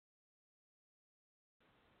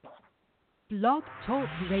Blog Talk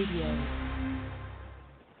Radio.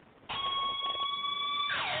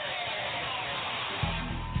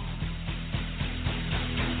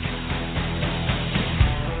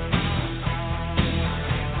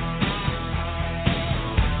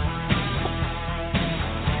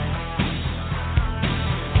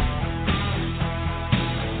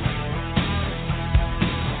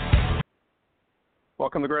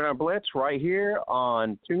 Welcome to Gridiron Blitz right here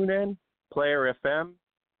on TuneIn, Player FM,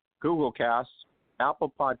 Google Cast,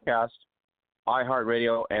 Apple Podcast,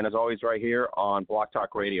 iHeartRadio, and as always right here on Block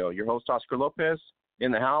Talk Radio. Your host, Oscar Lopez,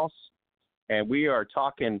 in the house, and we are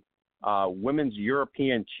talking Women's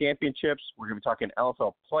European Championships. We're going to be talking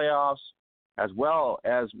LFL playoffs, as well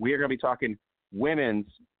as we are going to be talking Women's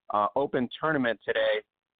Open Tournament today,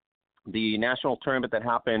 the national tournament that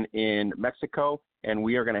happened in Mexico, and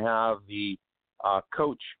we are going to have the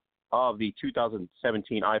coach of the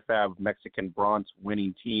 2017 IFAB Mexican bronze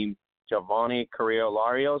winning team, Giovanni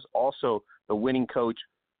Carrillo-Larios, also the winning coach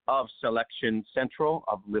of Selection Central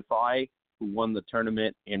of Levi, who won the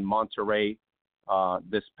tournament in Monterrey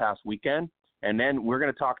this past weekend. And then we're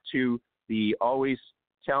going to talk to the always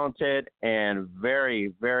talented and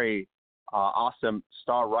very, very awesome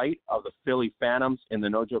star right of the Philly Phantoms in the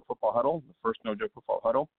No Joke Football Huddle, the first No Joke Football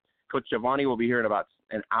Huddle. Coach Giovanni will be here in about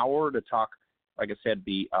an hour to talk, like I said,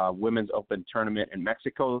 the Women's Open Tournament in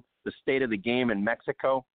Mexico, the state of the game in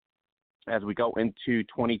Mexico as we go into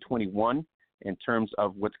 2021 in terms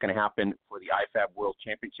of what's going to happen for the IFAB World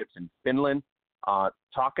Championships in Finland.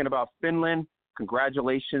 Talking about Finland,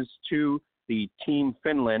 congratulations to the Team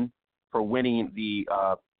Finland for winning the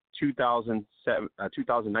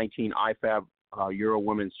 2019 IFAB Euro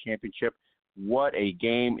Women's Championship. What a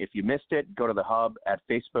game. If you missed it, go to the hub at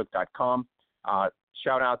facebook.com.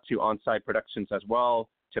 Shout out to Onside Productions as well,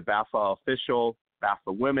 to BAFA Official,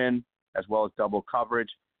 BAFA Women, as well as Double Coverage.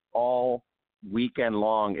 All weekend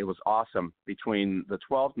long, it was awesome. Between the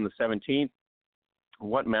 12th and the 17th,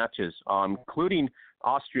 what matches, including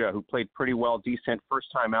Austria, who played pretty well, decent, first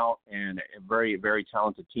time out, and a very, very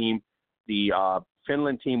talented team. The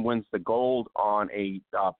Finland team wins the gold on a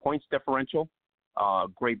points differential.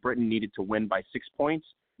 Great Britain needed to win by 6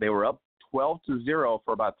 points. They were up 12-0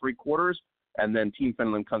 for about three quarters. And then Team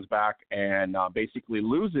Finland comes back and basically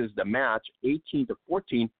loses the match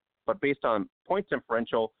 18-14. But based on points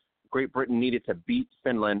differential, Great Britain needed to beat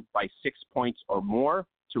Finland by 6 points or more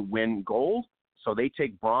to win gold. So they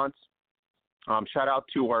take bronze. Shout out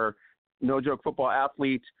to our No Joke Football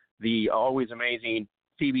athlete, the always amazing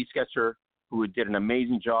Phoebe Sketcher, who did an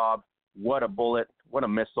amazing job. What a bullet. What a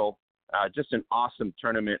missile. Just an awesome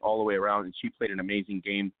tournament all the way around. And she played an amazing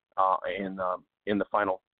game in the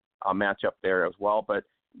final matchup there as well. But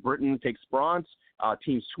Britain takes bronze.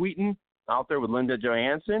 Team Sweden out there with Linda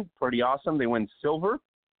Johansson, pretty awesome. They win silver.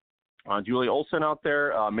 Julie Olsen out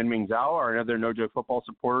there, Min Ming Zhao are another No Joke Football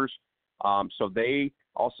supporters. So they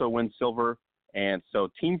also win silver. And so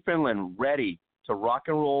Team Finland ready to rock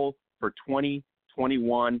and roll for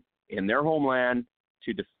 2021 in their homeland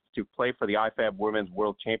to play for the IFAB Women's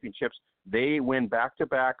World Championships. They win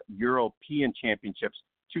back-to-back European Championships,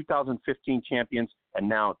 2015 champions, and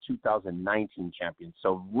now 2019 champions.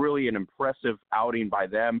 So really an impressive outing by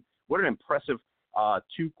them. What an impressive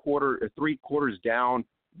 3 quarters down,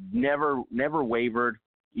 never wavered,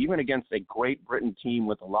 even against a Great Britain team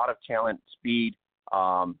with a lot of talent, speed,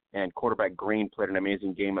 and quarterback Green played an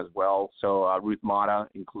amazing game as well. So Ruth Mata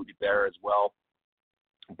included there as well.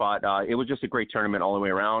 But it was just a great tournament all the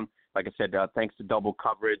way around. Like I said, thanks to Double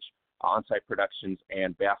Coverage, Onsite Productions,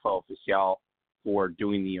 and BAFA Official for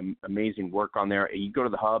doing the amazing work on there. You go to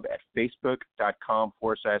the hub at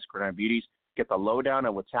facebook.com/Gridiron Beauties, get the lowdown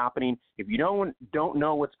on what's happening. If you don't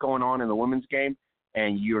know what's going on in the women's game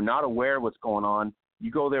and you're not aware of what's going on, you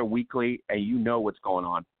go there weekly and you know what's going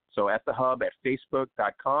on. So at the hub at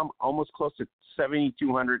facebook.com, almost close to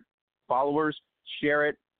 7,200 followers. Share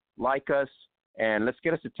it, like us, and let's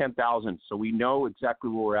get us to 10,000 so we know exactly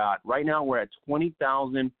where we're at. Right now we're at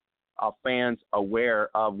 20,000 fans aware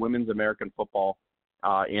of women's American football,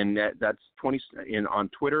 that's 20 on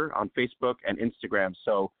Twitter, on Facebook, and Instagram.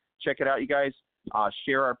 So check it out, you guys.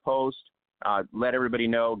 Share our post. Let everybody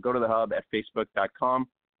know. Go to the hub at facebook.com.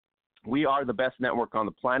 We are the best network on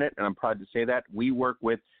the planet, and I'm proud to say that. We work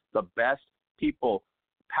with the best people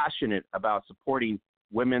passionate about supporting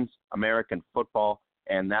women's American football,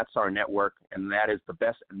 and that's our network, and that is the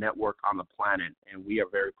best network on the planet, and we are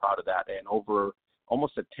very proud of that. And over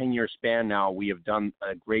almost a 10-year span now, we have done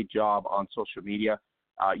a great job on social media.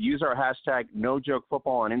 Use our hashtag NoJokeFootball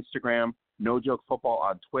on Instagram, NoJokeFootball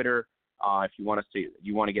on Twitter. If you want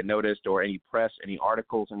to get noticed or any press, any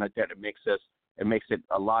articles, and like that, it makes us it makes it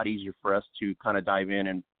a lot easier for us to kind of dive in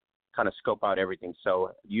and kind of scope out everything.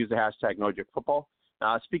 So use the hashtag NoJokeFootball.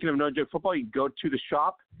 Speaking of No Joke Football, you go to the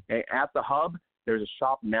shop at the hub. There's a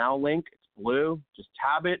Shop Now link. It's blue. Just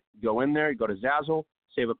tab it. Go in there. You go to Zazzle.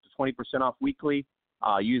 Save up to 20% off weekly.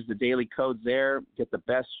 Use the daily codes there. Get the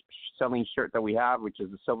best selling shirt that we have, which is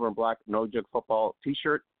the silver and black No Joke Football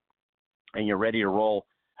T-shirt. And you're ready to roll.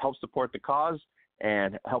 Help support the cause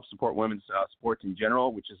and help support women's sports in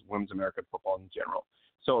general, which is women's American football in general.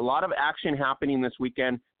 So a lot of action happening this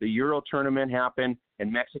weekend. The Euro tournament happened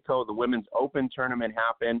in Mexico. The Women's Open tournament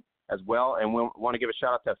happened as well. And we want to give a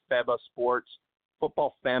shout-out to FEBA Sports,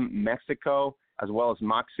 Football Fem Mexico, as well as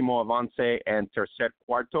Máximo Avance and Tercer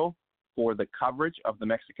Cuarto for the coverage of the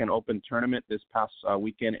Mexican Open tournament this past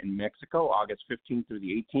weekend in Mexico, August 15th through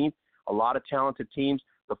the 18th. A lot of talented teams.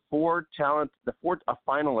 The four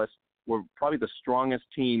finalists were probably the strongest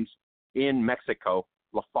teams in Mexico.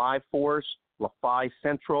 La Fi Force, La Fi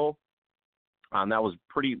Central. That was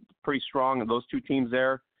pretty strong, those two teams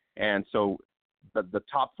there. And so the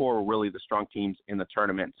top four were really the strong teams in the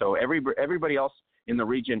tournament. So everybody else in the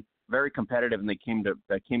region, very competitive, and they came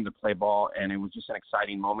to play ball, and it was just an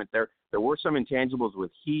exciting moment there. There were some intangibles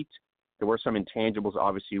with heat. There were some intangibles,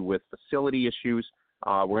 obviously, with facility issues.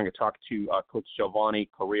 We're going to talk to Coach Giovanni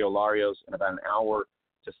Correa-Larios in about an hour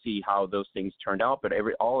to see how those things turned out. But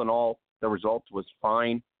all in all, the result was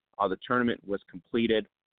fine. The tournament was completed,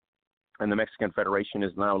 and the Mexican Federation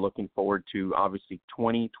is now looking forward to, obviously,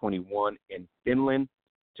 2021 in Finland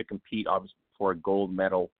to compete, obviously, for a gold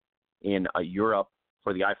medal in Europe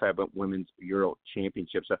for the IFAB Women's Euro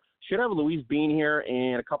Championship. So should have Louise Bean here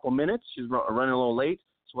in a couple minutes. She's running a little late,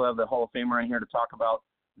 so we'll have the Hall of Famer in here to talk about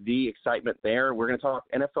the excitement there. We're going to talk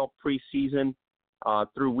NFL preseason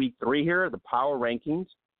through week 3 here, the power rankings,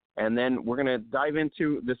 and then we're going to dive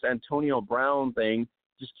into this Antonio Brown thing.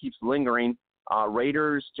 Just keeps lingering.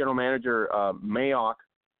 Raiders general manager Mayock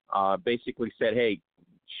basically said, "Hey,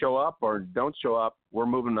 show up or don't show up. We're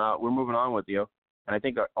moving on with you." And I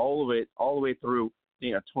think all the way through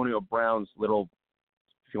Antonio Brown's little,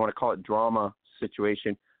 if you want to call it drama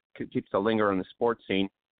situation, keeps to linger in the sports scene.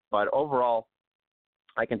 But overall,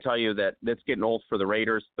 I can tell you that that's getting old for the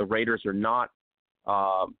Raiders. The Raiders are not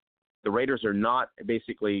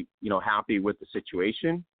basically happy with the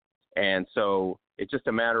situation, and so it's just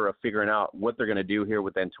a matter of figuring out what they're going to do here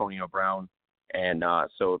with Antonio Brown. And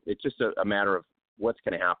so it's just a matter of what's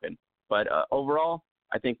going to happen. But overall,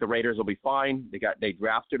 I think the Raiders will be fine. They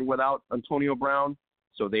drafted without Antonio Brown,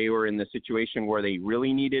 so they were in the situation where they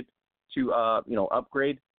really needed to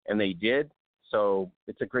upgrade, and they did. So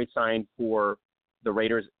it's a great sign for the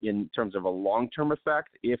Raiders in terms of a long-term effect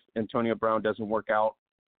if Antonio Brown doesn't work out.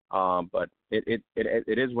 But it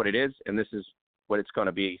is what it is, and this is what it's going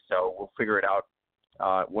to be. So we'll figure it out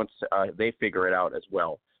once they figure it out as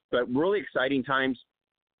well. But really exciting times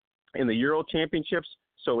in the Euro Championships.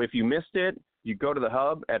 So if you missed it, you go to the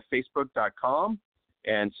hub at facebook.com.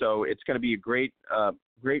 And so it's going to be a great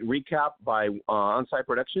recap by On-Site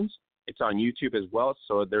Productions. It's on YouTube as well.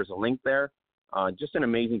 So there's a link there. Just an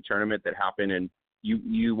amazing tournament that happened, and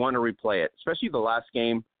you want to replay it, especially the last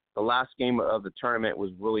game. The last game of the tournament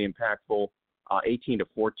was really impactful,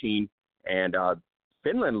 18-14. And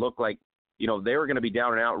Finland looked like, they were going to be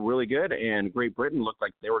down and out really good, and Great Britain looked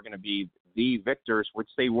like they were going to be the victors, which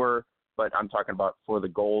they were, but I'm talking about for the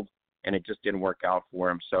gold, and it just didn't work out for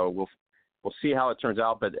them. So we'll see how it turns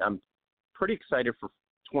out, but I'm pretty excited for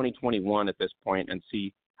 2021 at this point and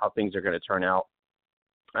see how things are going to turn out.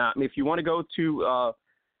 If you want to go to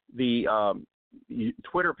the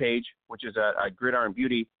Twitter page, which is at Gridiron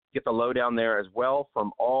Beauty, get the lowdown there as well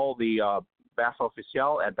from all the BAFA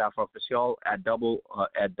Oficial at BAFA Oficial at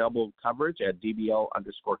double coverage at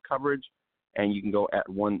DBL_coverage, and you can go at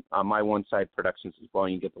My One Side Productions as well,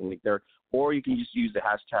 and you can get the link there, or you can just use the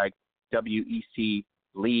hashtag WEC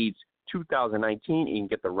Leads 2019, and you can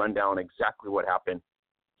get the rundown exactly what happened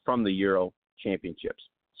from the Euro Championships.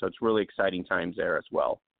 So it's really exciting times there as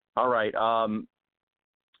well. All right,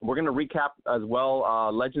 we're going to recap as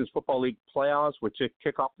well Legends Football League playoffs, which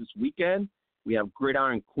kick off this weekend. We have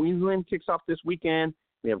Gridiron Queensland kicks off this weekend.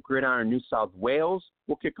 We have Gridiron New South Wales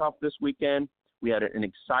will kick off this weekend. We had an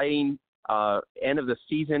exciting end of the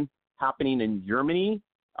season happening in Germany.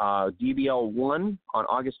 DBL 1 on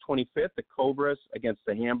August 25th, the Cobras against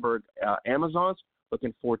the Hamburg Amazons.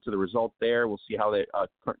 Looking forward to the result there. We'll see how that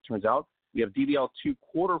turns out. We have DBL 2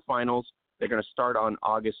 quarterfinals. They're going to start on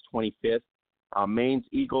August 25th. Mainz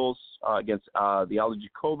Eagles against the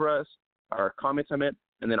Allergy Cobras, or Comets, I meant.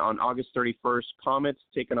 And then on August 31st, Comets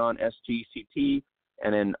taking on SGCT,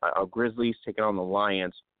 and then Grizzlies taking on the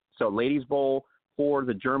Lions. So Ladies Bowl for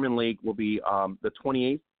the German League will be the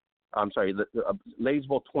 28th. I'm sorry, the Ladies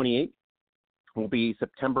Bowl 28 will be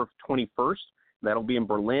September 21st. That'll be in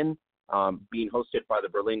Berlin, being hosted by the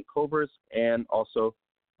Berlin Cobras and also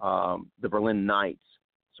the Berlin Knights.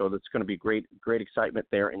 So that's going to be great excitement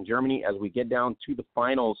there in Germany as we get down to the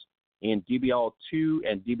finals in DBL 2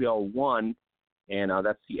 and DBL 1, and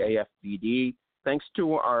that's the AFBD. Thanks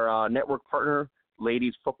to our network partner,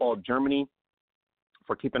 Ladies Football Germany,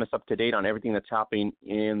 for keeping us up to date on everything that's happening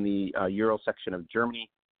in the Euro section of Germany.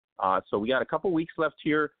 So we got a couple weeks left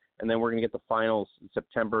here, and then we're going to get the finals in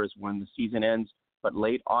September is when the season ends. But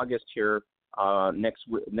late August here, next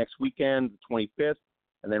weekend, the 25th,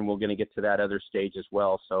 and then we're going to get to that other stage as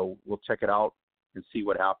well. So we'll check it out and see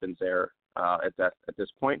what happens there at this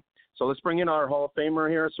point. So let's bring in our Hall of Famer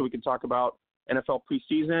here so we can talk about NFL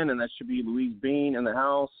preseason, and that should be Louise Bean in the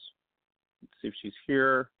house. Let's see if she's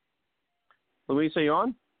here. Louise, are you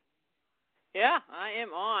on? Yeah, I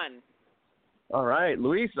am on. All right,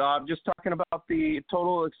 Louise, just talking about the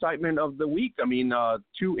total excitement of the week. I mean,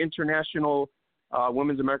 2 international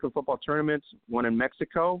Women's American Football tournaments, one in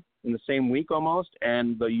Mexico in the same week almost,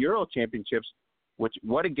 and the Euro Championships, which,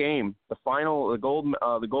 what a game. The final, the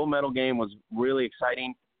gold medal game was really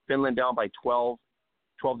exciting. Finland down by 12-0,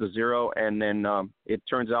 and then it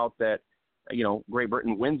turns out that, Great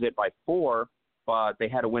Britain wins it by 4, but they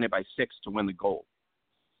had to win it by 6 to win the gold.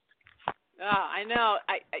 I know.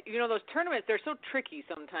 Those tournaments, they're so tricky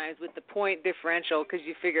sometimes with the point differential because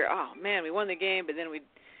you figure, oh, man, we won the game, but then we,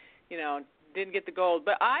 didn't get the gold.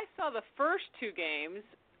 But I saw the first 2 games,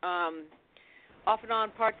 off and on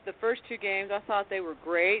parts of the first 2 games. I thought they were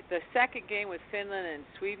great. The second game with Finland and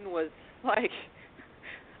Sweden was,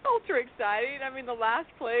 ultra exciting. I mean, the last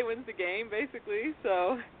play wins the game, basically.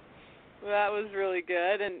 So that was really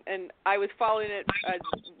good. And I was following it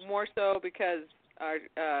more so because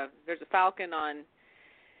there's a Falcon on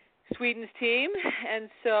Sweden's team. And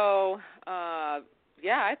so, I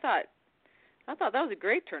thought that was a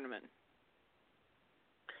great tournament.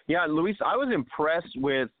 Yeah, Luis, I was impressed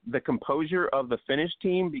with the composure of the Finnish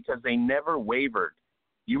team because they never wavered.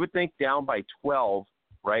 You would think down by 12,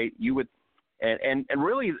 right? You would, and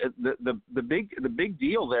really the big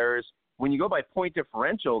deal there is when you go by point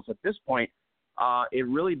differentials at this point, it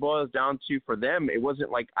really boils down to, for them, it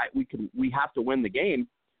wasn't like we have to win the game.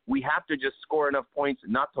 We have to just score enough points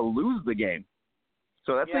not to lose the game.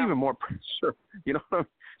 So that's even more pressure.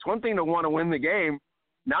 It's one thing to want to win the game.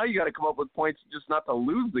 Now you got to come up with points just not to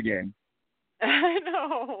lose the game. I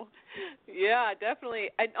know. Yeah,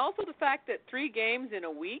 definitely. And also the fact that 3 games in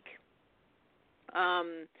a week,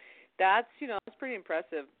 that's pretty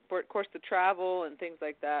impressive. For, of course, the travel and things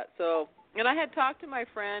like that. So, and I had talked to my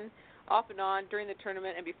friend off and on during the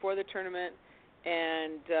tournament and before the tournament,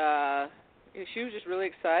 and she was just really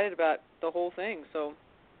excited about the whole thing. So,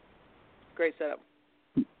 great setup.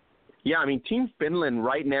 Yeah, I mean, Team Finland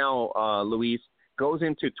right now, Luis, goes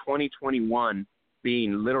into 2021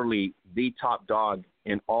 being literally the top dog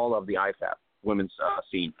in all of the IFAF women's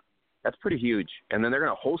scene. That's pretty huge. And then they're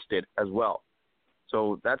going to host it as well.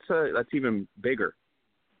 So that's even bigger.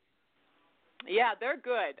 Yeah, they're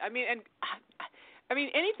good. I mean,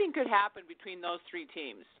 anything could happen between those 3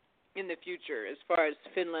 teams in the future as far as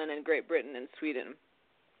Finland and Great Britain and Sweden,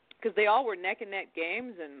 because they all were neck-and-neck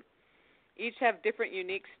games and each have different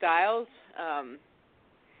unique styles.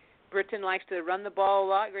 Britain likes to run the ball a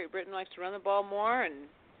lot. Great Britain likes to run the ball more, and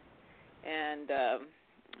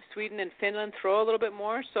Sweden and Finland throw a little bit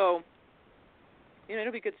more. So,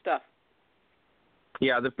 it'll be good stuff.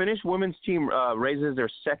 Yeah, the Finnish women's team raises their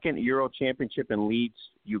 2nd Euro Championship in Leeds,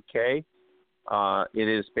 UK. It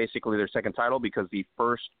is basically their 2nd title because the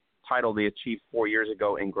first title they achieved 4 years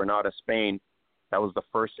ago in Granada, Spain, that was the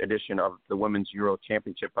first edition of the Women's Euro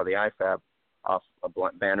Championship by the IFAB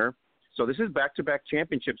banner. So this is back-to-back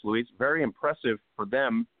championships, Luis. Very impressive for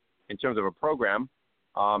them in terms of a program.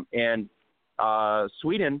 And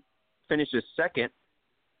Sweden finishes 2nd,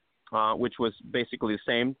 which was basically the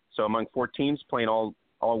same. So among 4 teams playing all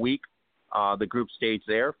week, the group stage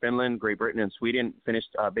there. Finland, Great Britain, and Sweden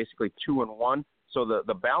finished basically 2-1. So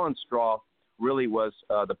the balance draw really was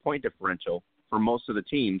the point differential for most of the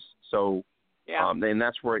teams. So and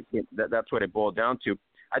that's where that's what it boiled down to.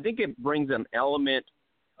 I think it brings an element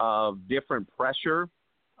of different pressure.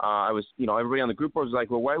 Everybody on the group was like,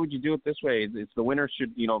 well, why would you do it this way? It's the winner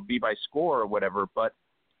should, be by score or whatever. But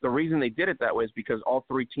the reason they did it that way is because all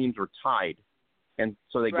 3 teams were tied. And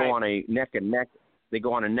so they go on a neck and neck. They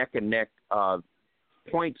go on a neck and neck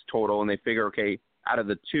points total, and they figure, okay, out of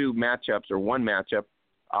the 2 matchups or 1 matchup,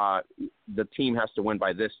 the team has to win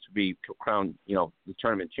by this to be crowned, the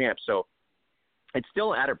tournament champ. So it's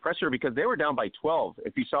still added pressure because they were down by 12.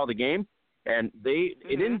 If you saw the game, and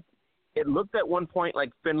it looked at one point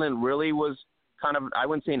like Finland really was kind of, I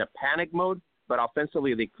wouldn't say in a panic mode, but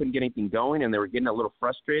offensively they couldn't get anything going and they were getting a little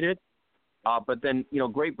frustrated. But then,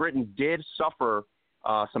 Great Britain did suffer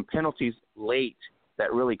some penalties late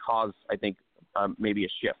that really caused, I think, maybe a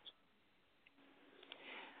shift.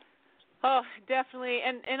 Oh, definitely.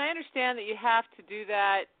 And I understand that you have to do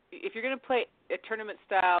that. If you're going to play a tournament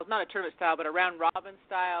style, not a tournament style, but a round robin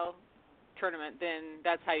style tournament, then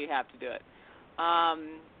that's how you have to do it.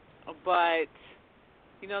 But,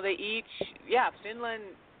 they each, Finland,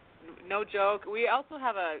 no joke. We also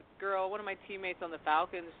have a girl, one of my teammates on the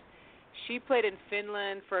Falcons. She played in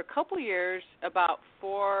Finland for a couple years, about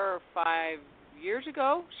 4 or 5 years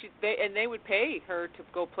ago. They would pay her to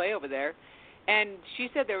go play over there. And she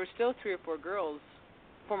said there were still 3 or 4 girls,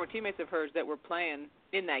 former teammates of hers, that were playing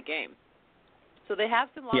in that game. So they have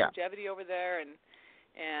some longevity over there,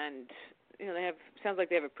 and they have, sounds like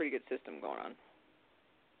they have a pretty good system going on.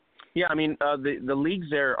 Yeah, I mean, the leagues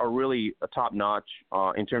there are really top-notch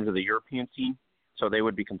in terms of the European scene. So they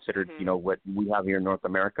would be considered, what we have here in North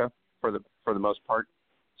America for the most part.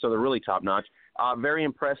 So they're really top-notch. Very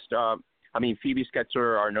impressed. Phoebe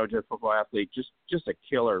Sketzer, our no-joke football athlete, just a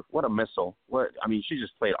killer. What a missile. She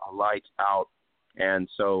just played lights out. And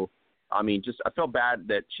so, I felt bad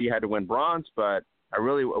that she had to win bronze, but we're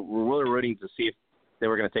really rooting to see if they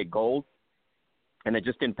were going to take gold. And it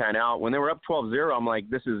just didn't pan out. When they were up 12-0, I'm like,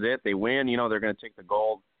 this is it. They win. They're going to take the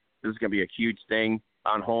gold. This is going to be a huge thing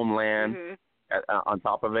on homeland on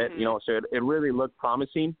top of it. So it really looked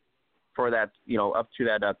promising for that, up to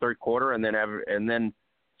that third quarter. And then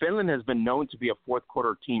Finland has been known to be a fourth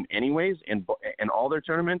quarter team anyways in all their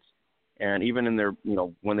tournaments. And even in their,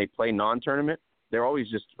 when they play non-tournament, they're always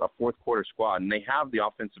just a fourth quarter squad. And they have the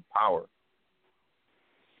offensive power.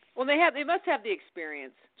 Well, they must have the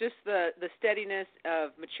experience, just the steadiness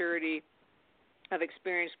of maturity of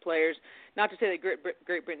experienced players. Not to say that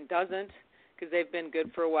Great Britain doesn't, because they've been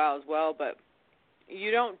good for a while as well, but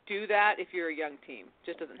you don't do that if you're a young team. It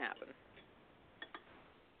just doesn't happen.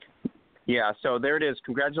 Yeah, so there it is.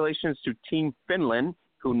 Congratulations to Team Finland,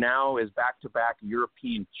 who now is back-to-back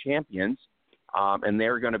European champions, and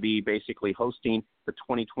they're going to be basically hosting the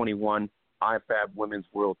 2021 IFAB Women's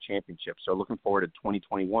World Championship. So looking forward to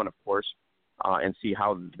 2021, of course, and see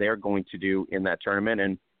how they're going to do in that tournament.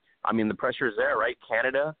 And, the pressure is there, right?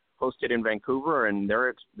 Canada hosted in Vancouver, and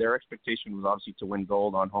their expectation was obviously to win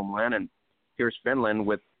gold on homeland. And here's Finland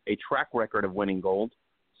with a track record of winning gold.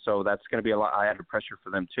 So that's going to be a lot added pressure for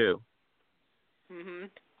them, too. Mm-hmm.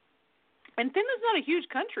 And Finland's not a huge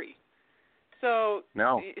country. So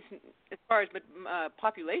no. As far as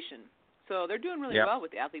population. So they're doing really well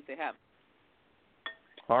with the athletes they have.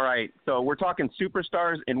 All right, so we're talking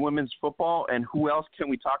superstars in women's football, and who else can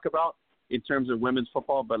we talk about in terms of women's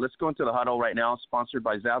football? But let's go into the huddle right now, sponsored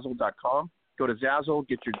by Zazzle.com. Go to Zazzle,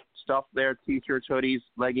 get your stuff there, T-shirts, hoodies,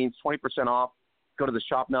 leggings, 20% off. Go to the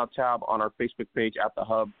Shop Now tab on our Facebook page at the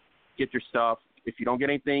Hub. Get your stuff. If you don't get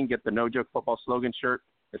anything, get the No Joke Football slogan shirt.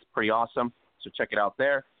 It's pretty awesome, so check it out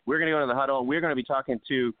there. We're going to go into the huddle. We're going to be talking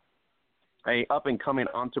to a up-and-coming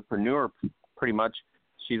entrepreneur, pretty much.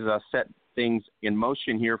 She's set things in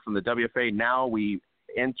motion here from the WFA. Now we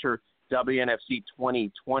enter WNFC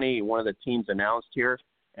 2020, one of the teams announced here,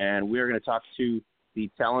 and we're going to talk to the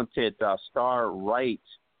talented Star Wright,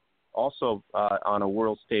 also on a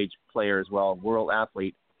world stage player as well, world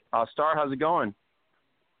athlete. Star, how's it going?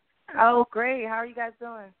 Oh, great. How are you guys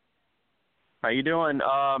doing? How you doing?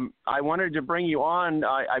 I wanted to bring you on.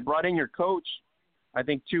 I brought in your coach, I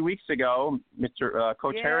think 2 weeks ago, Mr.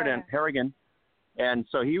 Coach Harrigan. And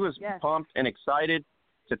so he was pumped and excited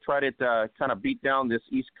to try to kind of beat down this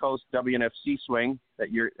East Coast WNFC swing that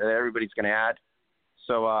everybody's going to add.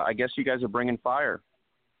 So I guess you guys are bringing fire.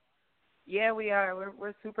 Yeah, we are.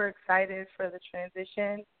 We're super excited for the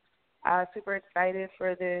transition. Super excited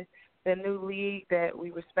for the new league that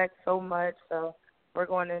we respect so much. So we're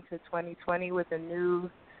going into 2020 with a new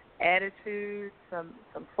attitude. Some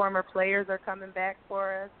former players are coming back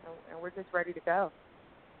for us, and we're just ready to go.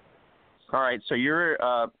 All right, so you're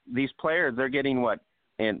these players, they're getting what?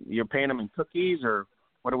 And you're paying them in cookies, or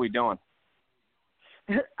what are we doing?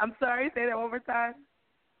 I'm sorry, say that one more time.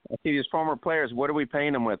 I see these former players. What are we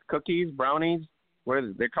paying them with? Cookies, brownies?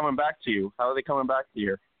 They're coming back to you. How are they coming back to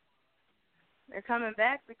you? They're coming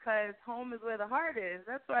back because home is where the heart is.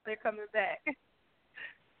 That's why they're coming back.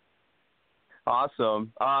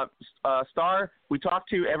 Awesome. Star, we talked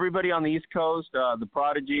to everybody on the East Coast, the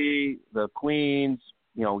Prodigy, the Queens.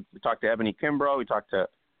 We talked to Ebony Kimbrough. We talked to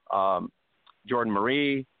Jordan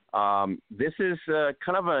Marie. This is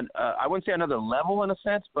kind of I wouldn't say another level in a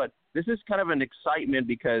sense, but this is kind of an excitement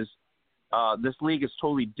because this league is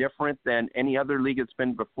totally different than any other league it's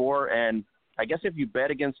been before. And I guess if you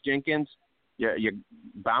bet against Jenkins, you're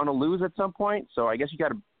bound to lose at some point. So I guess you got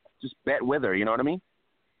to just bet with her. You know what I mean?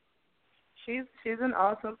 She's an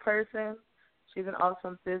awesome person. She's an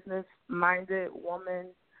awesome business-minded woman.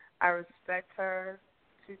 I respect her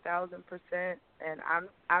 2,000%, and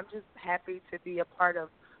I'm just happy to be a part of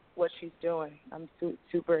what she's doing. I'm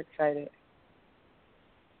super excited.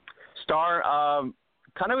 Star,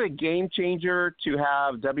 kind of a game changer to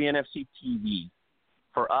have WNFC TV.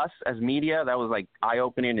 For us as media, that was like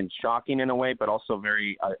eye-opening and shocking in a way, but also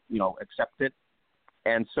very, accepted.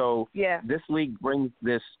 And so This league brings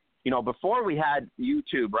this, before we had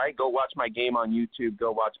YouTube, right? Go watch my game on YouTube,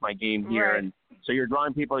 go watch my game here. Right. And so you're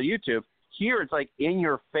drawing people to YouTube. Here it's like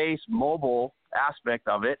in-your-face mobile aspect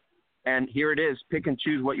of it. And here it is, pick and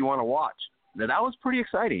choose what you want to watch. Now, that was pretty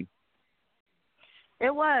exciting.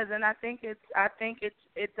 It was, and I think it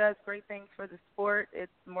does great things for the sport.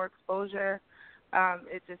 It's more exposure.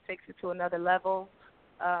 It just takes it to another level.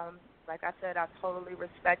 Like I said, I totally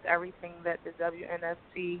respect everything that the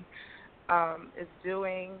WNFC is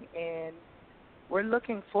doing, and we're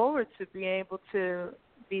looking forward to being able to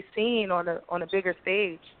be seen on a bigger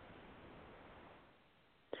stage.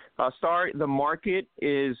 Star, the market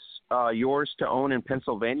is yours to own in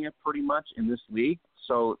Pennsylvania pretty much in this league.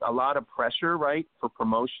 So a lot of pressure, right, for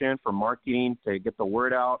promotion, for marketing, to get the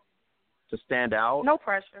word out, to stand out. No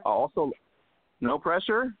pressure. Also, no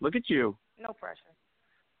pressure? Look at you. No pressure.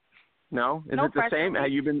 No? Is no it the pressure. same?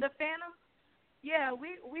 Have you been? The Phantom? Yeah,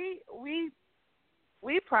 we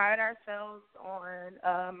pride ourselves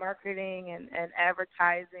on marketing and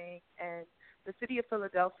advertising, and the city of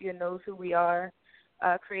Philadelphia knows who we are.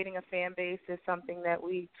 Creating a fan base is something that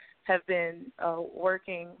we have been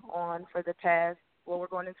working on for the past, we're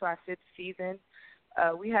going into our 5th season.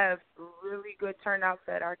 We have really good turnouts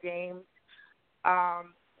at our games.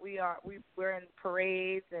 We're in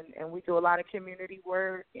parades and we do a lot of community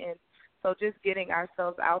work, and so just getting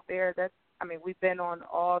ourselves out there. We've been on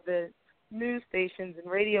all the news stations and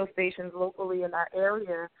radio stations locally in our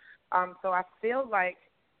area. So I feel like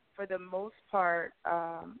for the most part,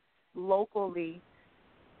 locally,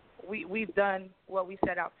 we've done what we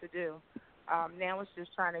set out to do. Now it's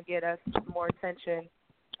just trying to get us more attention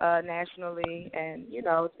nationally and,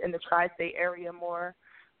 in the tri-state area more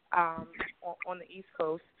on the East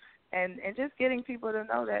Coast. And just getting people to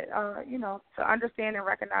know that, to understand and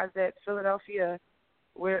recognize that Philadelphia,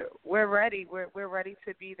 we're ready. We're ready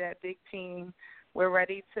to be that big team. We're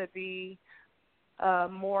ready to be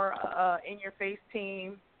more in-your-face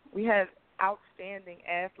team. We have outstanding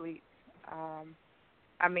athletes.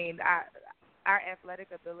 Our athletic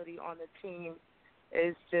ability on the team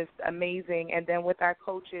is just amazing. And then with our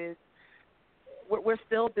coaches, we're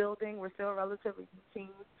still building. We're still a relatively new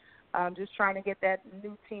team. Just trying to get that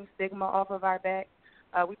new team stigma off of our back.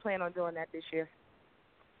 We plan on doing that this year.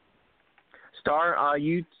 Star, are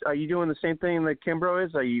you doing the same thing that Kimbrough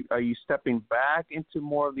is? Are you stepping back into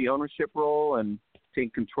more of the ownership role and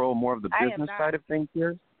taking control more of the business side of things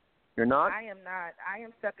here? You're not? I am not. I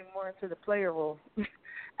am stepping more into the player role.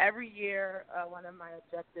 Every year, one of my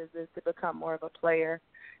objectives is to become more of a player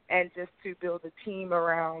and just to build a team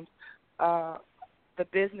around the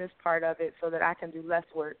business part of it so that I can do less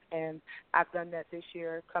work. And I've done that this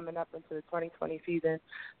year coming up into the 2020 season.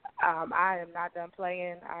 I am not done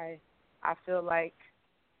playing. I feel like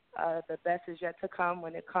the best is yet to come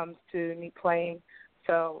when it comes to me playing.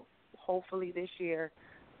 So hopefully this year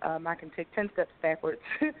I can take 10 steps backwards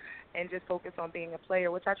and just focus on being a player,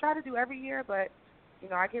 which I try to do every year, but,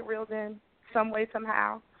 I get reeled in some way,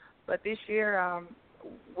 somehow. But this year,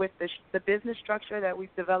 with the business structure that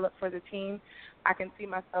we've developed for the team, I can see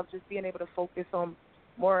myself just being able to focus on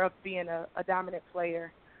more of being a dominant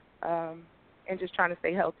player and just trying to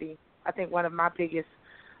stay healthy. I think one of my biggest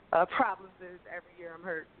problems is every year I'm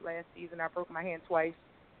hurt. Last season I broke my hand twice.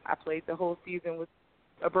 I played the whole season with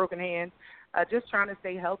a broken hand. Just trying to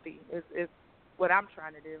stay healthy is what I'm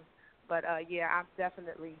trying to do. But, I'm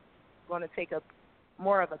definitely going to take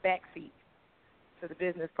more of a backseat to the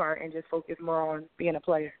business part and just focus more on being a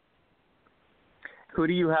player. Who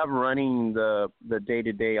do you have running the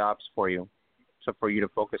day-to-day ops for you, so for you to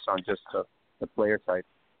focus on just the player side?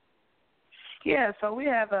 Yeah, so we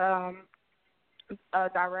have a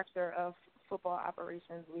director of football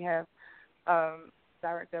operations. We have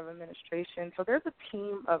director of administration. So there's a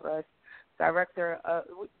team of us.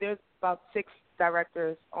 There's about 6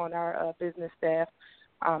 directors on our business staff.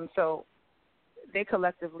 So they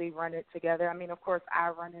collectively run it together. Of course, I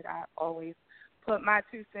run it. I always put my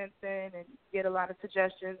 2 cents in and get a lot of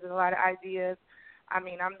suggestions and a lot of ideas. I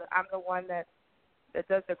mean, I'm the one that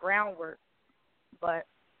does the groundwork, but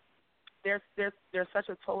there's such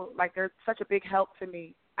a total, like, there's such a big help to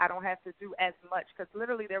me. I don't have to do as much, because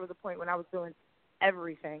literally there was a point when I was doing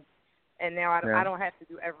everything, and now I don't have to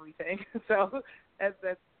do everything. So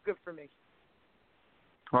that's good for me.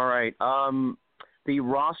 All right. The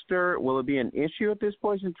roster, will it be an issue at this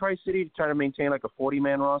point in Tri-City to try to maintain like a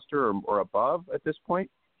 40-man roster or above at this point?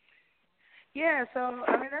 Yeah, so,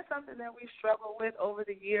 I mean, that's something that we've struggled with over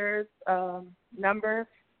the years. Numbers,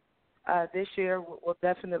 this year we'll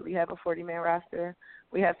definitely have a 40-man roster.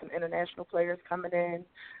 We have some international players coming in.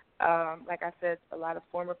 Like I said, a lot of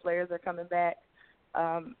former players are coming back.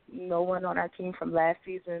 No one on our team from last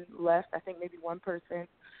season left. I think maybe one person.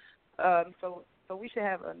 So we should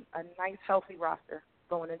have a nice, healthy roster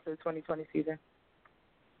going into the 2020 season.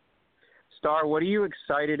 Star, what are you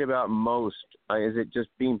excited about most? Is it just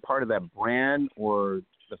being part of that brand, or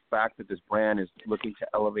the fact that this brand is looking to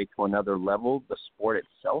elevate to another level, the sport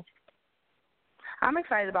itself? I'm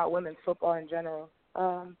excited about women's football in general.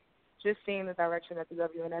 Just seeing the direction that the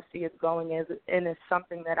WNFC is going and it's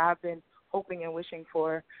something that I've been hoping and wishing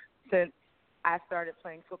for since I started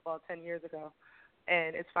playing football 10 years ago.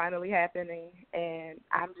 And it's finally happening, and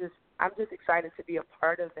I'm just excited to be a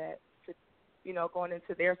part of that. To, going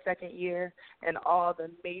into their second year and all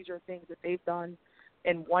the major things that they've done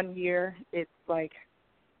in 1 year, it's like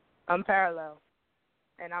unparalleled.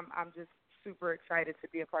 And I'm just super excited to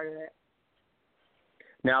be a part of that.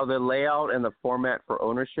 Now, the layout and the format for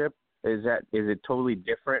ownership, is it totally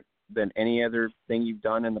different than any other thing you've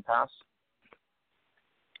done in the past?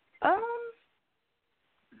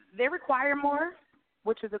 They require more,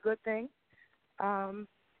 which is a good thing.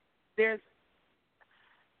 There's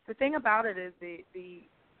the thing about it is the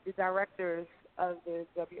directors of the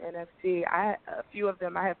WNFC. A few of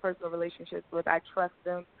them I have personal relationships with. I trust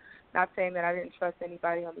them. Not saying that I didn't trust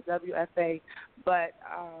anybody on the WFA, but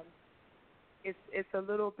it's a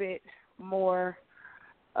little bit more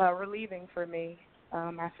relieving for me.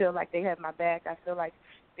 I feel like they have my back. I feel like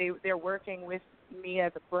they're working with me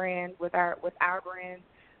as a brand, with our brand.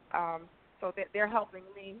 So they're helping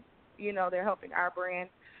me. They're helping our brand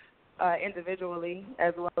individually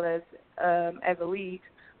as well as a league.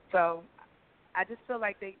 So I just feel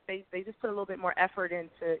like they just put a little bit more effort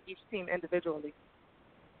into each team individually.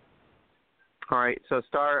 All right. So,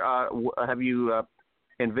 Star, have you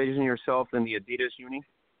envisioned yourself in the Adidas uni?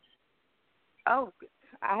 Oh,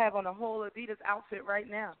 I have on a whole Adidas outfit right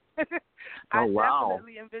now. Wow.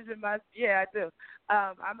 Definitely envision I do.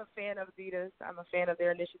 I'm a fan of Adidas. I'm a fan of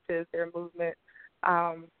their initiatives, their movement.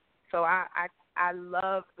 So I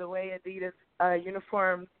love the way Adidas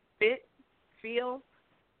uniforms feel.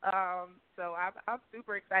 So I'm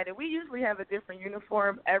super excited. We usually have a different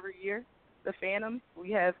uniform every year, the Phantoms.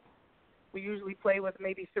 We usually play with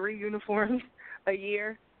maybe 3 uniforms a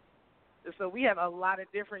year. So we have a lot of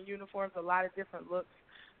different uniforms, a lot of different looks.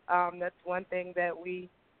 That's one thing that we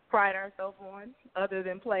pride ourselves on, other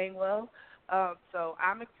than playing well. So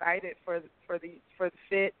I'm excited for the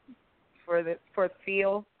fit, for the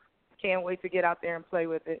feel. Can't wait to get out there and play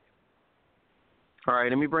with it. All right,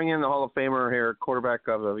 let me bring in the Hall of Famer here, quarterback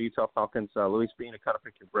of the Utah Falcons, Luis Bean, to kind of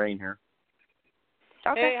pick your brain here.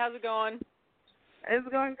 Okay. Hey, how's it going? It's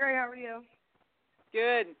going great. How are you?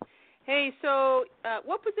 Good. Hey, so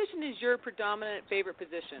what position is your predominant favorite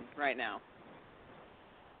position right now?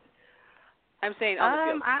 I'm saying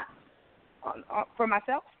on the field. For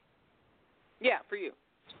myself? Yeah, for you.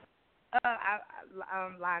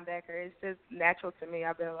 I'm linebacker. It's just natural to me.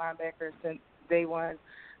 I've been a linebacker since day one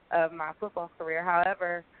of my football career.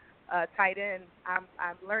 However, tight end, I'm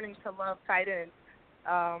learning to love tight end.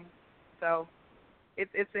 So it's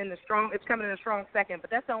coming in a strong second.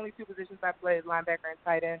 But that's the only 2 positions I play: linebacker and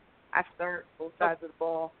tight end. I start both sides of the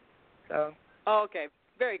ball. So. Oh, okay.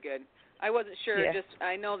 Very good. I wasn't sure. Yeah.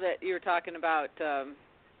 I know that you were talking about,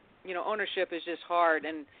 ownership is just hard.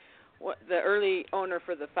 And the early owner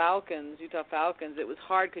for the Utah Falcons, it was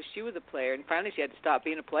hard because she was a player. And finally she had to stop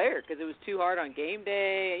being a player because it was too hard on game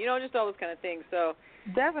day, just all those kind of things. So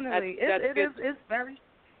definitely. It's very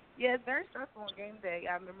stressful on game day.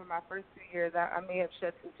 I remember my first 2 years, I may have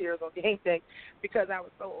shed some tears on game day because I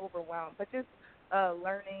was so overwhelmed. But just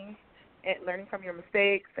learning from your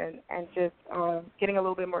mistakes and just getting a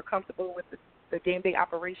little bit more comfortable with the game day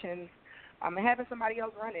operations, and having somebody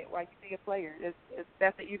else run it while you be a player.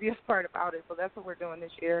 That's the easiest part about it. So that's what we're doing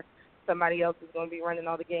this year. Somebody else is going to be running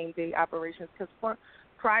all the game day operations. Because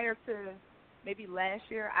prior to maybe last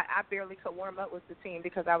year, I barely could warm up with the team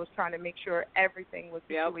because I was trying to make sure everything was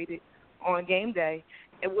situated on game day,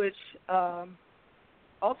 which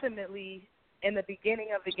ultimately in the beginning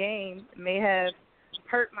of the game may have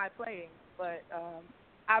hurt my playing, but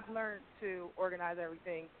I've learned to organize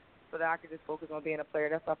everything so that I can just focus on being a player.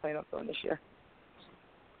 That's what I plan on doing this year.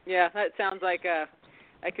 Yeah, that sounds like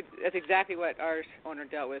that's exactly what our owner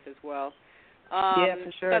dealt with as well. Yeah,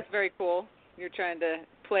 for sure. That's very cool. You're trying to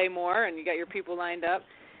play more, and you got your people lined up.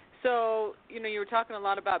 So, you were talking a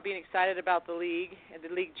lot about being excited about the league and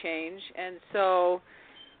the league change. And so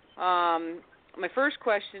my first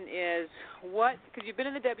question is, because you've been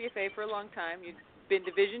in the WFA for a long time. You've been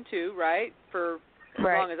Division II, right, for as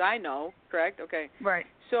long as I know, correct? Okay. Right.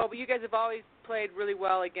 So, but you guys have always played really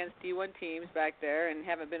well against D1 teams back there and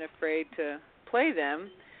haven't been afraid to play them.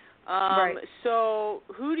 Right. So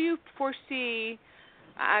who do you foresee?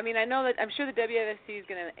 I mean, I'm sure the WFC is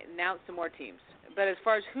going to announce some more teams. But as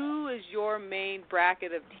far as who is your main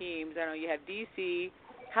bracket of teams, I know you have DC.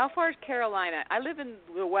 How far is Carolina? I live in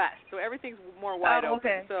the West, so everything's more wide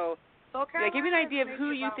open. So give me an idea of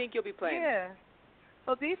who you think you'll be playing. Yeah.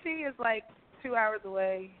 So DC is like 2 hours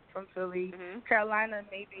away from Philly. Mm-hmm. Carolina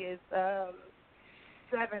maybe is 7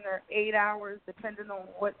 or 8 hours, depending on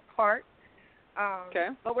what part. Okay.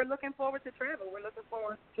 But we're looking forward to travel. We're looking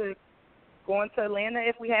forward to going to Atlanta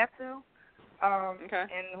if we have to. Okay.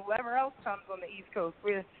 And whoever else comes on the East Coast,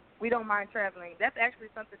 we don't mind traveling. That's actually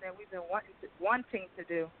something that we've been wanting to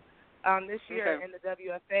do. This year in the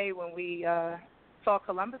WFA, when we saw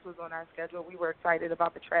Columbus was on our schedule, we were excited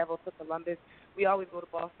about the travel to Columbus. We always go to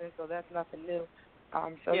Boston, so that's nothing new.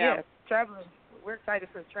 Traveling. We're excited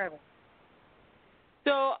for the travel.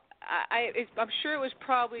 So I'm sure it was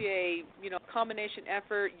probably a combination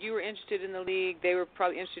effort. You were interested in the league; they were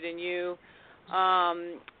probably interested in you.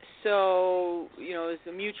 So it was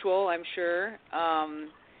a mutual, I'm sure.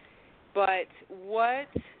 But what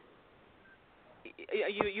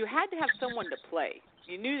you had to have someone to play.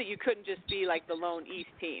 You knew that you couldn't just be like the lone East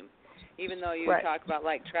team, even though you talk about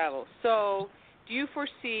like travel. So do you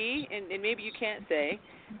foresee, and maybe you can't say,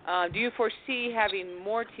 do you foresee having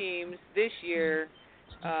more teams this year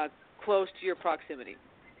close to your proximity?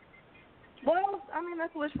 Well, I mean,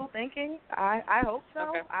 that's wishful thinking. I hope so.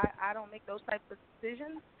 Okay. I don't make those types of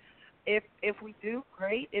decisions. If we do,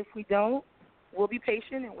 great. If we don't, we'll be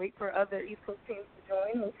patient and wait for other East Coast teams to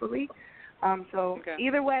join, hopefully.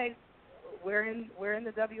 Either way, we're in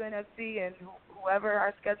the WNFC, and whoever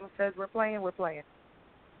our schedule says we're playing, we're playing.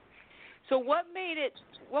 So what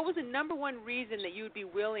was the number one reason that you would be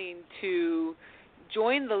willing to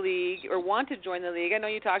join the league or want to join the league? I know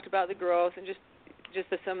you talked about the growth and just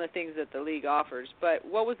some of the things that the league offers, but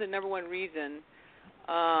what was the number one reason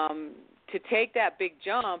to take that big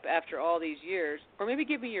jump after all these years? Or maybe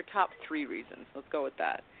give me your top 3 reasons. Let's go with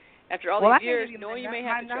that. After all these years, knowing you may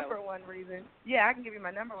have to travel. My number one reason. Yeah, I can give you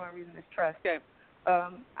my number one reason is trust. Okay.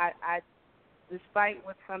 I despite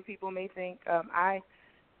what some people may think,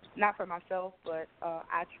 not for myself, but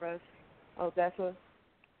I trust Odessa.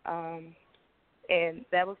 And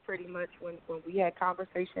that was pretty much when we had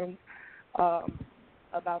conversations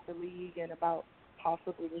about the league and about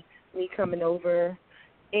possibly me coming over.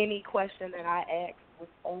 Any question that I asked was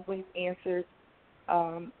always answered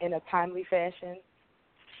in a timely fashion,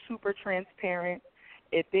 super transparent.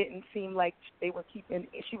 It didn't seem like she was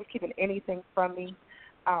keeping anything from me.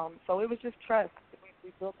 So it was just trust.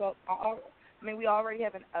 We built up. We already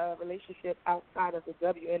have a relationship outside of the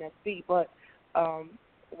WNFC, but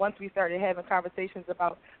once we started having conversations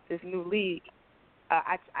about this new league,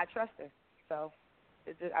 I trust her. So,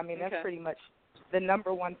 that's pretty much the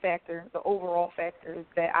number one factor, the overall factor, is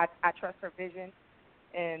that I trust her vision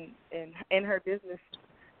and her business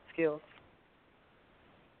skills.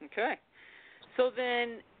 Okay. So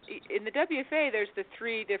then in the WFA, there's the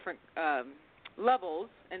 3 different levels,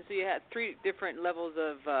 and so you have 3 different levels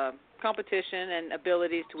of competition and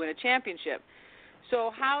abilities to win a championship.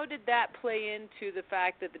 So how did that play into the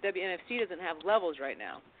fact that the WNFC doesn't have levels right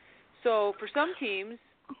now? So for some teams,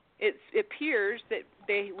 it appears that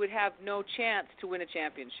they would have no chance to win a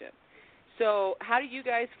championship. So how do you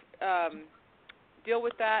guys deal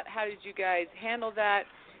with that? How did you guys handle that?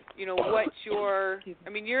 You're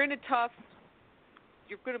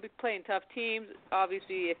going to be playing tough teams.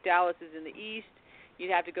 Obviously, if Dallas is in the East,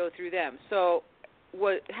 you'd have to go through them. So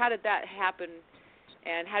how did that happen,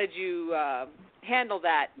 and how did you handle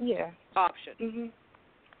that option? Mm-hmm.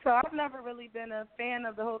 So I've never really been a fan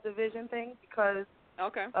of the whole division thing because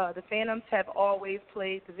the Phantoms have always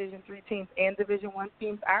played Division III teams and Division I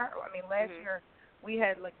teams. Last year we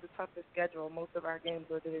had like the toughest schedule. Most of our games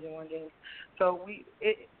were Division I games. So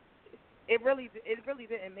it really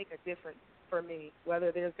didn't make a difference for me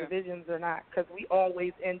whether there's divisions or not, because we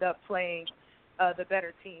always end up playing the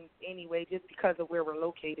better teams anyway, just because of where we're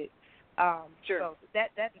located. Sure. So that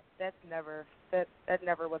never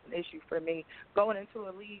was an issue for me. Going into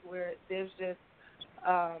a league where there's just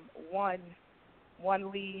one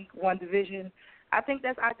league, one division, I think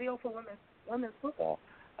that's ideal for women's football.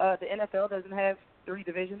 The NFL doesn't have 3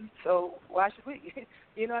 divisions, so why should we?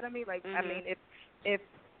 You know what I mean? Like, I mean,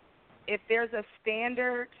 if there's a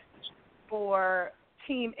standard for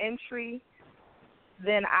team entry,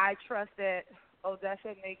 then I trust that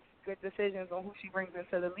Odessa makes good decisions on who she brings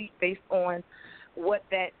into the league based on what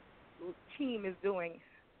that team is doing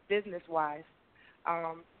business-wise,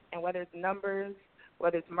 and whether it's numbers,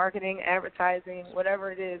 whether it's marketing, advertising,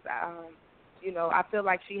 whatever it is. You know, I feel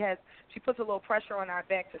like she puts a little pressure on our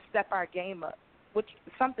back to step our game up, which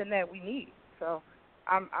is something that we need. So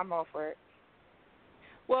I'm all for it.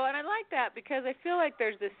 Well, and I like that because I feel like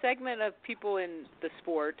there's this segment of people in the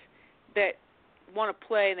sport that want to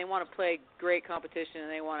play, and they want to play great competition,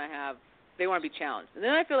 and they want to be challenged. And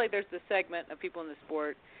then I feel like there's this segment of people in the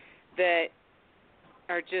sport that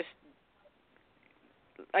are just,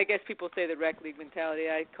 I guess people say the rec league mentality.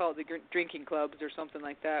 I call it the drinking clubs or something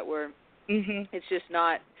like that, where it's just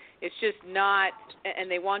not, and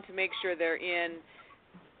they want to make sure they're in,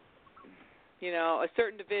 you know, a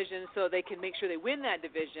certain division so they can make sure they win that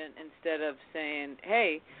division instead of saying,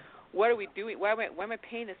 hey, what are we doing? Why am I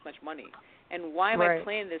paying this much money? And why am I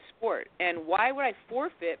playing this sport? And why would I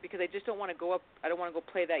forfeit? Because I just don't want to go up. I don't want to go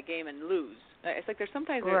play that game and lose. It's like there's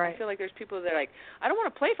sometimes I feel like there's people that are like, I don't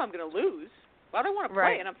want to play if I'm going to lose. Why do I want to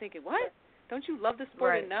play? And I'm thinking, what? Don't you love the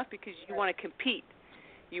sport enough because you want to compete?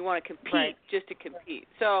 You want to compete just to compete.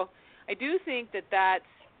 So I do think that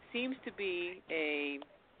seems to be a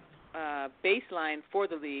baseline for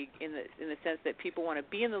the league in the sense that people want to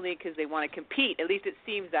be in the league because they want to compete. At least it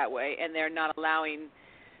seems that way, and they're not allowing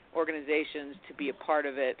organizations to be a part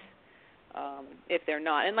of it if they're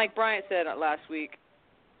not. And like Bryant said last week,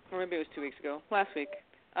 or maybe it was 2 weeks ago, last week,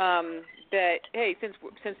 that, hey,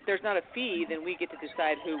 since there's not a fee, then we get to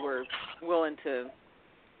decide who we're willing to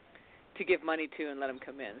give money to and let them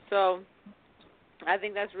come in. So I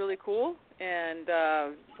think that's really cool, and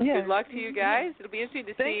good luck to you guys. It'll be interesting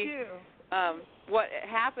to see what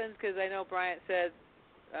happens, because I know Bryant said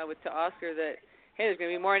to Oscar that, hey, there's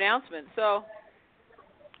going to be more announcements. So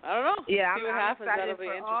I don't know. Yeah, see what I'm happens. excited That'll be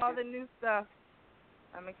for interesting. all the new stuff.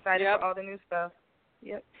 I'm excited for all the new stuff.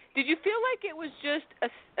 Yep. Did you feel like it was just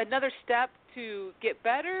another step to get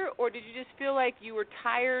better, or did you just feel like you were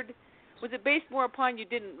tired? Was it based more upon you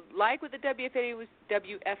didn't like what the WFA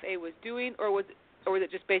was doing, or was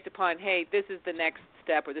it just based upon, hey, this is the next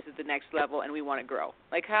step or this is the next level and we want to grow?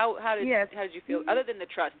 Like how did you feel, other than the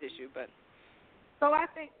trust issue? But so I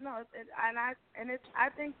think I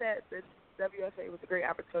think that the WFA was a great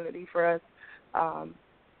opportunity for us,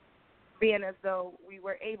 being as though we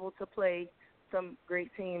were able to play some great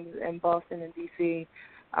teams in Boston and DC,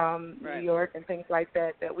 New York, and things like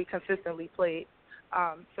that we consistently played.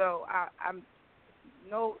 So I'm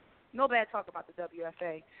no bad talk about the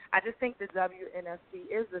WFA. I just think the WNFC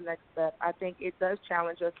is the next step. I think it does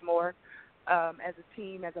challenge us more as a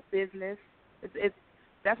team, as a business. It's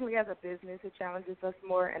definitely as a business, it challenges us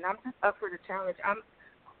more, and I'm just up for the challenge.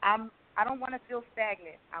 I don't want to feel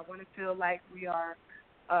stagnant. I want to feel like we are,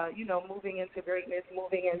 moving into greatness,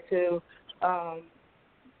 moving into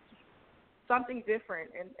something different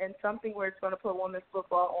and something where it's going to put women's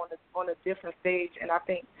football on a different stage. And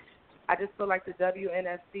I just feel like the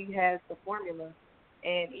WNFC has the formula.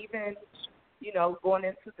 And even, going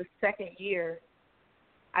into the second year,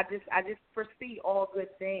 I just foresee all good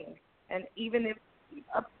things. And even if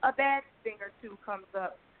a bad thing or two comes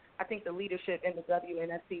up, I think the leadership in the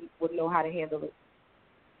WNFC would know how to handle it.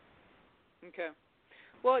 Okay.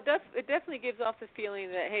 Well, it definitely gives off the feeling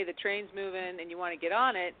that, hey, the train's moving and you want to get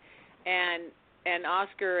on it. And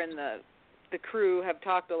Oscar and the crew have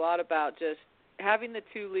talked a lot about just having the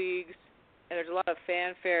two leagues, and there's a lot of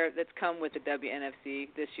fanfare that's come with the WNFC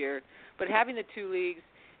this year. But having the two leagues,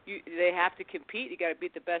 they have to compete. You got to be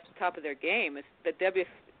at the best top of their game.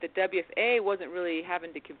 The WFA wasn't really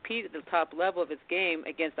having to compete at the top level of its game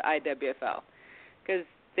against the IWFL because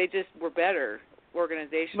they just were better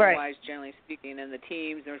organization-wise, generally speaking, and the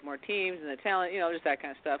teams. There was more teams and the talent, just that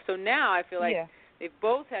kind of stuff. So now I feel like they've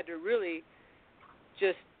both had to really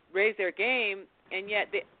just raise their game, and yet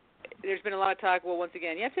there's been a lot of talk, well, once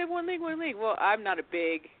again, you have to have one league. Well, I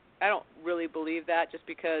don't really believe that just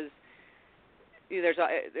because there's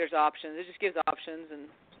options. It just gives options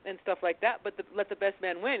and stuff like that, but let the best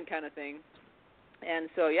man win kind of thing. And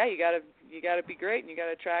so, you gotta be great, and you got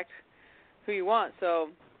to attract who you want. So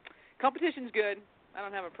competition's good. I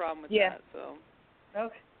don't have a problem with that. So.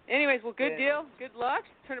 Okay. Anyways, well, good deal. Good luck.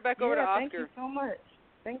 Turn it back over to Oscar. Thank you so much.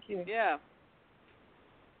 Thank you. Yeah.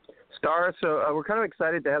 Star, so we're kind of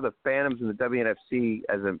excited to have the Phantoms in the WNFC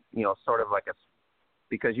as a, sort of like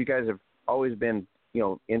because you guys have always been,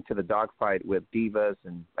 into the dogfight with Divas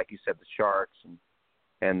and, like you said, the Sharks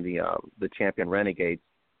and the champion Renegades.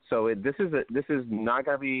 So this is not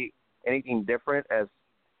going to be anything different, as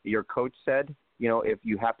your coach said. If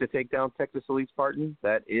you have to take down Texas Elite Spartans,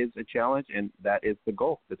 that is a challenge, and that is the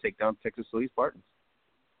goal, to take down Texas Elite Spartans.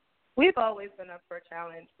 We've always been up for a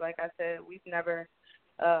challenge. Like I said, we've never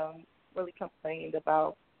really complained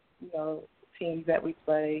about, teams that we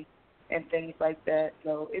play and things like that.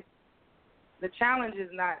 So the challenge is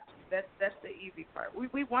not, that's the easy part.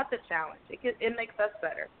 We want the challenge. It makes us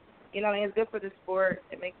better. It's good for the sport.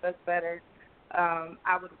 It makes us better.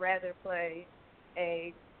 I would rather play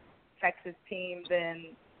a Texas team than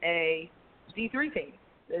a D3 team.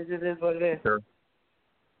 It just is what it is. Sure.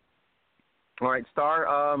 All right,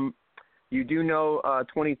 Star. You do know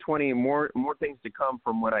 2020, more things to come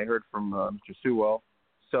from what I heard from Mr. Sewell.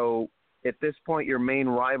 So at this point, your main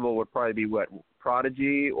rival would probably be what,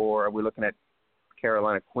 Prodigy, or are we looking at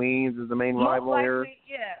Carolina Queens as the main rival here?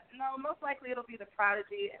 Yeah. No, most likely it'll be the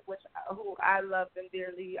Prodigy, who I love them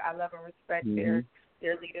dearly. I love and respect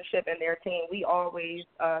their leadership and their team. We always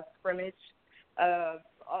scrimmage.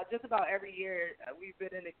 Just about every year we've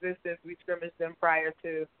been in existence, we scrimmage them prior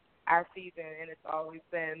to our season, and it's always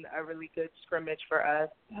been a really good scrimmage for us.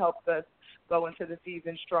 Helps us go into the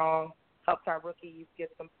season strong, helps our rookies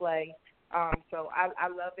get some play. So I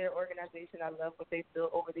love their organization. I love what they've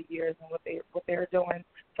built over the years and what they're doing.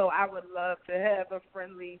 So I would love to have a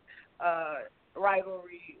friendly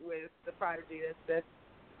rivalry with the Prodigy. That's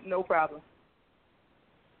no problem.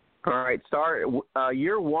 All right, Star.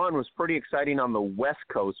 Year one was pretty exciting on the West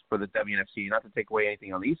Coast for the WNFC. Not to take away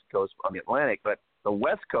anything on the East Coast, on the Atlantic, but the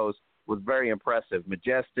West Coast was very impressive.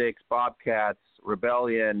 Majestics, Bobcats,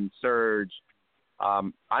 Rebellion, Surge.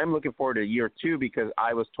 I'm looking forward to year two because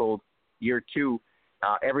I was told year two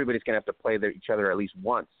everybody's going to have to play each other at least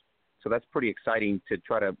once. So that's pretty exciting to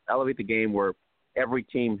try to elevate the game where every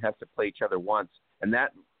team has to play each other once. And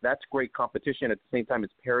that's great competition. At the same time,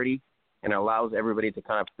 it's parity and allows everybody to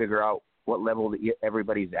kind of figure out what level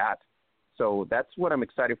everybody's at. So that's what I'm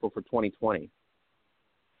excited for 2020.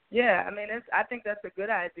 Yeah, I think that's a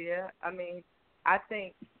good idea. I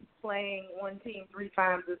think playing one team 3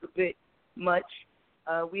 times is a bit much.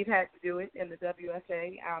 We've had to do it in the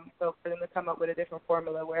WFA, so for them to come up with a different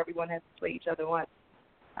formula where everyone has to play each other once,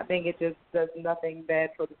 I think it just does nothing bad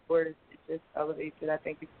for the sport. It just elevates it. I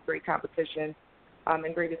think it's great competition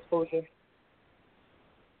and great exposure.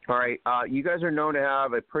 All right, you guys are known to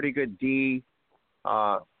have a pretty good D,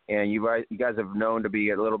 and you guys have known to be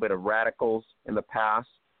a little bit of radicals in the past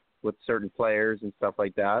with certain players and stuff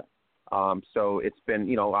like that. So it's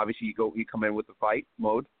been, obviously you come in with the fight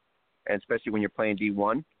mode, and especially when you're playing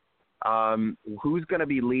D1. Who's going to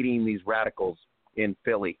be leading these radicals in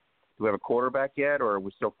Philly? Do we have a quarterback yet, or are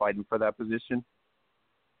we still fighting for that position?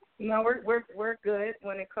 No, we're good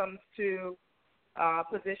when it comes to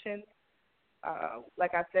positions.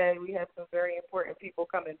 Like I said, we have some very important people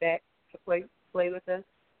coming back to play with us.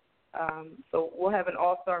 So we'll have an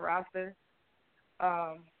all-star roster.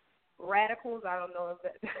 Radicals, I don't know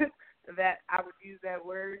if that I would use that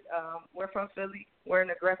word. We're from Philly. We're an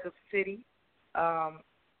aggressive city.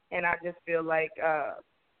 And I just feel like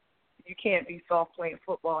you can't be soft playing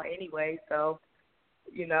football anyway. So,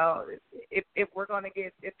 if we're going to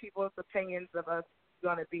if people's opinions of us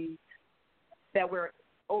going to be that we're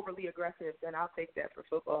overly aggressive, then I'll take that for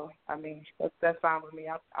football. That's fine with me.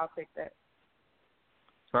 I'll take that.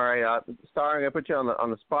 All right, Star, I'm going to put you on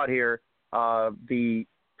the spot here. The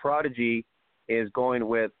Prodigy is going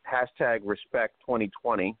with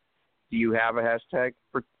 #respect2020. Do you have a hashtag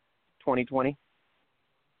for 2020?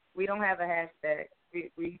 We don't have a hashtag.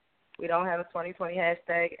 We don't have a 2020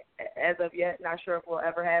 hashtag as of yet. Not sure if we'll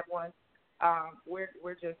ever have one. We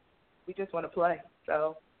just want to play.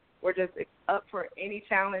 So we're just up for any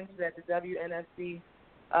challenge that the WNFC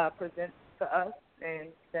presents to us, and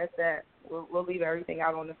that's that. We'll leave everything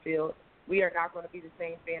out on the field. We are not going to be the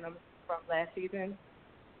same Phantoms from last season.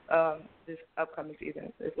 This upcoming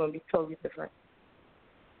season is going to be totally different.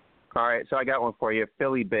 All right, so I got one for you.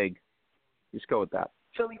 Philly Big. Just go with that.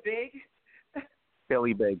 Philly Big?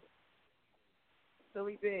 Philly Big.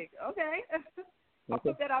 Philly Big. Okay. I'll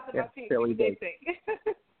put that out to my team. Philly Big.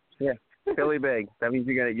 Yeah, Philly Big. That means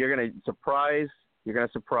you're gonna surprise. You're gonna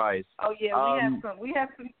surprise. Oh yeah, we have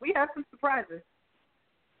some surprises.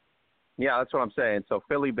 Yeah, that's what I'm saying. So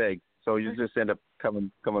Philly Big. So you just end up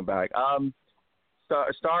coming back.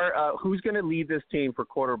 Star, who's going to lead this team for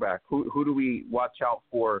quarterback? Who do we watch out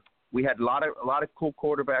for? We had a lot of cool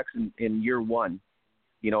quarterbacks in year one.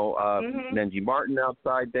 Nenji Martin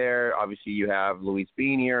outside there. Obviously, you have Luis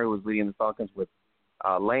Beanier, who was leading the Falcons with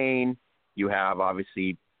Lane. You have,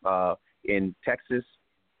 obviously, in Texas,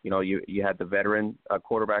 you had the veteran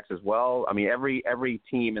quarterbacks as well. I mean, every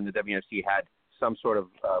team in the WNFC had some sort of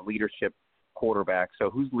leadership quarterback. So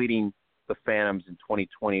who's leading the Phantoms in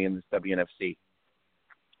 2020 in this WNFC?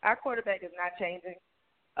 Our quarterback is not changing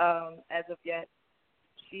as of yet.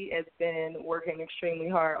 She has been working extremely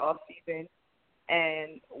hard all season,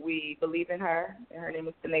 and we believe in her. And her name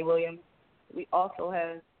is Danae Williams. We also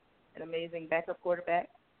have an amazing backup quarterback.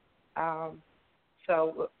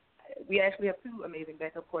 So we actually have two amazing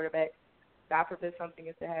backup quarterbacks. God forbid something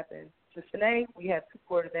is to happen to Danae. We have two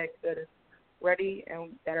quarterbacks that are ready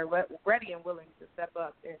and willing to step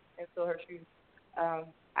up and fill her shoes.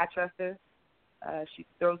 I trust her. She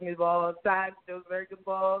throws me the ball all the time. She throws very good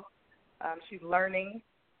balls. She's learning.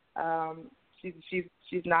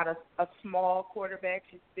 She's not a small quarterback.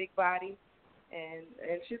 She's big body, and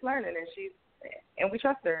she's learning, and we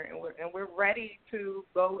trust her, and we're ready to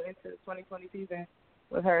go into the 2020 season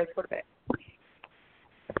with her as quarterback.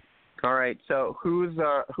 All right. So who's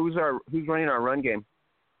running our run game?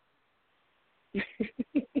 Do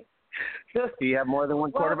you have more than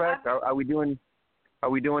one quarterback? Are we doing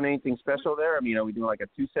anything special there? I mean, are we doing like a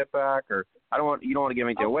two-step back, or you don't want to give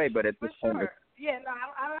anything away, but at this point. Sure. Yeah, no,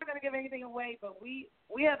 I'm not going to give anything away, but we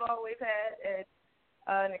have always had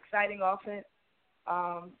an exciting offense,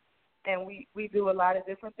 and we do a lot of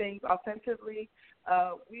different things offensively.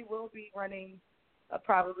 We will be running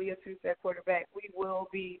probably a two-step quarterback. The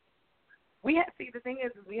thing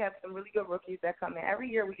is we have some really good rookies that come in. Every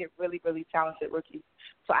year we get really, really talented rookies.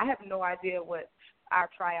 So I have no idea what our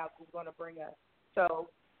tryouts is going to bring us. So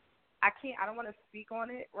I don't want to speak on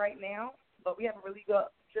it right now, but we have a really good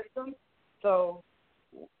system. So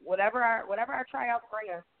whatever our tryouts bring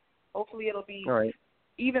us, hopefully it'll be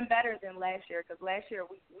even better than last year, because last year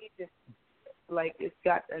we just, it's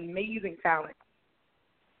got amazing talent.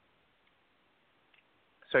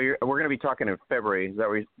 So we're going to be talking in February. Is that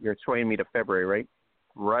where you're swaying me to February, right?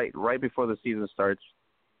 Right before the season starts,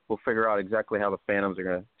 we'll figure out exactly how the Phantoms are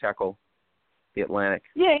going to tackle the Atlantic.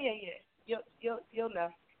 Yeah. You'll know.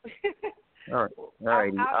 All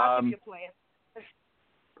right. I'll give you a plan.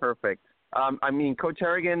 Perfect. I mean, Coach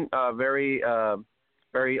Harrigan, very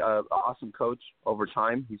awesome coach over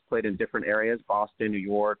time. He's played in different areas, Boston, New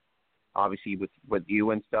York, obviously with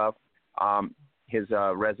you and stuff. His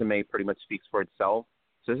resume pretty much speaks for itself.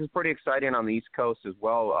 So this is pretty exciting on the East Coast as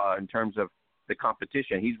well in terms of the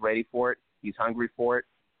competition. He's ready for it. He's hungry for it,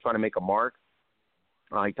 trying to make a mark.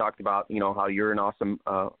 He talked about, how you're an awesome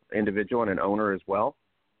individual and an owner as well.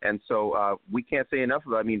 And so we can't say enough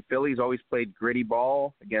of it. I mean, Philly's always played gritty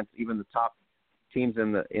ball against even the top teams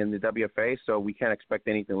in the WFA, so we can't expect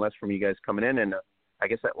anything less from you guys coming in. And I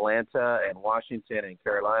guess Atlanta and Washington and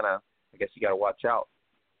Carolina, I guess you got to watch out.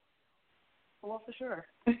 Well, for sure.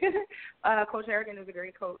 Coach Harrigan is a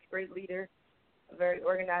great coach, great leader, very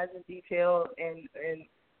organized and detailed, and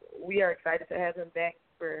we are excited to have him back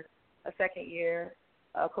for a second year.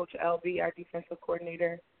 Coach LB, our defensive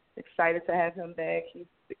coordinator, excited to have him back.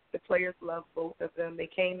 The players love both of them. They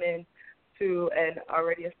came in to an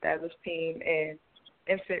already established team and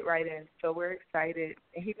fit right in. So we're excited.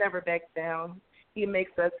 And he never backs down. He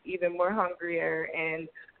makes us even more hungrier, and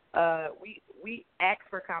we ask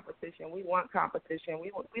for competition. We want competition.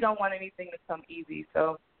 We don't want anything to come easy.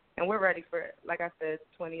 So, and we're ready for it. Like I said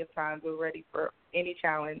 20 times, we're ready for any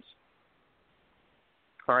challenge.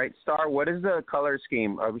 All right, Star, what is the color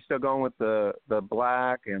scheme? Are we still going with the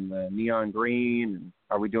black and the neon green?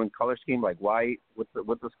 Are we doing color scheme like white?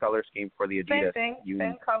 What's this color scheme for the Adidas? Same thing.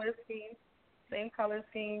 Same color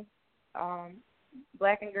scheme.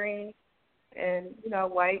 Black and green, and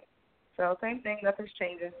white. So same thing. Nothing's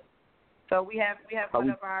changing. So we have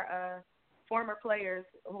one of our former players,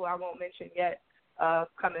 who I won't mention yet,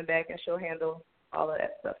 coming back, and she'll handle all of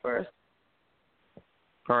that stuff for us.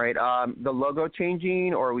 All right. The logo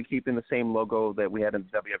changing, or are we keeping the same logo that we had in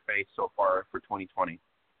the WFA so far for 2020?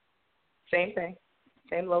 Same thing.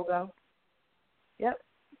 Same logo. Yep.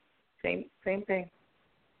 Same thing.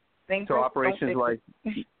 Same. So operations-wise,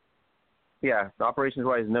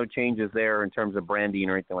 no changes there in terms of branding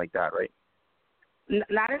or anything like that, right?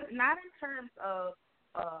 Not in terms of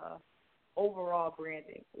overall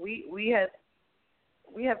branding. We have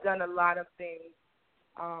done a lot of things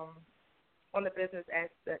on the business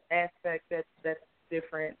aspect that's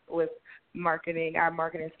different with marketing, our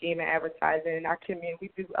marketing scheme and advertising, and our community. We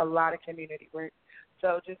do a lot of community work.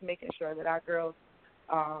 So just making sure that our girls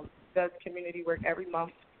does community work every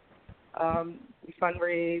month. We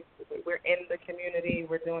fundraise. We're in the community.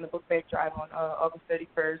 We're doing a book bag drive on August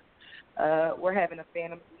 31st. We're having a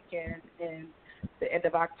Phantoms weekend in the end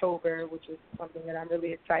of October, which is something that I'm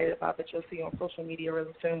really excited about that you'll see on social media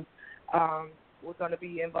really soon. We're going to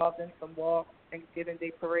be involved in some walks, Thanksgiving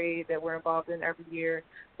Day parade that we're involved in every year.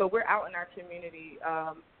 So we're out in our community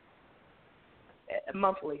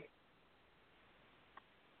monthly.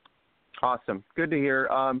 Awesome. Good to hear.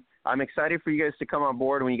 I'm excited for you guys to come on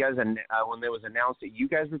board. When you guys when it was announced that you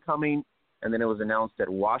guys were coming, and then it was announced that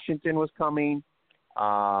Washington was coming,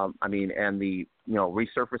 and the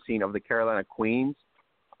resurfacing of the Carolina Queens.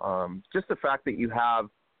 Just the fact that you have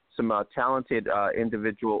some talented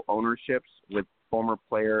individual ownerships with former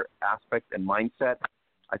player aspect and mindset,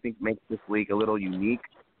 I think makes this league a little unique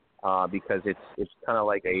because it's kind of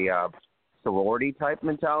like a sorority type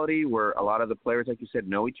mentality where a lot of the players, like you said,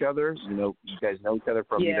 know each other. You guys know each other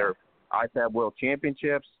from either IFAB World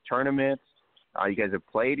Championships, tournaments. You guys have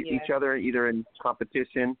played each other either in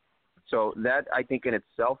competition. So that, I think, in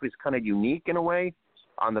itself is kind of unique in a way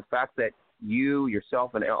on the fact that you,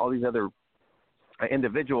 yourself, and all these other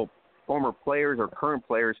individual former players or current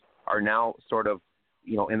players are now sort of,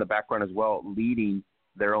 in the background as well, leading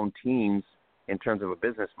their own teams in terms of a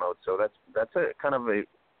business mode. So that's a kind of a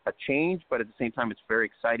change, but at the same time, it's very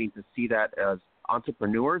exciting to see that as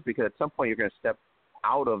entrepreneurs because at some point you're going to step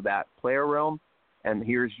out of that player realm, and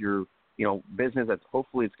here's your, business that's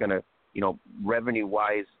hopefully it's going to,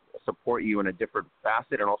 revenue-wise support you in a different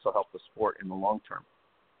facet and also help the sport in the long term.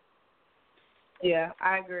 Yeah,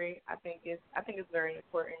 I agree. I think it's very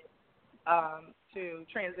important to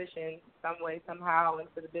transition some way, somehow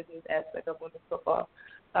into the business aspect of women's football.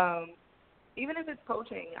 Even if it's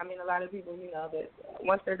coaching, a lot of people, that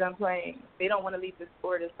once they're done playing, they don't want to leave the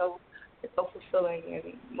sport. It's so fulfilling,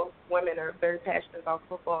 and most women are very passionate about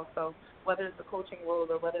football. So whether it's a coaching role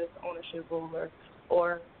or whether it's an ownership role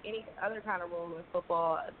or any other kind of role in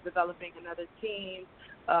football, developing another team,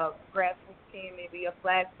 grassroots team, maybe a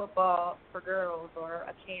flag football for girls or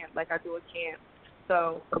a camp, like I do a camp.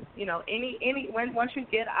 So, once you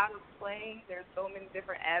get out of playing, there's so many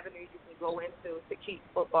different avenues you can go into to keep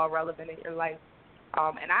football relevant in your life.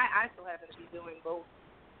 And I still happen to be doing both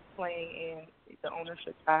playing and the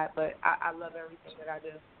ownership side, but I love everything that I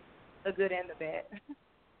do, the good and the bad.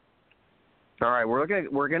 All right,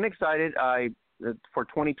 we're getting excited. For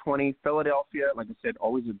 2020, Philadelphia, like I said,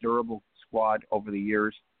 always a durable squad over the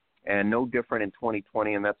years, and no different in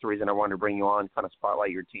 2020, and that's the reason I wanted to bring you on, kind of spotlight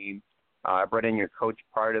your team. I brought in your coach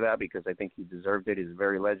prior to that because I think he deserved it. He's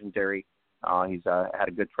very legendary. He's had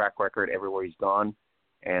a good track record everywhere he's gone,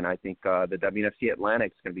 and I think the WNFC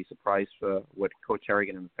Atlantic is going to be surprised what Coach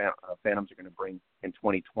Harrigan and the Phantoms are going to bring in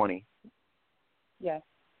 2020. Yes,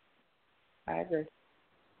 I agree.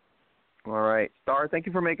 All right. Star, thank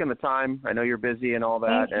you for making the time. I know you're busy and all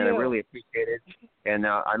that, and I really appreciate it. And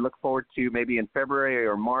I look forward to maybe in February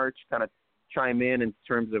or March kind of chime in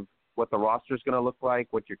terms of what the roster is going to look like,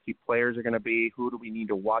 what your key players are going to be, who do we need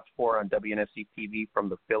to watch for on WNFC TV from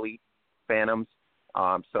the Philly Phantoms.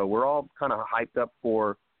 So we're all kind of hyped up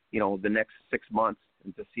for, the next 6 months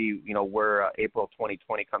and to see, where April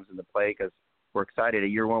 2020 comes into play because we're excited.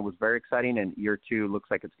 Year one was very exciting, and year two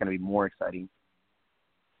looks like it's going to be more exciting.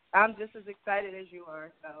 I'm just as excited as you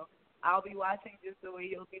are, so I'll be watching just the way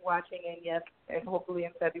you'll be watching, and yes, and hopefully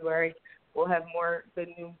in February we'll have more good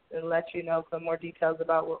news and let you know some more details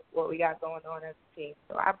about what we got going on as a team.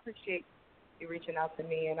 So I appreciate you reaching out to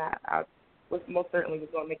me, and I most certainly was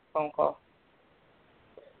going to make a phone call.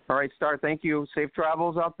 All right, Star, thank you. Safe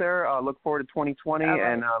travels out there. Look forward to 2020,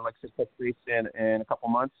 right. And let's just touch base in a couple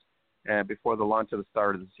months before the launch of the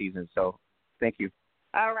start of the season. So thank you.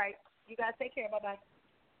 All right. You guys take care. Bye-bye.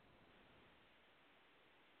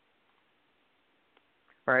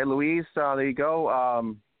 All right, Louise, there you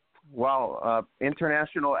go.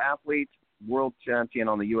 International athlete, world champion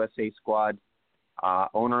on the USA squad,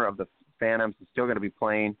 owner of the Phantoms, is still going to be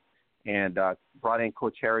playing, and brought in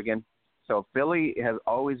Coach Harrigan. So Philly has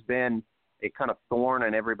always been a kind of thorn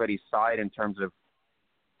on everybody's side in terms of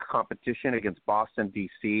competition against Boston,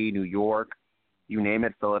 D.C., New York, you name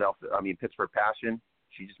it, Pittsburgh Passion.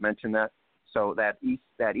 She just mentioned that. So that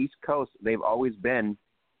East Coast, they've always been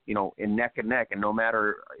in neck and neck, and no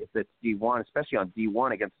matter if it's D1, especially on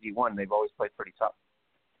D1 against D1, they've always played pretty tough.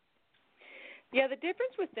 Yeah, the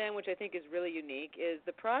difference with them, which I think is really unique, is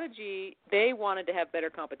the Prodigy, they wanted to have better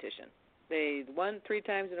competition. They won 3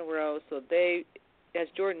 times in a row, so they, as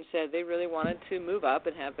Jordan said, they really wanted to move up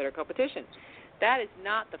and have better competition. That is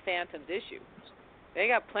not the Phantoms' issue. They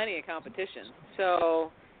got plenty of competition.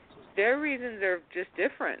 So their reasons are just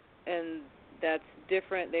different, and that's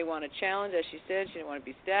different. They want a challenge, as she said. She didn't want to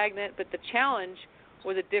be stagnant. But the challenge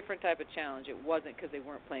was a different type of challenge. It wasn't because they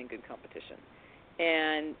weren't playing good competition.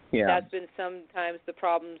 And that's been sometimes the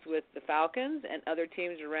problems with the Falcons and other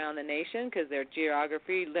teams around the nation because their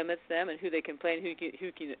geography limits them and who they can play and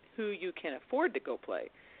who you can afford to go play.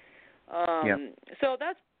 So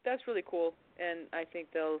that's really cool, and I think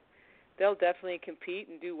they'll definitely compete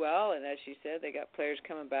and do well. And as she said, they got players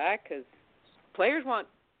coming back because players want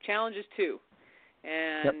challenges too.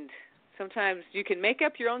 And sometimes you can make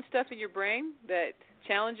up your own stuff in your brain that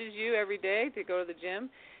challenges you every day to go to the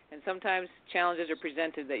gym. And sometimes challenges are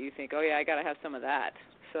presented that you think, oh, yeah, I got to have some of that.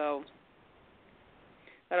 So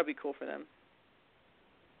that'll be cool for them.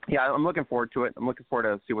 Yeah, I'm looking forward to it. I'm looking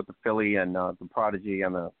forward to see what the Philly and the Prodigy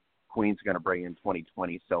and the Queens are going to bring in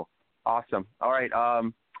 2020. So awesome. All right.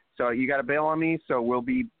 So you got to bail on me. So we'll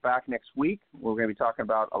be back next week. We're going to be talking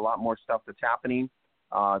about a lot more stuff that's happening,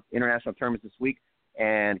 international tournaments this week.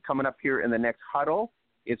 And coming up here in the next huddle,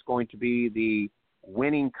 it's going to be the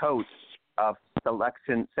winning coach of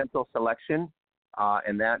Central Selection,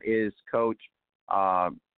 and that is Coach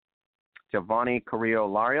Giovanni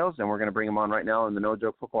Carrillo-Larios, and we're going to bring him on right now in the No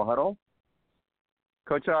Joke Football Huddle.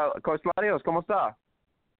 Coach Larios, ¿cómo está?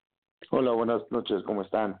 Hola, buenas noches, ¿cómo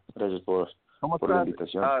están? Gracias por la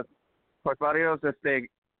invitación. Coach Larios,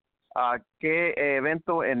 ¿qué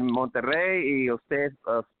evento en Monterrey y usted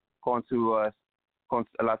con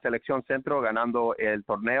la selección centro ganando el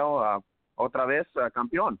torneo otra vez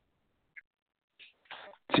campeón?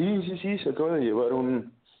 Sí, se acaba de llevar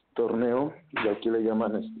un torneo, y aquí le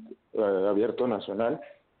llaman abierto nacional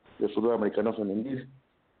de fútbol americano femenil,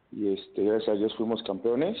 y gracias a Dios fuimos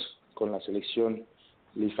campeones con la selección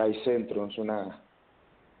Lifay Centro. Es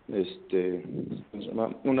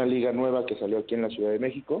una liga nueva que salió aquí en la Ciudad de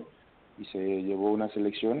México y se llevó una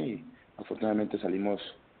selección y afortunadamente salimos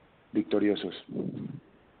victoriosos.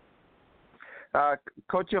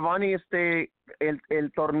 Coach Giovanni,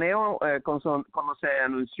 el torneo, cuando se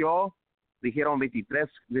anunció, dijeron 23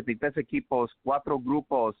 equipos, 4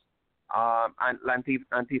 grupos, la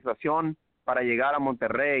anticipación para llegar a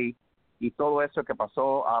Monterrey y todo eso que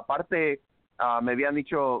pasó. Aparte, me habían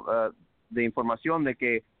dicho de información de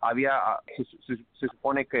que había, se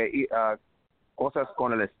supone que cosas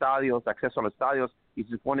con el estadio, acceso a los estadios, y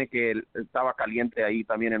se supone que estaba caliente ahí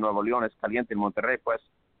también en Nuevo León, es caliente en Monterrey, pues.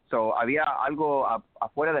 So, había algo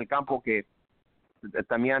afuera del campo que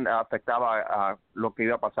también afectaba a lo que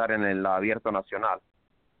iba a pasar en el abierto nacional.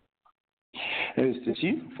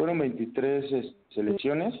 Sí, fueron 23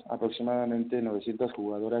 selecciones, aproximadamente 900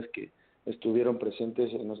 jugadoras que estuvieron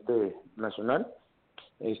presentes en este nacional.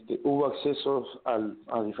 Hubo accesos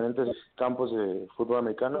a diferentes campos de fútbol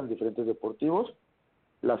americano, en diferentes deportivos.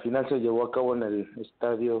 La final se llevó a cabo en el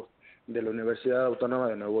estadio de la Universidad Autónoma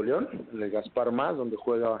de Nuevo León, el Gaspar Más, donde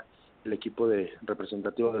juega el equipo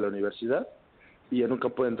representativo de la universidad, y en un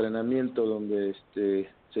campo de entrenamiento donde se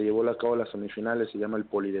llevó a cabo las semifinales, se llama el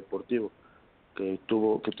Polideportivo, que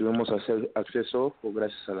tuvimos acceso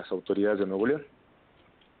gracias a las autoridades de Nuevo León.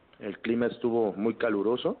 El clima estuvo muy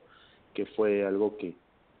caluroso, que fue algo que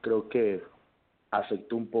creo que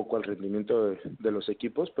afectó un poco al rendimiento de los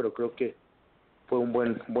equipos, pero creo que fue un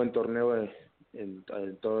buen torneo en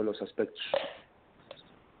todos los aspectos.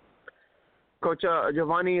 Coach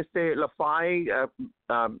Giovanni, la FAI,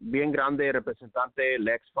 bien grande representante, el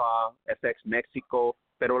EXFA, FX México,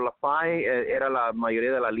 pero la FAI era la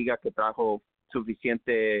mayoría de la liga que trajo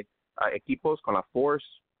suficiente equipos con la Force.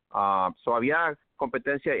 So había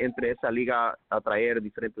competencia entre esa liga a traer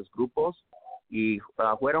diferentes grupos y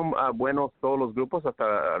fueron buenos todos los grupos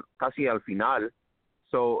hasta casi al final.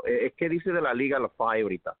 So, ¿qué dice de la liga la FAI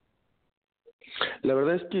ahorita? La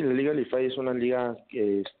verdad es que la Liga Lifay es una liga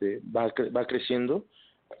que va creciendo.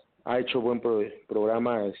 Ha hecho buen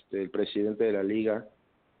programa el presidente de la liga,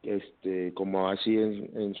 como así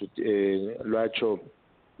lo ha hecho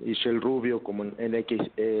Ishel Rubio, como en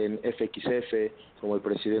FXF, como el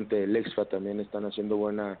presidente del EXFA también están haciendo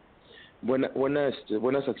buenas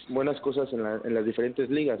cosas en las diferentes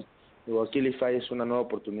ligas. Aquí Lifay es una nueva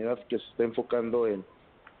oportunidad que se está enfocando en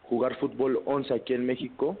jugar fútbol 11 aquí en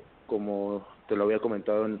México, como te lo había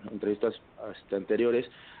comentado en entrevistas anteriores.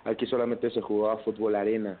 Aquí solamente se jugaba fútbol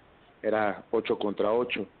arena, era 8 contra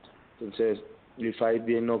 8. Entonces, Lifay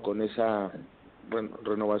vino con esa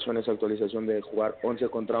renovación, esa actualización de jugar 11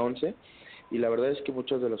 contra 11. Y la verdad es que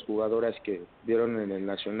muchas de las jugadoras que vieron en el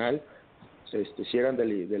Nacional, si eran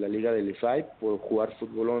de la Liga de Lifay, por jugar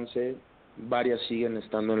fútbol 11, varias siguen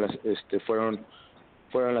estando en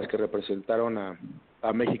fueron las que representaron a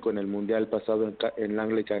México en el Mundial pasado en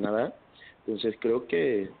Langley, Canadá. Entonces creo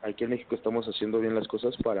que aquí en México estamos haciendo bien las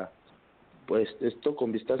cosas para pues esto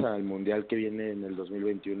con vistas al mundial que viene en el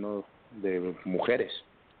 2021 de mujeres.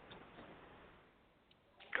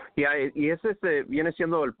 Y ese viene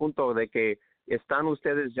siendo el punto de que están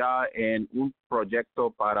ustedes ya en un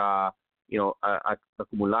proyecto para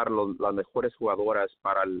acumular las mejores jugadoras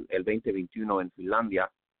para el 2021 en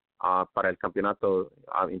Finlandia para el campeonato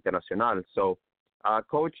internacional. So,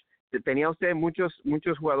 Coach, ¿tenía usted muchos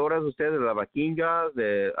jugadores ustedes de la Vaquinga,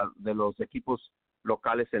 de los equipos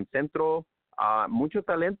locales en centro? Mucho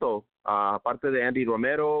talento, aparte de Andy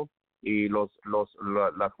Romero y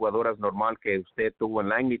las jugadoras normal que usted tuvo en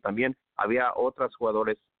Langley también, había otras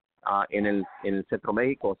jugadores en el Centro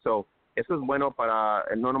México. So, eso es bueno para,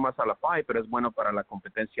 no nomás a la FAI, pero es bueno para la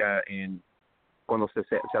competencia cuando se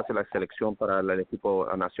hace la selección para el equipo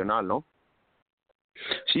nacional, ¿no?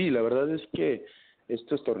 Sí, la verdad es que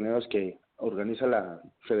estos torneos que organiza la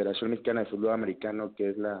Federación Mexicana de Fútbol Americano, que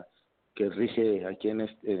es la que rige aquí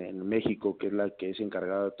en México, que es la que es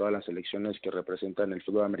encargada de todas las selecciones que representan el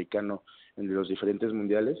fútbol americano en los diferentes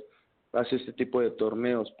mundiales, hace este tipo de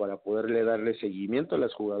torneos para poderle darle seguimiento a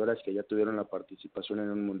las jugadoras que ya tuvieron la participación en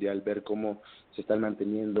un mundial, ver cómo se están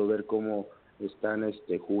manteniendo, ver cómo están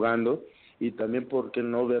jugando, y también por qué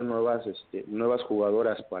no ver nuevas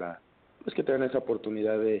jugadoras para pues que tengan esa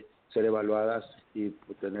oportunidad de ser evaluadas y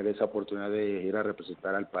tener esa oportunidad de ir a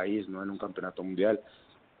representar al país, ¿no?, en un campeonato mundial.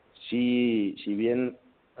 Sí, si bien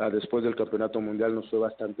después del campeonato mundial nos fue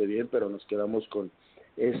bastante bien, pero nos quedamos con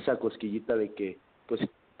esa cosquillita de que pues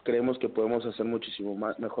creemos que podemos hacer muchísimo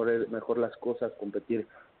mejor las cosas, competir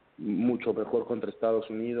mucho mejor contra Estados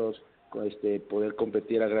Unidos, poder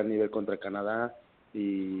competir a gran nivel contra Canadá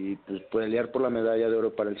y pues pelear por la medalla de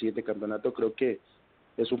oro para el siguiente campeonato. Creo que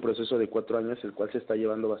es un proceso de 4 años el cual se está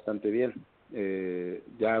llevando bastante bien.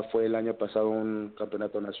 Ya fue el año pasado un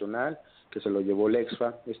campeonato nacional que se lo llevó el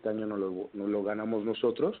EXFA, este año no lo ganamos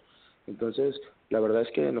nosotros. Entonces la verdad es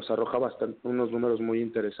que nos arroja unos números muy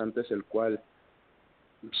interesantes, el cual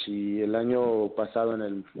si el año pasado en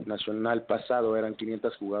el nacional pasado eran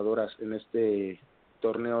 500 jugadoras, en este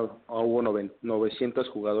torneo hubo 900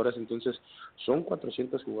 jugadoras, entonces son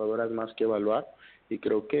 400 jugadoras más que evaluar, y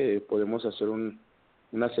creo que podemos hacer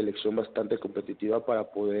una selección bastante competitiva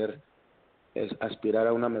para poder aspirar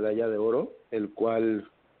a una medalla de oro, el cual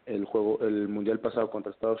el mundial pasado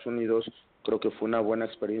contra Estados Unidos creo que fue una buena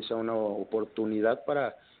experiencia, una oportunidad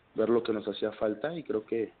para ver lo que nos hacía falta, y creo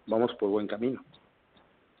que vamos por buen camino.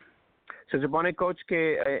 Se supone, Coach,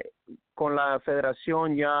 que con la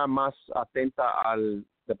federación ya más atenta al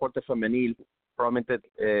deporte femenil, probablemente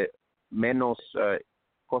menos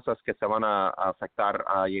cosas que se van a afectar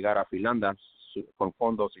a llegar a Finlandia con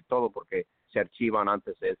fondos y todo, porque se archivan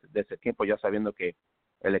antes de ese tiempo, ya sabiendo que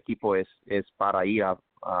el equipo es para ir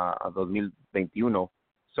a 2021.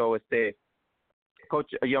 So,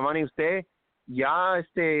 Coach Giovanni, usted ya,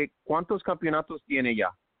 ¿cuántos campeonatos tiene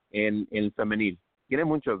ya en el femenil? Tiene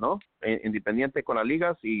muchos, ¿no? Independiente con las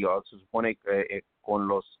ligas y se supone con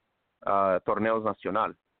los torneos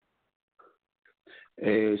nacional.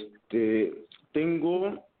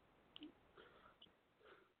 Tengo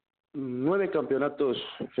 9 campeonatos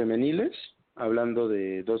femeniles, hablando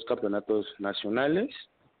de 2 campeonatos nacionales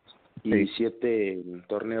y 7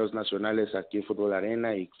 torneos nacionales aquí en Fútbol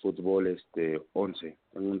Arena y Fútbol 11,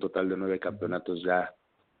 en un total de 9 campeonatos ya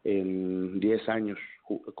en 10 años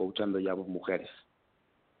coachando ya mujeres.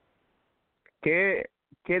 ¿Qué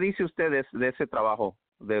dice usted de ese trabajo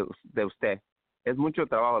de usted? Es mucho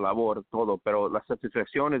trabajo, labor, todo, pero la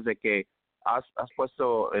satisfacción es de que has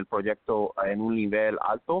puesto el proyecto en un nivel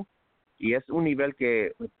alto, y es un nivel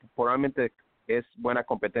que probablemente es buena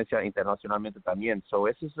competencia internacionalmente también. So,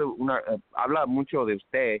 eso es habla mucho de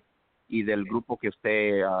usted y del grupo que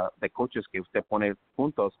usted, de coaches que usted pone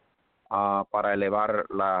juntos para elevar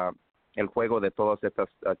el juego de todas estas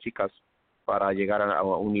chicas para llegar a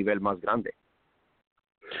un nivel más grande.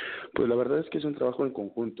 Pues la verdad es que es un trabajo en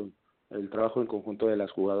conjunto, el trabajo en conjunto de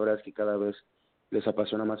las jugadoras que cada vez les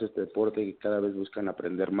apasiona más este deporte, que cada vez buscan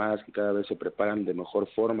aprender más, que cada vez se preparan de mejor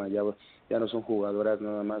forma, ya no son jugadoras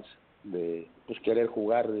nada más de pues querer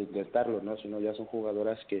jugar, de intentarlo, ¿no?, sino ya son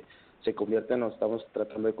jugadoras que se convierten, o estamos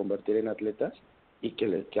tratando de convertir en atletas, y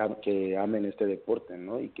que amen este deporte,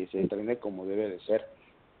 ¿no?, y que se entrene como debe de ser.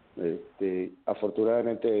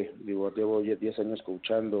 Afortunadamente, llevo 10 años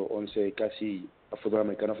coachando, 11 casi a fútbol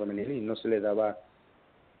americano femenil, y no se le daba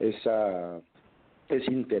ese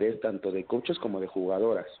interés tanto de coaches como de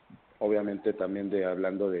jugadoras. Obviamente también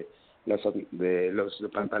hablando de los de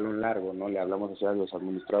pantalón largo, ¿no?, le hablamos a los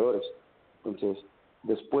administradores. Entonces,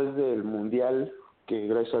 después del mundial, que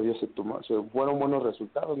gracias a Dios se fueron buenos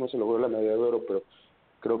resultados, no se logró la medalla de oro, pero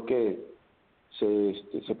creo que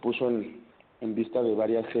se puso en vista de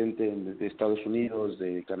varias gente de Estados Unidos,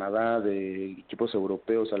 de Canadá, de equipos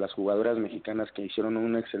europeos, a las jugadoras mexicanas que hicieron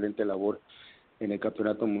una excelente labor en el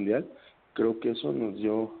campeonato mundial. Creo que eso nos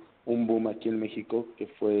dio un boom aquí en México, que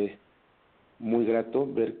fue muy grato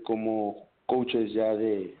ver cómo coaches ya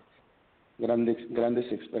de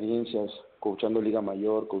grandes experiencias, coachando Liga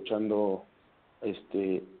Mayor, coachando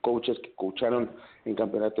coaches que coacharon en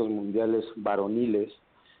campeonatos mundiales varoniles,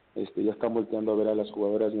 ya están volteando a ver a las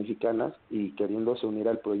jugadoras mexicanas y queriéndose unir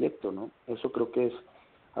al proyecto, ¿no? Eso creo que es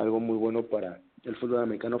algo muy bueno para el fútbol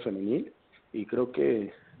americano femenil, y creo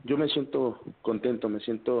que yo me siento contento, me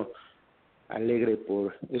siento alegre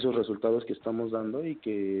por esos resultados que estamos dando, y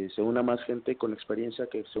que se una más gente con experiencia,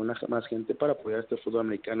 que se una más gente para apoyar este fútbol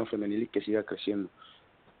americano femenil y que siga creciendo.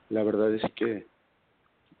 La verdad es que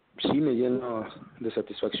sí me lleno de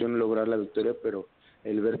satisfacción lograr la victoria, pero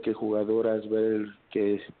el ver que jugadoras, ver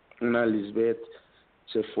que una Lisbeth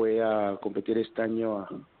se fue a competir este año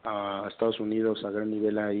a Estados Unidos a gran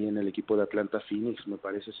nivel ahí en el equipo de Atlanta Phoenix, me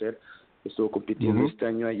parece ser, estuvo compitiendo este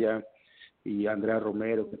año allá, y Andrea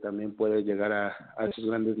Romero, que también puede llegar a esos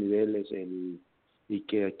grandes niveles, y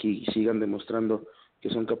que aquí sigan demostrando que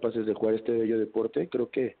son capaces de jugar este bello deporte. Creo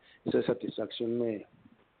que esa satisfacción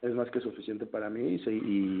es más que suficiente para mí,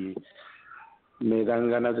 y me dan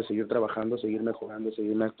ganas de seguir trabajando, seguir mejorando,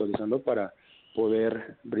 seguirme actualizando para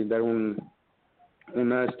poder brindar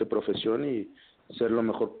una profesión y ser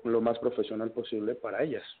lo más profesional posible para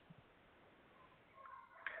ellas.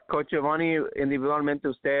 Coach Giovanni, individualmente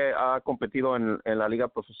usted ha competido en la Liga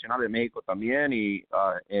Profesional de México también, y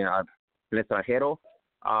en el extranjero.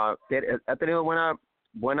 Ha tenido buena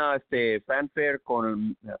fanfare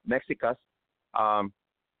con Mexicas.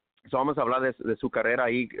 So vamos a hablar de su carrera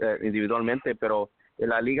ahí individualmente, pero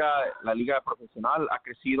la liga profesional ha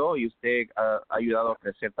crecido, y usted ha ayudado a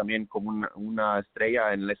crecer también como una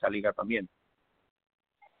estrella en esa liga también.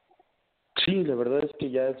 Sí, la verdad es que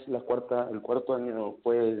ya es el cuarto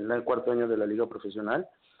año de la liga profesional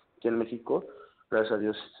aquí en México. Gracias a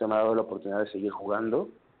Dios se me ha dado la oportunidad de seguir jugando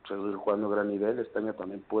a gran nivel. Este año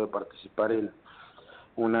también pude participar en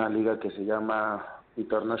una liga que se llama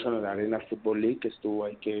International Arena Football League, que estuvo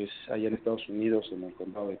ahí, que es allá en Estados Unidos, en el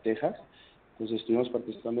condado de Texas. Entonces estuvimos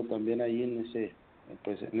participando también ahí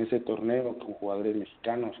en ese torneo con jugadores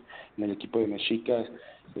mexicanos. En el equipo de Mexicas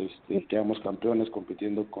quedamos campeones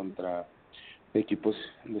compitiendo contra equipos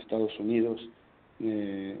de Estados Unidos.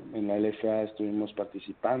 En la LFA estuvimos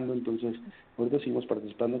participando, entonces ahorita seguimos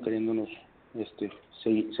participando, queriéndonos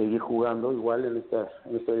seguir jugando igual en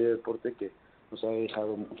este deporte que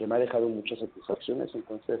me ha dejado muchas satisfacciones.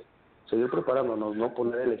 Entonces seguir preparándonos, no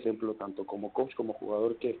poner el ejemplo tanto como coach como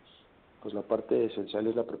jugador, que pues la parte esencial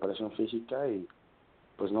es la preparación física, y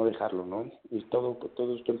pues no dejarlo, ¿no? Y todo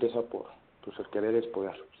esto empieza por pues el querer es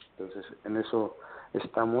poder. Entonces en eso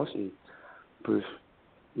estamos, y pues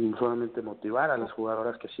solamente motivar a las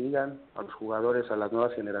jugadoras que sigan, a los jugadores, a las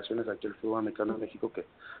nuevas generaciones aquí el fútbol americano en México, que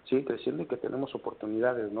sigue creciendo y que tenemos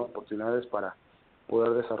oportunidades, ¿no? Oportunidades para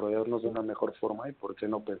poder desarrollarnos de una mejor forma, y por qué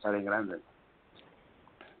no pensar en grande.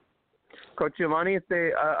 Coach Giovanni,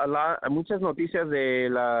 muchas noticias de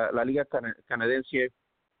la liga canadiense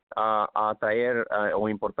a traer o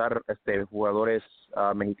importar jugadores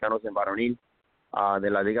mexicanos en varonil de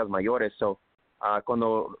las ligas mayores.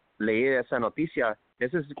 Cuando leí esa noticia,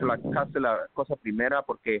 esa es casi la cosa primera,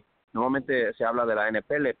 porque normalmente se habla de la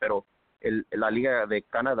NFL, pero la liga de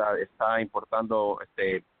Canadá está importando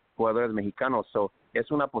jugadores mexicanos. Es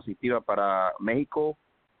una positiva para México,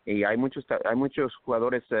 y hay muchos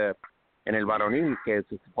jugadores en el varonil que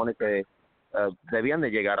se supone que debían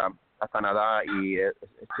de llegar a Canadá, y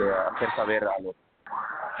hacer saber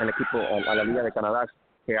al equipo, a la liga de Canadá,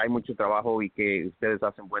 que hay mucho trabajo y que ustedes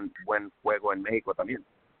hacen buen juego en México también.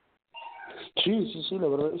 Sí, la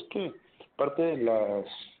verdad es que parte de las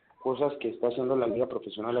cosas que está haciendo la liga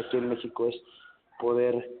profesional aquí en México es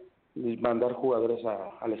poder mandar jugadores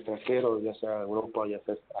al extranjero, ya sea a Europa, ya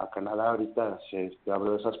sea a Canadá. Ahorita se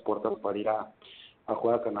abrió esas puertas para ir a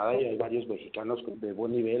jugar a Canadá, y hay varios mexicanos de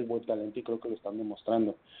buen nivel, buen talento, y creo que lo están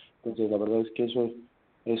demostrando. Entonces la verdad es que eso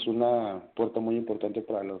es una puerta muy importante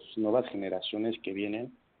para las nuevas generaciones que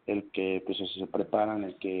vienen, el que pues se preparan,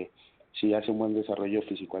 el que si hace un buen desarrollo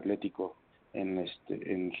físico-atlético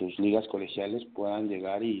en sus ligas colegiales, puedan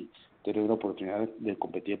llegar y tener una oportunidad de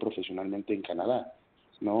competir profesionalmente en Canadá,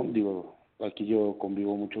 ¿no? Digo, aquí yo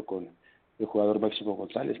convivo mucho con el jugador Máximo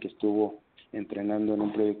González, que estuvo entrenando en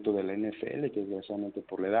un proyecto de la NFL, que desgraciadamente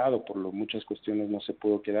por la edad o por muchas cuestiones no se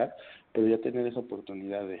pudo quedar, pero ya tener esa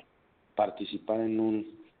oportunidad de participar en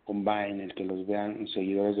un combine en el que los vean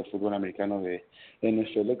seguidores de fútbol americano de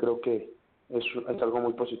NFL, creo que es algo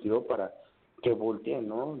muy positivo para que volteen,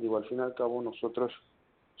 ¿no? Digo, al fin y al cabo nosotros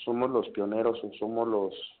somos los pioneros o somos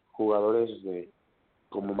los jugadores de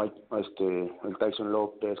como el Tyson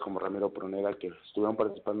López, como Ramiro Pronera, que estuvieron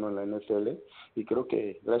participando en la NFL, y creo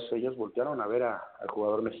que gracias a ellos voltearon a ver al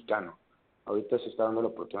jugador mexicano. Ahorita se está dando la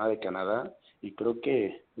oportunidad de Canadá, y creo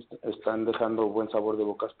que están dejando buen sabor de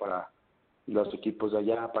bocas para los equipos de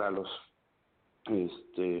allá, para los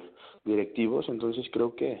directivos. Entonces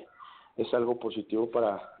creo que es algo positivo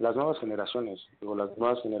para las nuevas generaciones. Digo, las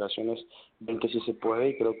nuevas generaciones ven que sí se puede,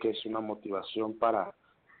 y creo que es una motivación para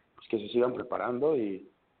que se sigan preparando, y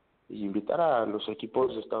invitar a los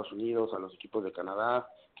equipos de Estados Unidos, a los equipos de Canadá,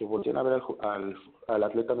 que volteen a ver al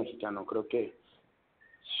atleta mexicano. Creo que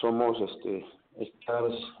somos, cada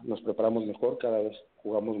vez nos preparamos mejor, cada vez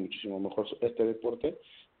jugamos muchísimo mejor este deporte,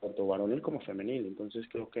 tanto varonil como femenil. Entonces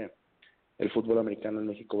creo que el fútbol americano en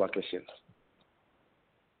México va creciendo.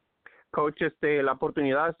 Coach, la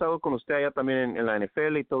oportunidad ha estado con usted allá también en la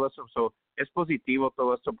NFL y todo eso. Es positivo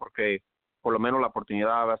todo esto porque por lo menos la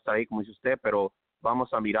oportunidad va a estar ahí, como dice usted, pero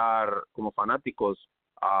vamos a mirar como fanáticos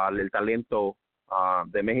el talento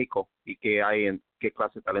de México y qué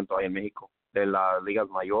clase de talento hay en México, de las ligas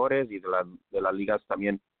mayores y de las ligas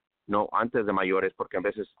también, no antes de mayores, porque a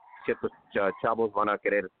veces ciertos chavos van a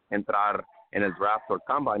querer entrar en el draft o el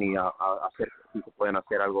combine y hacer si se pueden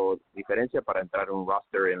hacer algo diferencia para entrar en un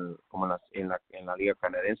roster como en la liga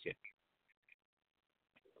canadiense.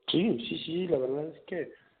 Sí, la verdad es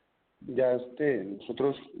que ya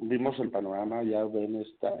nosotros vimos el panorama, ya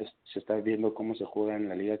se está viendo cómo se juega en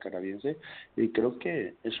la liga canadiense, y creo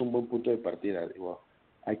que es un buen punto de partida. Digo,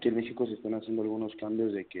 aquí en México se están haciendo algunos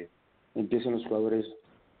cambios de que empiecen los jugadores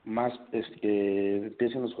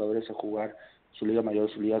a jugar su liga mayor,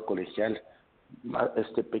 su liga colegial,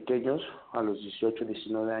 pequeños, a los 18,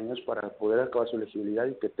 19 años, para poder acabar su elegibilidad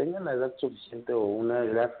y que tengan la edad suficiente o una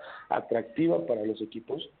edad atractiva para los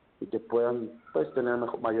equipos y que puedan tener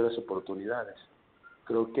mayores oportunidades.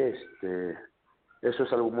 Creo que eso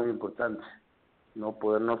es algo muy importante, no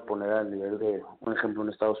podernos poner al nivel de, un ejemplo, en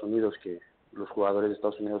Estados Unidos, que los jugadores de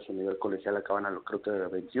Estados Unidos a nivel colegial acaban creo que a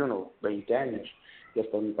 21, 20 años, ya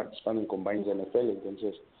están participando en combines de NFL.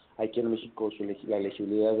 Entonces aquí en México la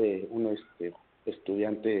elegibilidad de un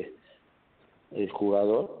estudiante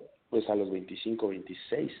jugador, pues a los 25,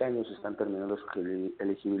 26 años están terminando su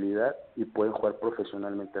elegibilidad y pueden jugar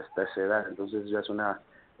profesionalmente hasta esa edad. Entonces ya es una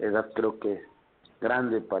edad, creo que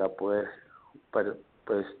grande para poder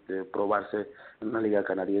probarse en una liga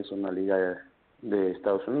canadiense o una liga de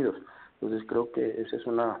Estados Unidos. Entonces creo que esa es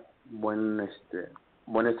una buena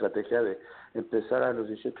estrategia de empezar a los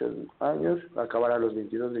 18 años, acabar a los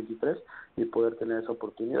 22, 23 y poder tener esa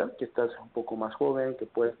oportunidad, que estás un poco más joven, que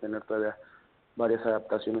puedes tener todavía varias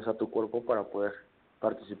adaptaciones a tu cuerpo para poder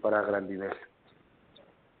participar a gran nivel.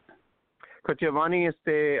 Coach Giovanni,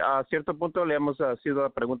 a cierto punto le hemos sido la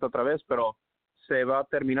pregunta otra vez, pero ¿se va a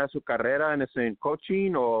terminar su carrera en ese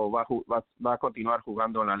coaching o va a continuar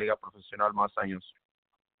jugando en la liga profesional más años?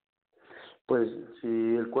 Pues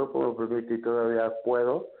si el cuerpo lo permite y todavía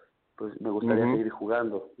puedo, pues me gustaría seguir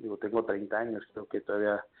jugando. Digo, tengo 30 años, creo que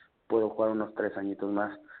todavía puedo jugar unos 3 añitos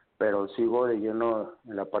más, pero sigo de lleno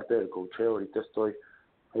en la parte del coacheo. Ahorita estoy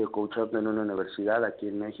coachando en una universidad aquí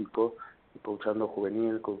en México, coachando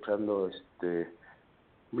juvenil, coachando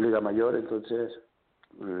liga mayor. Entonces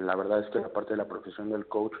la verdad es que la parte de la profesión del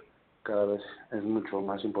coach cada vez es mucho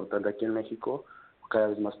más importante aquí en México, cada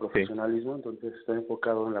vez más profesionalismo. Entonces estoy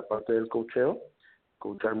enfocado en la parte del coacheo,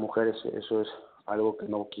 coachar mujeres. Eso es algo que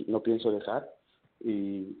no pienso dejar,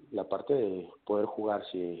 y la parte de poder jugar,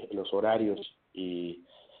 si los horarios y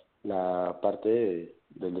la parte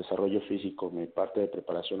del desarrollo físico, mi parte de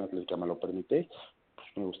preparación atlética me lo permite, pues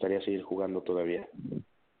me gustaría seguir jugando todavía.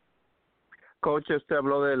 Coach, usted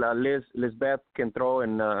habló de la Lisbeth que entró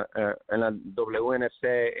en la WNFC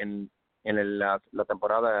en la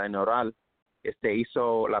temporada inaugural.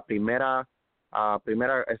 Hizo la primera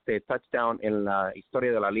touchdown en la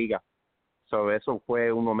historia de la liga. Eso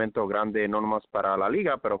fue un momento grande, no nomás para la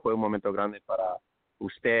liga, pero fue un momento grande para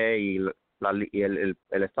usted y el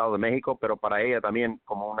Estado de México, pero para ella también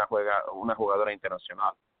como una jugadora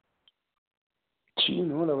internacional. Sí,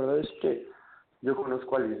 no, la verdad es que yo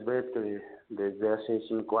conozco a Lisbeth desde hace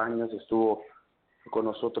 5 años, estuvo con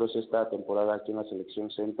nosotros esta temporada aquí en la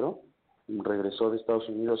selección centro, regresó de Estados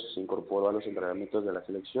Unidos y se incorporó a los entrenamientos de la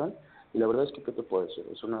selección, y la verdad es que, ¿qué te puedo decir?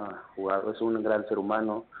 Es una jugadora, es un gran ser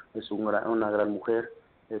humano, es una gran mujer,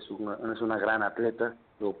 es una gran atleta.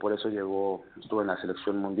 Luego por eso estuvo en la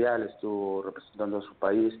selección mundial, estuvo representando a su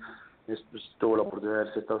país, pues, tuvo la oportunidad de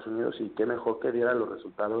irse a Estados Unidos y qué mejor que diera los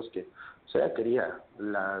resultados que ella quería.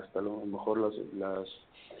 Hasta a lo mejor los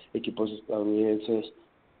equipos estadounidenses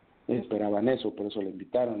esperaban eso, por eso la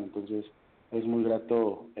invitaron. Entonces es muy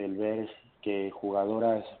grato el ver que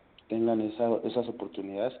jugadoras tengan esas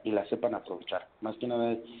oportunidades y las sepan aprovechar. Más que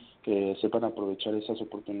nada que sepan aprovechar esas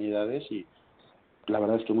oportunidades, y la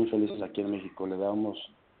verdad es que muy felices aquí en México.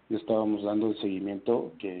 Le estábamos dando el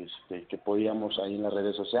seguimiento que podíamos ahí en las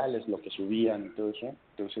redes sociales, lo que subían y todo eso.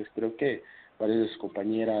 Entonces creo que varias de sus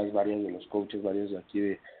compañeras, varios de los coaches, varios de aquí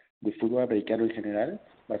de fútbol americano en general,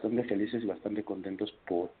 bastante felices y bastante contentos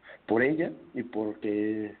por ella, y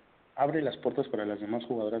porque abre las puertas para las demás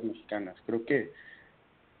jugadoras mexicanas. Creo que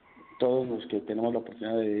todos los que tenemos la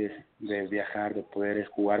oportunidad de viajar, de poder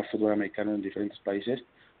jugar fútbol americano en diferentes países,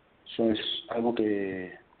 eso es algo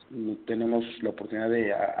que tenemos la oportunidad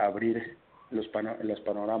de abrir los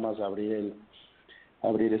panoramas, abrir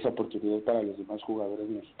esa oportunidad para los demás jugadores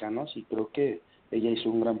mexicanos, y creo que ella hizo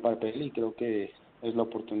un gran papel, y creo que es la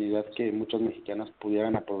oportunidad que muchas mexicanas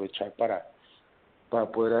pudieran aprovechar para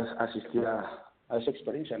poder asistir a esa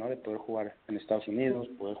experiencia, ¿no? De poder jugar en Estados Unidos,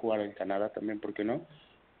 poder jugar en Canadá también, ¿por qué no?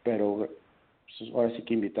 Pero pues, ahora sí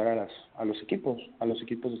que invitar a los equipos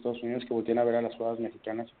de Estados Unidos que volteen a ver a las jugadoras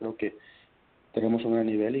mexicanas. Creo que tenemos un gran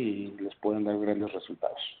nivel y les pueden dar grandes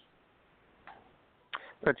resultados.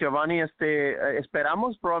 Pero Giovanni,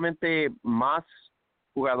 esperamos probablemente más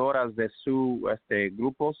jugadoras de su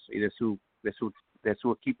grupos y de su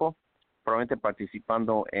equipo, probablemente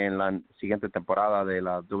participando en la siguiente temporada de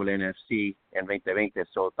la WNFC en 2020.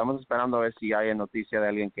 So, estamos esperando a ver si hay noticia de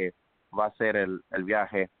alguien que va a hacer el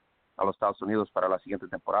viaje a los Estados Unidos para la siguiente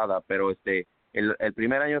temporada. Pero el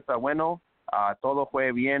primer año está bueno, todo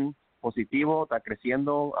fue bien positivo, está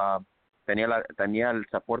creciendo, tenía el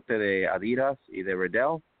soporte de Adidas y de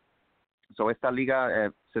Riddell. So, esta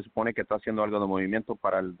liga se supone que está haciendo algo de movimiento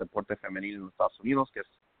para el deporte femenil en los Estados Unidos, que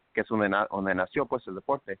es donde nació pues el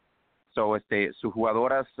deporte. So, sus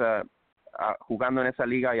jugadoras jugando en esa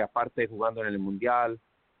liga y aparte jugando en el mundial,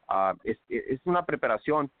 es una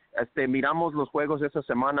preparación. Miramos los juegos esta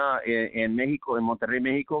semana en México, en Monterrey,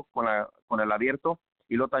 México, con el abierto,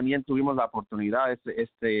 y luego también tuvimos la oportunidad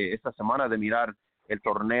esta semana de mirar el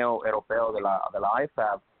torneo europeo de la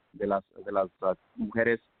IFAB, de las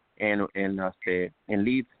mujeres en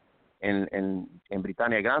Leeds, en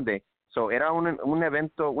Britania Grande. So, era un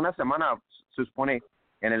evento, una semana, se supone,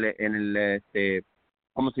 en el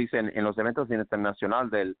 ¿cómo se dice? En los eventos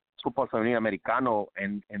internacionales del fútbol femenino americano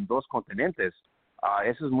en 2 continentes.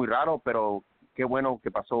 Eso es muy raro, pero qué bueno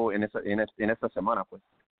que pasó en esta semana, pues.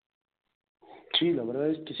 Sí, la verdad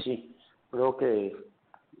es que sí. Creo que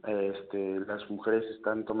las mujeres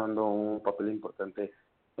están tomando un papel importante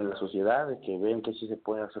en la sociedad, de que ven que sí se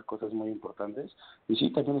puede hacer cosas muy importantes. Y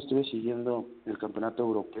sí, también estuve siguiendo el campeonato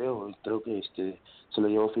europeo, y creo que se lo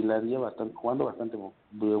llevó Finlandia jugando bastante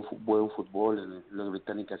buen fútbol, las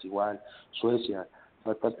británicas igual, Suecia,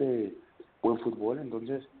 bastante buen fútbol.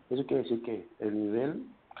 Entonces eso quiere decir que el nivel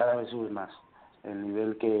cada vez sube más, el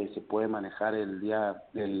nivel que se puede manejar el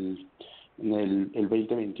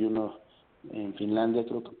 2021 en Finlandia.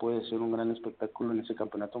 Creo que puede ser un gran espectáculo en ese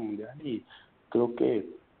campeonato mundial, y creo que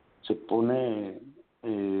se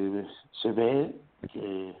ve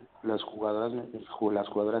que las jugadoras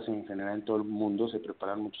en general en todo el mundo se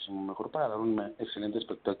preparan muchísimo mejor para dar un excelente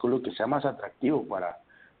espectáculo que sea más atractivo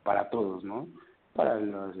para todos, ¿no? Para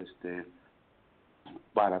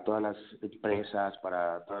todas las empresas,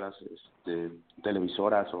 para todas las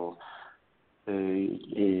televisoras o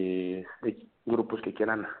grupos que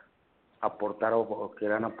quieran aportar o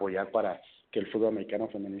quieran apoyar para que el fútbol americano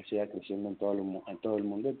femenil siga creciendo en todo el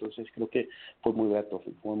mundo. Entonces creo que fue muy grato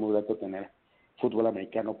tener fútbol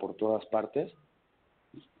americano por todas partes,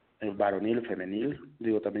 el varonil, femenil.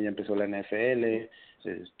 También ya empezó la NFL,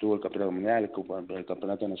 estuvo el campeonato mundial, el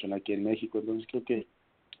campeonato nacional aquí en México. Entonces creo que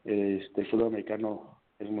el fútbol americano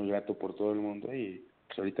es muy grato por todo el mundo, y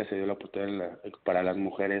pues ahorita se dio la oportunidad para las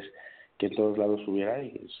mujeres que en todos lados hubiera,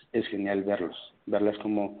 y es genial verlas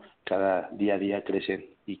como cada día a día crecen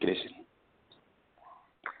y crecen.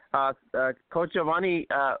 Coach Giovanni,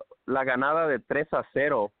 la ganada de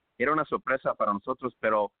 3-0 era una sorpresa para nosotros,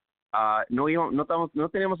 pero no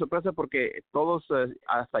teníamos sorpresa porque todos,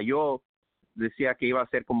 hasta yo, decía que iba a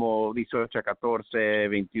ser como 18-14,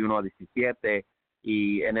 21-17,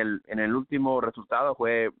 y en el último resultado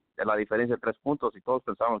fue la diferencia de 3 puntos, y todos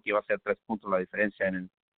pensábamos que iba a ser 3 puntos la diferencia en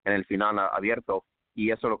el final abierto,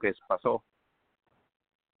 y eso es lo que pasó.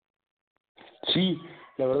 Sí,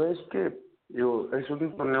 la verdad es que es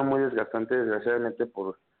un torneo muy desgastante, desgraciadamente,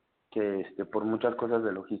 por que por muchas cosas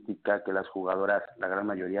de logística, que las jugadoras, la gran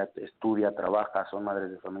mayoría estudia, trabaja, son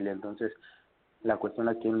madres de familia, entonces la cuestión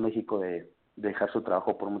aquí en México de dejar su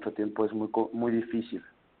trabajo por mucho tiempo es muy difícil,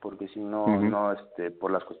 porque si no,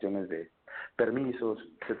 por las cuestiones de permisos,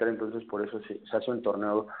 etcétera, entonces por eso se hace un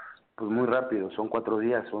torneo pues muy rápido, son 4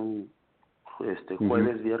 días, son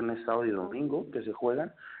jueves, viernes, sábado y domingo que se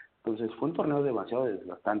juegan, entonces fue un torneo demasiado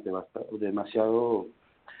desgastante, demasiado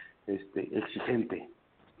exigente.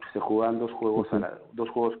 Se jugaban 2 juegos 2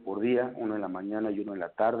 juegos por día, uno en la mañana y uno en la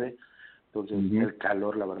tarde. Entonces el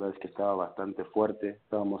calor, la verdad es que estaba bastante fuerte.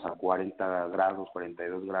 Estábamos a 40 grados,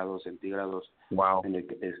 42 grados centígrados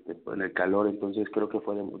en el calor. Entonces creo que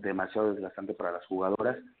fue demasiado desgastante para las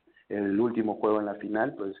jugadoras. El último juego en la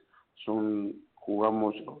final, pues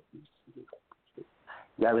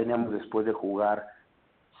ya veníamos después de jugar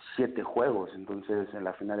 7 juegos, entonces en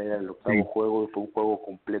la final era el octavo juego, fue un juego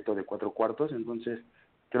completo de 4 cuartos, entonces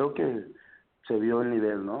creo que se vio el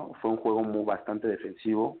nivel, ¿no? Fue un juego bastante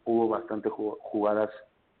defensivo, hubo bastante jugadas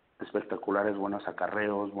espectaculares, buenos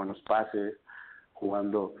acarreos, buenos pases,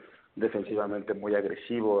 jugando defensivamente muy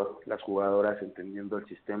agresivo, las jugadoras entendiendo el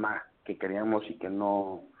sistema que queríamos y que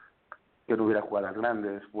no hubiera jugadas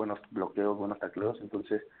grandes, buenos bloqueos, buenos tacleos,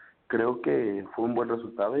 entonces creo que fue un buen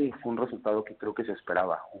resultado y fue un resultado que creo que se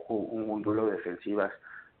esperaba, un duelo de defensivas,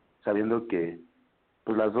 sabiendo que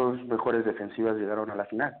pues las 2 mejores defensivas llegaron a la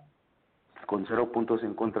final, con 0 puntos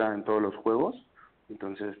en contra en todos los juegos,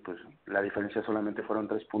 entonces pues la diferencia solamente fueron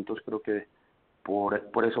 3 puntos, creo que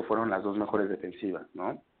por eso fueron las 2 mejores defensivas,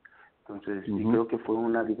 ¿no? Entonces sí creo que fue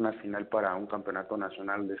una digna final para un campeonato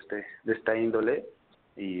nacional de esta índole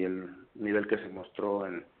y el nivel que se mostró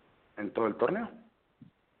en todo el torneo.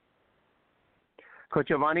 Coach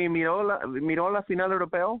Giovanni, ¿miró la final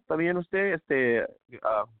europeo también usted?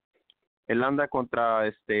 Irlanda contra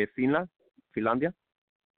Finlandia.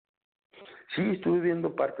 Sí, estuve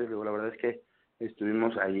viendo partes, la verdad es que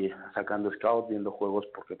estuvimos ahí sacando scouts, viendo juegos,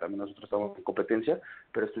 porque también nosotros estamos en competencia,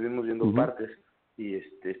 pero estuvimos viendo partes y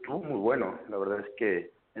estuvo muy bueno. La verdad es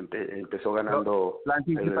que empezó ganando la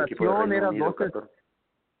anticipación era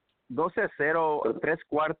 12-0, 3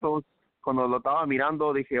 cuartos. Cuando lo estaba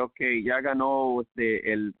mirando dije, okay, ya ganó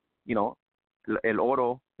el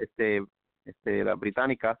oro la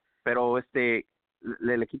británica, pero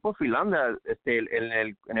el equipo Finlandia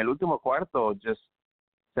en el último cuarto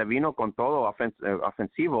se vino con todo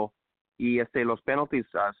ofensivo y los penalties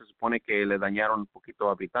se supone que le dañaron un poquito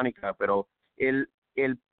a británica, pero el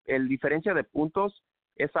diferencia de puntos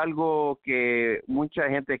es algo que mucha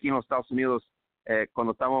gente aquí en los Estados Unidos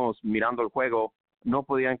cuando estamos mirando el juego no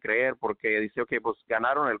podían creer, porque dice, okay, pues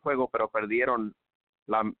ganaron el juego pero perdieron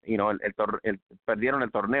perdieron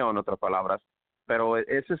el torneo, en otras palabras, pero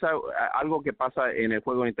eso es algo que pasa en el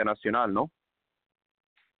juego internacional, ¿no?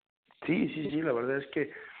 Sí, la verdad es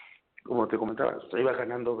que, como te comentaba, iba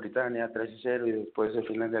ganando Britania 3-0 y después de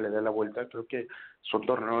Finlandia le da la vuelta. Creo que son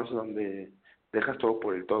torneos donde dejas todo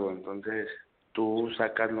por el todo, entonces tú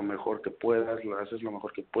sacas lo mejor que puedas, lo haces lo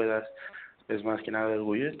mejor que puedas, es más que nada de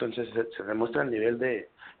orgullo, entonces se demuestra el nivel de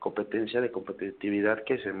competencia, de competitividad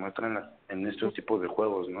que se muestra en estos tipos de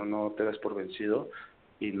juegos, no te das por vencido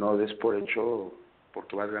y no des por hecho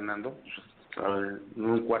porque vas ganando, en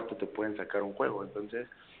un cuarto te pueden sacar un juego, entonces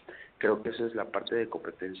creo que esa es la parte de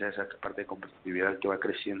competencia, esa parte de competitividad que va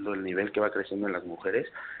creciendo, el nivel que va creciendo en las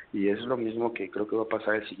mujeres, y es lo mismo que creo que va a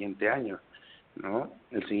pasar el siguiente año, ¿no?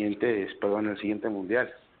 El siguiente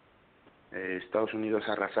mundial. Estados Unidos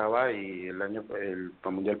arrasaba y el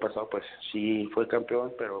mundial pasado pues sí fue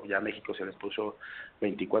campeón, pero ya México se les puso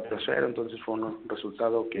 24-0, entonces fue un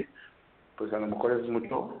resultado que pues a lo mejor es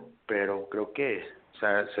mucho, pero creo que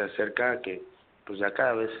se acerca a que pues ya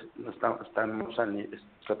cada vez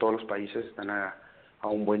todos los países están a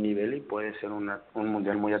un buen nivel y puede ser un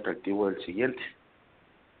mundial muy atractivo el siguiente.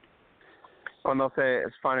 Cuando se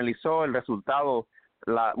finalizó el resultado,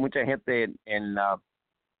 mucha gente en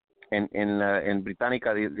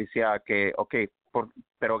Británica decía que okay,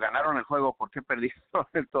 pero ganaron el juego, ¿por qué perdieron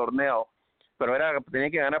el torneo? Pero tenía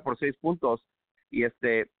que ganar por 6 puntos y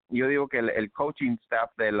yo digo que el coaching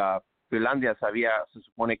staff de la Finlandia se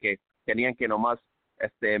supone que tenían que nomás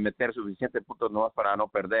meter suficientes puntos nomás para no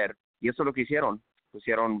perder, y eso es lo que hicieron.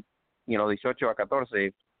 Pusieron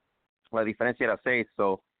 18-14, la diferencia era 6,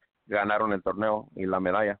 so ganaron el torneo y la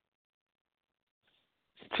medalla.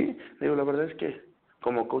 Sí, digo, la verdad es que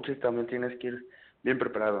como coaches también tienes que ir bien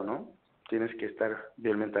preparado, ¿no? Tienes que estar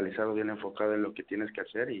bien mentalizado, bien enfocado en lo que tienes que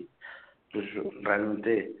hacer y pues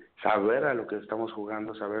realmente saber a lo que estamos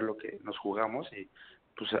jugando, saber lo que nos jugamos y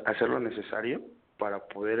pues hacer lo necesario para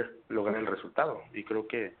poder lograr el resultado. Y creo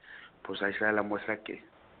que pues ahí se da la muestra que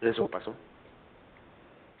eso pasó.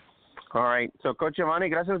 All right. So, Coach Giovanni,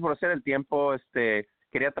 gracias por hacer el tiempo.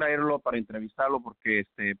 Quería traerlo para entrevistarlo porque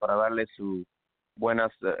para darle sus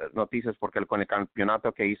buenas noticias, porque con el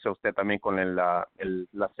campeonato que hizo usted también con la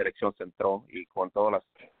selección centró y con todas las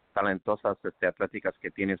talentosas atléticas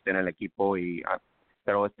que tiene usted en el equipo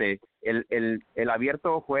pero el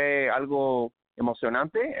abierto fue algo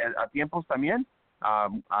emocionante a tiempos también.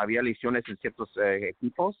 Había lesiones en ciertos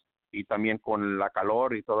equipos y también con la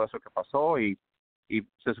calor y todo eso que pasó y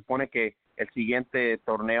se supone que el siguiente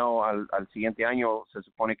torneo al siguiente año se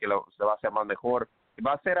supone que se va a hacer más mejor.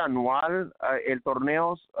 ¿Va a ser anual el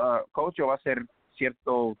torneo, coach, o va a ser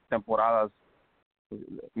ciertas temporadas?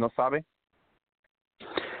 ¿No sabe?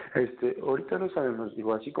 Ahorita no sabemos,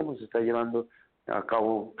 digo, así como se está llevando a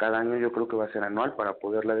cabo cada año, yo creo que va a ser anual para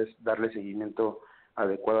poder darle seguimiento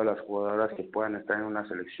adecuado a las jugadoras que puedan estar en una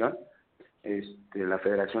selección. La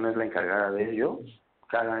federación es la encargada de ello.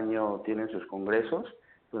 Cada año tienen sus congresos,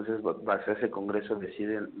 entonces base a ese congreso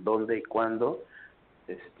deciden dónde y cuándo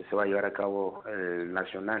se va a llevar a cabo el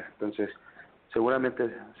nacional. Entonces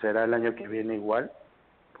seguramente será el año que viene igual,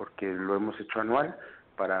 porque lo hemos hecho anual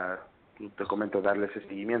para, te comento, darle ese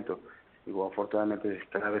seguimiento. Digo, afortunadamente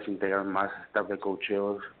cada vez se integran más staff de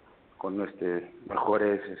coacheos con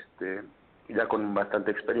mejores, ya con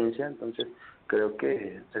bastante experiencia, entonces creo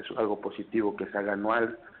que es algo positivo que se haga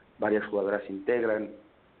anual. Varias jugadoras se integran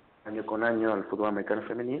año con año al fútbol americano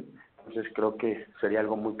femenil, entonces creo que sería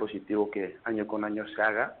algo muy positivo que año con año se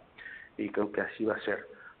haga y creo que así va a ser.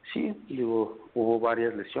 Sí, digo, hubo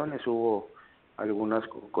varias lesiones, hubo algunas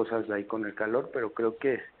cosas de ahí con el calor, pero creo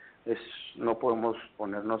que no podemos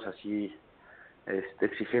ponernos así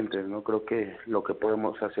exigentes, ¿no? Creo que lo que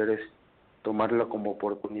podemos hacer es tomarlo como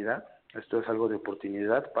oportunidad. Esto es algo de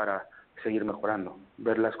oportunidad para seguir mejorando,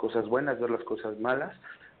 ver las cosas buenas, ver las cosas malas,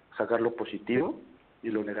 sacar lo positivo y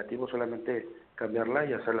lo negativo solamente cambiarla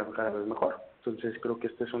y hacerla cada vez mejor. Entonces creo que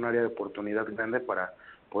este es un área de oportunidad grande para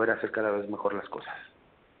poder hacer cada vez mejor las cosas.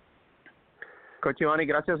 Coach Giovanni,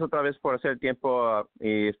 gracias otra vez por hacer el tiempo.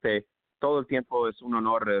 Todo el tiempo es un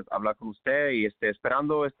honor hablar con usted y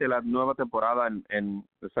esperando la nueva temporada en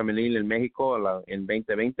el femenil en México en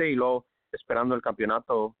 2020 y luego esperando el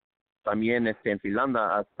campeonato también en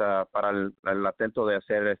Finlandia hasta para el atento de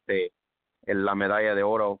hacer la medalla de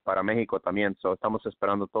oro para México también. Estamos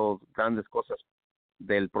esperando todas grandes cosas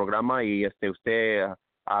del programa y usted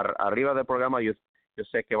arriba del programa yo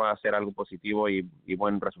sé que va a hacer algo positivo y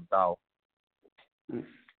buen resultado.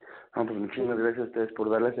 Pues muchísimas gracias a ustedes por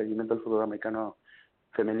darle seguimiento al fútbol americano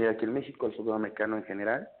femenil aquí en México, al fútbol americano en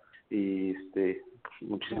general, y pues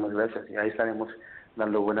muchísimas gracias, y ahí estaremos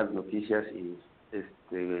dando buenas noticias y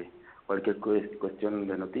cualquier cuestión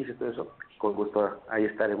de noticias, todo eso, con gusto ahí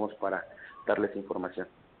estaremos para darles información.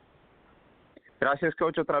 Gracias,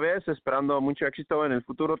 coach, otra vez, esperando mucho éxito en el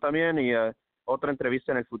futuro también y otra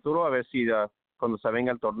entrevista en el futuro, a ver si cuando se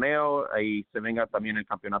venga el torneo, ahí se venga también el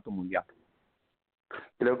campeonato mundial.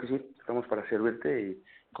 Creo que sí, estamos para servirte y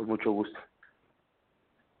con mucho gusto.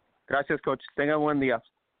 Gracias, coach. Tenga un buen día.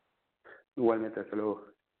 Igualmente, hasta luego.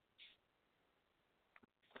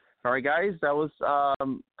 All right, guys, that was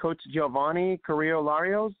Coach Giovanni Carrillo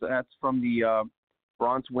Larios. That's from the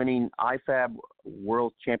bronze-winning IFAB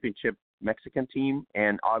World Championship Mexican team,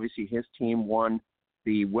 and obviously his team won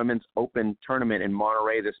the Women's Open Tournament in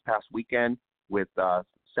Monterrey this past weekend with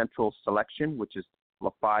Central Selection, which is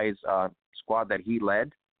LaFi's squad that he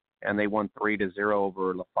led, and they won 3-0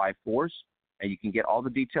 over LaFi Force. And you can get all the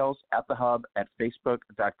details at the hub at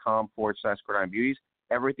facebook.com/Gridiron Beauties.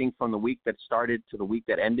 Everything from the week that started to the week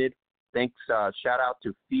that ended. Thanks, shout out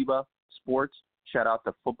to FIBA Sports, shout out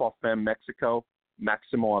to Football Fem Mexico,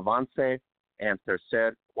 Maximo Avance, and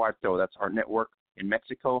Tercer Cuarto. That's our network in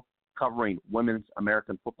Mexico covering women's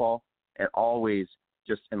American football and always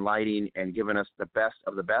just enlightening and giving us the best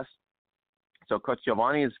of the best. So Coach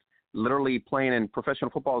Giovanni is literally playing in professional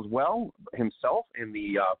football as well himself in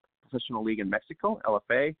the professional league in Mexico,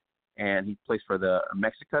 LFA, and he plays for the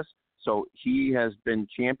Mexicas. So he has been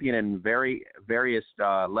champion in various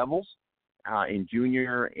levels in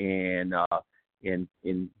junior and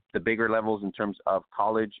in the bigger levels in terms of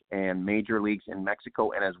college and major leagues in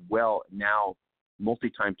Mexico, and as well now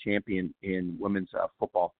multi-time champion in women's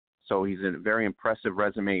football. So he's a very impressive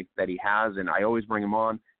resume that he has, and I always bring him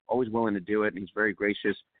on, always willing to do it, and he's very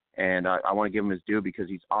gracious. And I want to give him his due because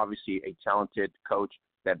he's obviously a talented coach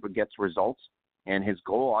that gets results. And his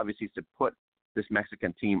goal, obviously, is to put this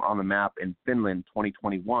Mexican team on the map in Finland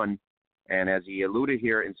 2021. And as he alluded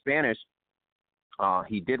here in Spanish,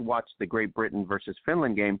 he did watch the Great Britain versus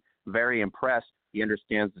Finland game, very impressed. He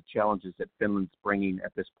understands the challenges that Finland's bringing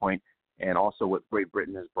at this point. and also what Great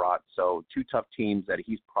Britain has brought. So two tough teams that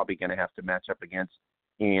he's probably going to have to match up against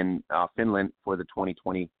in Finland for the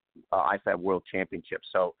 2020 IFAB World Championship.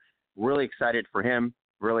 So really excited for him,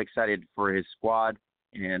 really excited for his squad.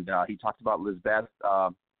 And he talked about Lisbeth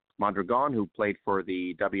Mondragon, who played for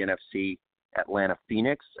the WNFC Atlanta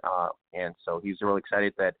Phoenix. And so he's really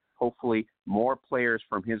excited that hopefully more players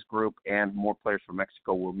from his group and more players from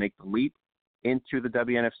Mexico will make the leap into the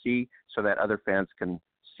WNFC so that other fans can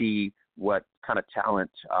see what kind of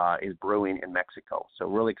talent is brewing in Mexico. So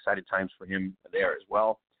really excited times for him there as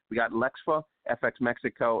well. We got Lexfa, FX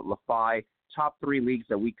Mexico, LaFi, top 3 leagues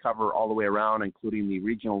that we cover all the way around, including the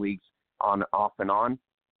regional leagues on, off, and on.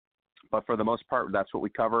 But for the most part, that's what we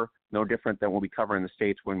cover. No different than what we cover in the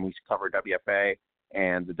States when we cover WFA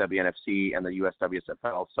and the WNFC and the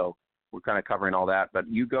USWSFL. So we're kind of covering all that. But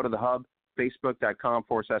you go to the hub,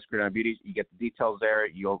 facebook.com/Gridiron Beauties. You get the details there.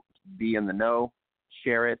 You'll be in the know.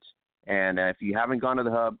 Share it. And if you haven't gone to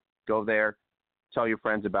the hub, go there. Tell your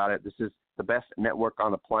friends about it. This is the best network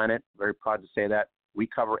on the planet. Very proud to say that. We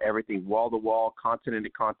cover everything wall to wall, continent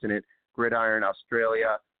to continent, Gridiron,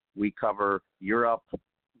 Australia. We cover Europe,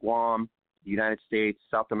 Guam, the United States,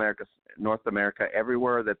 South America, North America,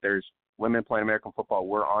 everywhere that there's women playing American football,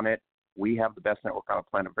 we're on it. We have the best network on the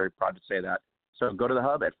planet. Very proud to say that. So go to the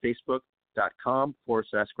hub at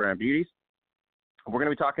facebook.com/Gridiron Beauties. We're going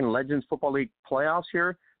to be talking Legends Football League playoffs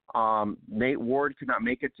here. Nate Ward could not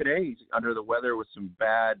make it today. He's under the weather with some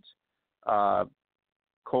bad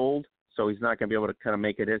cold, so he's not going to be able to kind of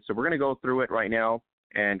make it in. So we're going to go through it right now.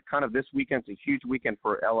 And kind of this weekend's a huge weekend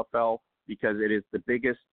for LFL because it is the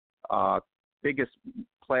biggest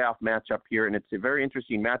playoff matchup here. And it's a very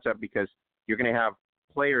interesting matchup because you're going to have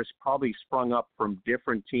players probably sprung up from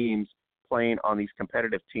different teams playing on these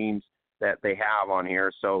competitive teams that they have on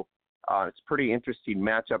here. So it's a pretty interesting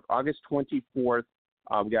matchup. August 24th,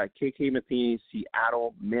 we got KK Matheny,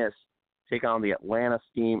 Seattle Mist take on the Atlanta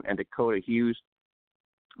Steam and Dakota Hughes.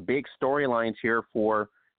 Big storylines here for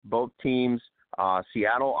both teams.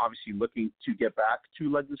 Seattle obviously looking to get back to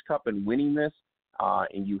Legends Cup and winning this.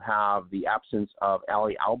 And you have the absence of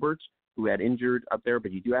Allie Alberts, who had injured up there,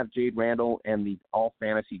 but you do have Jade Randall and the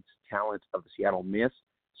all-fantasy talent of the Seattle Mist.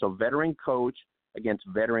 So veteran coach against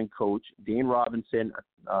veteran coach, Dane Robinson,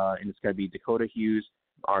 and it's going to be Dakota Hughes,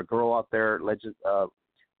 our girl out there, legend,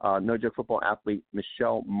 No Joke football athlete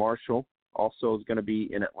Michelle Marshall, also is going to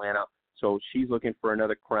be in Atlanta. So she's looking for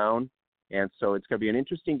another crown. And so it's going to be an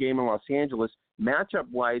interesting game in Los Angeles.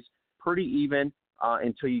 Matchup-wise, pretty even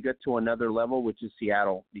until you get to another level, which is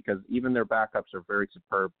Seattle, because even their backups are very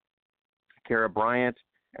superb. Kara Bryant,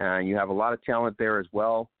 you have a lot of talent there as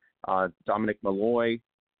well. Dominic Malloy.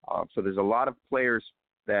 So there's a lot of players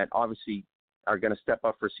that obviously are going to step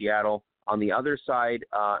up for Seattle. On the other side,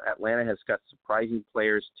 Atlanta has got surprising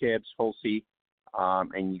players, Tibbs, Holsey,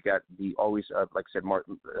 and you got the always, like I said,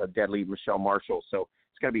 deadly Michelle Marshall. So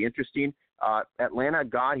it's going to be interesting. Atlanta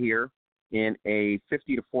got here in a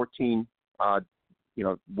 50-14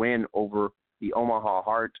 win over the Omaha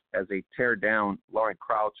Heart as they tear down Lauren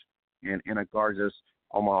Crouch and Anna Garza's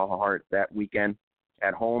Omaha Heart that weekend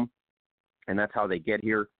at home. And that's how they get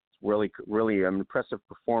here. It's really, really an impressive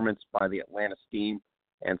performance by the Atlanta Steam.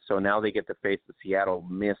 And so now they get to face the Seattle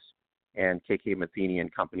Mist and KK Matheny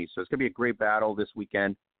and company. So it's going to be a great battle this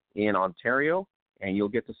weekend in Ontario. And you'll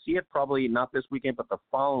get to see it probably not this weekend, but the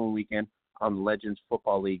following weekend on the Legends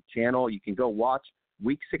Football League channel. You can go watch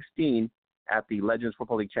Week 16 at the Legends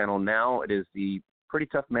Football League channel now. It is the pretty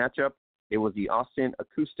tough matchup. It was the Austin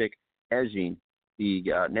Acoustic edging the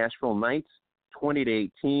Nashville Knights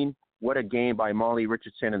 20-18. What a game by Molly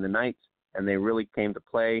Richardson and the Knights, and they really came to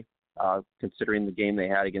play considering the game they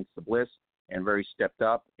had against the Bliss and very stepped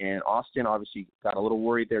up. And Austin obviously got a little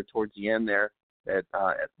worried there towards the end there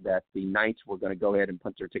that the Knights were going to go ahead and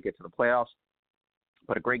punch their ticket to the playoffs.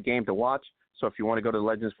 But a great game to watch. So if you want to go to the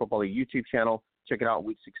Legends Football League YouTube channel, check it out,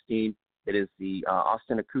 Week 16. It is the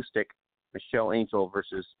Austin Acoustic, Michelle Angel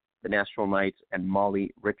versus the Nashville Knights and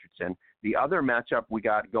Molly Richardson. The other matchup we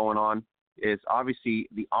got going on is obviously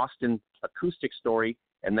the Austin Acoustic story,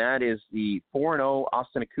 and that is the 4-0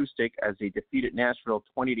 Austin Acoustic as they defeated Nashville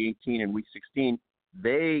 20-18 in Week 16.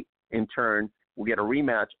 They, in turn, will get a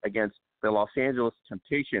rematch against the Los Angeles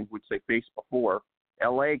Temptation, which they faced before.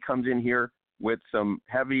 LA comes in here with some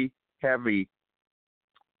heavy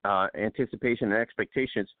anticipation and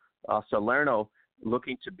expectations. Salerno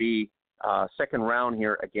looking to be second round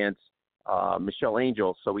here against Michelle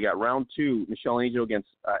Angel. So we got round 2, Michelle Angel against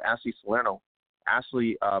Ashley Salerno.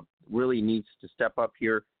 Ashley really needs to step up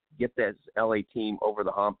here, get that LA team over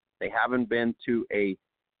the hump. They haven't been to a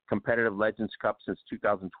competitive Legends Cup since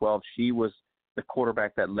 2012. She was the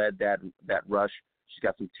quarterback that led that rush. She's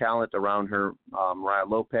got some talent around her. Mariah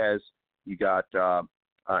Lopez. You got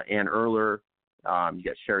Ann Erler. You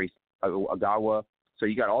got Sherry Agawa. So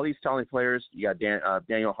you got all these talented players. You got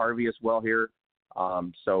Daniel Harvey as well here.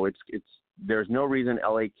 So it's there's no reason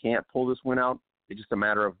LA can't pull this win out. It's just a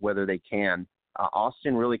matter of whether they can.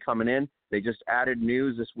 Austin really coming in. They just added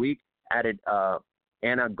news this week. Added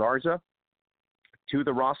Anna Garza to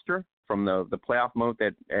the roster from the playoff mode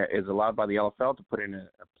that is allowed by the LFL to put in a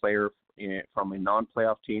player from a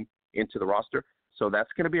non-playoff team into the roster. So that's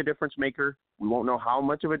going to be a difference maker. We won't know how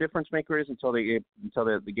much of a difference maker is until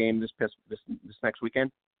the game this next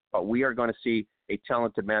weekend. But we are going to see a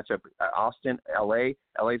talented matchup. Austin, LA.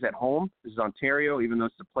 LA's at home. This is Ontario, even though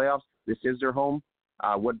it's the playoffs. This is their home.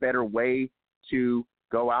 What better way to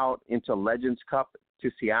go out into Legends Cup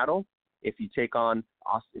to Seattle if you take down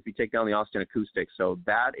the Austin Acoustics? So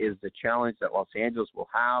that is the challenge that Los Angeles will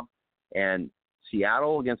have. And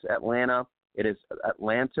Seattle against Atlanta, it is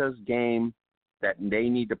Atlanta's game that they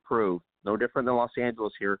need to prove. No different than Los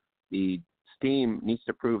Angeles here. The Steam needs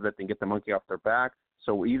to prove that they can get the monkey off their back.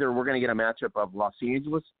 So either we're going to get a matchup of Los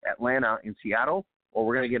Angeles, Atlanta, and Seattle, or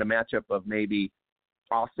we're going to get a matchup of maybe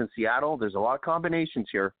Austin, Seattle. There's a lot of combinations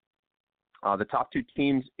here. The top two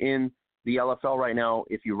teams in the LFL right now,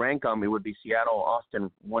 if you rank them, it would be Seattle, Austin,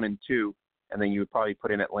 1 and 2, and then you would probably put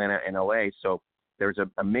in Atlanta and LA. So there's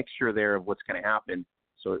a mixture there of what's going to happen.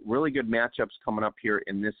 So really good matchups coming up here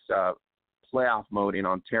in this playoff mode in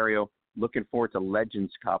Ontario. Looking forward to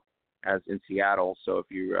Legends Cup as in Seattle. So if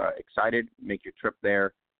you're excited, make your trip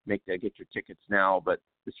there. Get your tickets now. But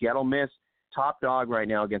the Seattle Miss, top dog right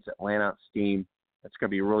now against Atlanta Steam. That's going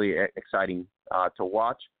to be really exciting to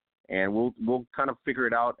watch. And we'll kind of figure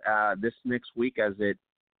it out this next week as it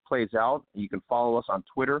plays out. You can follow us on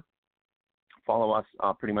Twitter. Follow us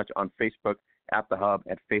pretty much on Facebook at The Hub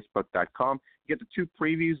at facebook.com. You get the two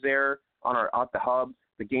previews there on our at The Hub.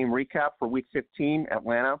 The game recap for Week 15,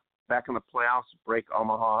 Atlanta back in the playoffs, break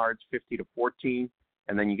Omaha Hearts 50-14,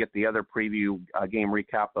 and then you get the other preview game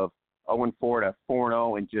recap of 0-4 to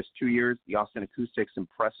 4-0 in just 2 years. The Austin Acoustics'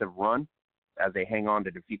 impressive run as they hang on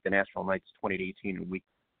to defeat the Nashville Knights 20-18 in Week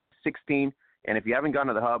 16. And if you haven't gone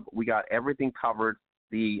to the Hub, we got everything covered.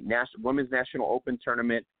 The Women's National Open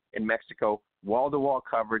Tournament in Mexico, wall-to-wall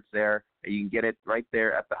coverage there. You can get it right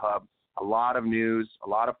there at the Hub. A lot of news, a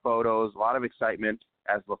lot of photos, a lot of excitement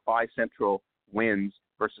as Lafayette Central wins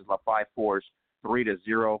versus Lafayette Force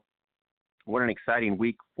 3-0. What an exciting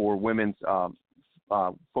week for women's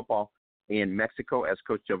football in Mexico, as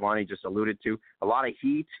Coach Giovanni just alluded to. A lot of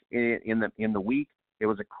heat in the week. It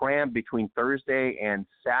was a cram between Thursday and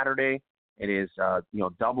Saturday. It is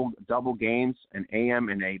double games, an AM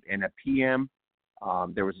and a PM.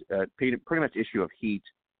 There was pretty much issue of heat,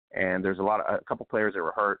 and there's a couple players that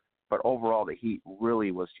were hurt. But overall, the heat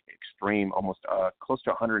really was extreme, almost close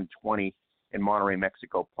to 120 in Monterrey,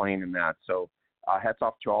 Mexico, playing in that. So hats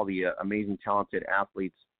off to all the amazing, talented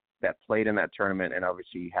athletes that played in that tournament and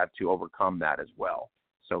obviously had to overcome that as well.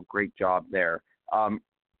 So great job there.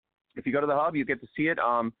 If you go to the Hub, you get to see it.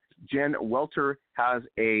 Jen Welter has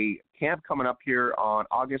a camp coming up here on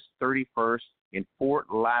August 31st in Fort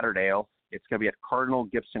Lauderdale. It's going to be at Cardinal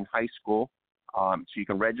Gibson High School. So you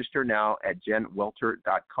can register now at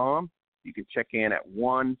jenwelter.com. You can check in at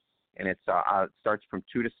 1, and it starts from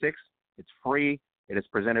 2 to 6. It's free. It is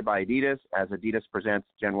presented by Adidas, as Adidas presents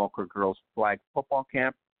Jen Welter Girls Flag Football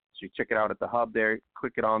Camp. So you check it out at the Hub there.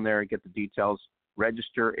 Click it on there and get the details.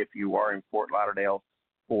 Register if you are in Fort Lauderdale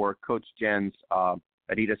for Coach Jen's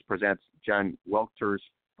Adidas presents Jen Welter's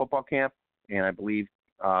football camp, and I believe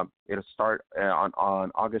it'll start on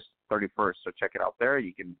August 31st. So check it out there.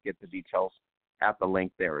 You can get the details at the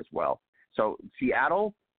link there as well. So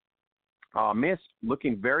Seattle Miss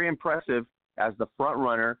looking very impressive as the front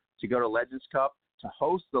runner to go to Legends Cup, to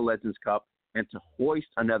host the Legends Cup, and to hoist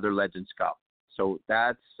another Legends Cup. So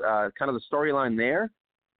that's kind of the storyline there.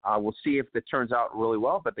 We'll see if it turns out really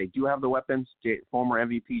well, but they do have the weapons. Former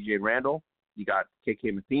MVP Jade Randall. You got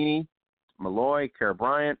KK Matheny, Malloy, Kara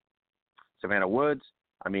Bryant, Savannah Woods.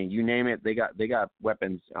 I mean, you name it, they got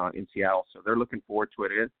weapons in Seattle, so they're looking forward to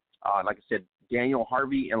it. Like I said, Daniel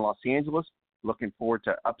Harvey in Los Angeles, looking forward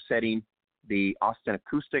to upsetting the Austin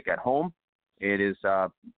Acoustic at home. It is,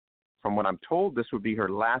 from what I'm told, this would be her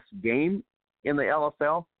last game in the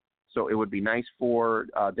LFL, so it would be nice for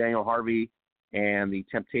Daniel Harvey and the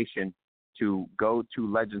Temptation to go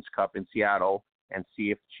to Legends Cup in Seattle and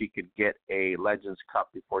see if she could get a Legends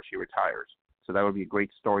Cup before she retires. So that would be a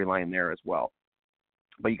great storyline there as well.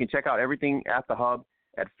 But you can check out everything at the Hub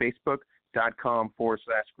at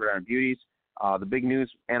facebook.com/Gridiron Beauties. The big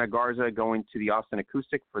news, Anna Garza going to the Austin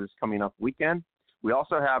Acoustic for this coming up weekend. We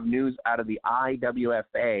also have news out of the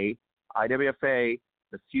IWFA. IWFA,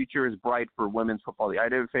 the future is bright for women's football. The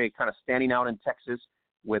IWFA kind of standing out in Texas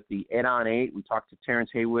with the 8-on-8. We talked to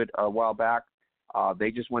Terrence Haywood a while back.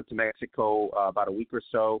 They just went to Mexico about a week or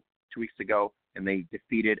so, 2 weeks ago, and they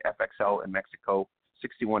defeated FXL in Mexico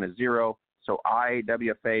 61-0. So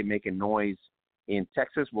IWFA making noise in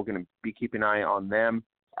Texas. We're going to be keeping an eye on them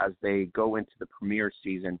as they go into the premier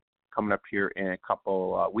season coming up here in a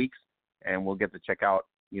couple weeks, and we'll get to check out,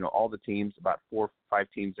 all the teams, about 4 or 5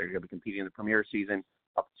 teams that are going to be competing in the premier season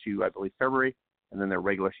up to, I believe, February, and then their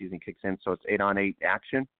regular season kicks in. So it's 8-on-8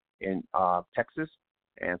 action in Texas,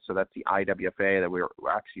 and so that's the IWFA that we're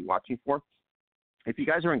actually watching for. If you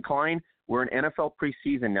guys are inclined, we're in NFL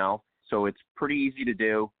preseason now, so it's pretty easy to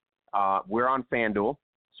do. We're on FanDuel,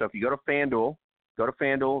 so if you go to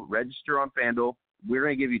FanDuel, register on FanDuel. We're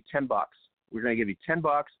going to give you $10. We're going to give you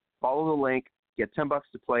 $10. Follow the link, get $10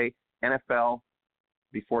 to play NFL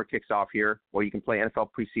before it kicks off here, or you can play NFL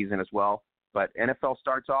preseason as well. But NFL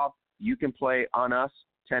starts off, you can play on us,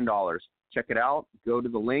 $10. Check it out. Go to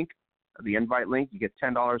the link, the invite link. You get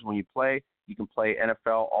 $10 when you play. You can play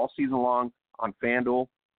NFL all season long on FanDuel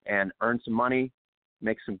and earn some money,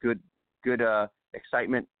 make some good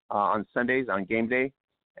excitement on Sundays on game day.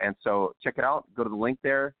 And so check it out. Go to the link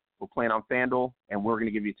there. We're playing on FanDuel, and we're going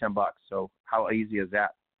to give you $10. So how easy is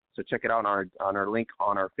that? So check it out on our link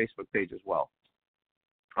on our Facebook page as well.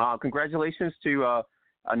 Congratulations to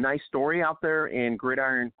a nice story out there in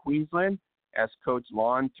Gridiron, Queensland, as Coach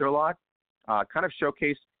Lon Turlock kind of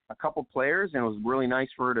showcased a couple players, and it was really nice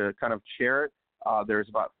for her to kind of share it. There's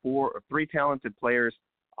about 4 or 3 talented players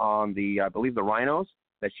on I believe the Rhinos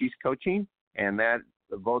that she's coaching, and that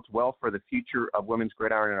bodes well for the future of women's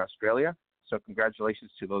gridiron in Australia. So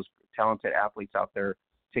congratulations to those talented athletes out there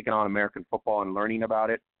taking on American football and learning about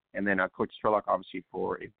it. And then Coach Turlock, obviously,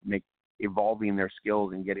 for evolving their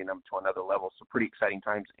skills and getting them to another level. So pretty exciting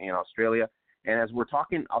times in Australia. And as we're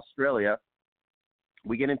talking Australia,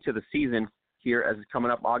 we get into the season here as it's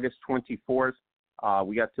coming up August 24th.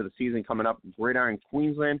 We got to the season coming up, Gridiron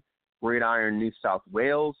Queensland, Gridiron New South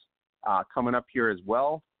Wales coming up here as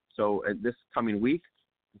well. So this coming week.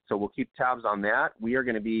 So we'll keep tabs on that. We are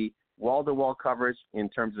going to be wall-to-wall coverage in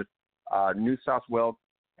terms of New South Wales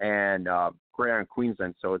and Gridiron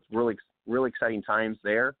Queensland. So it's really, really exciting times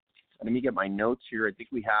there. Let me get my notes here. I think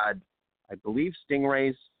we had, I believe,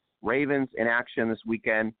 Stingrays, Ravens in action this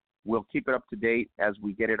weekend. We'll keep it up to date as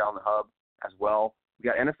we get it on the hub as well. We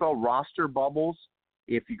got NFL roster bubbles.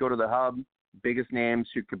 If you go to the hub, biggest names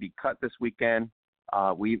who could be cut this weekend.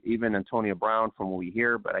 Even Antonio Brown from what we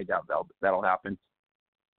hear, but I doubt that'll happen.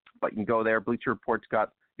 But you can go there. Bleacher Report's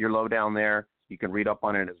got your lowdown there. You can read up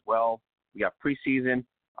on it as well. We got preseason.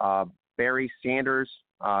 Barry Sanders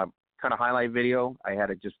kind of highlight video. I had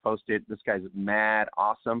it just posted. This guy's mad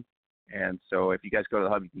awesome. And so if you guys go to the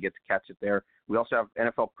hub, you can get to catch it there. We also have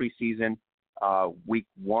NFL preseason week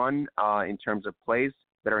 1 in terms of plays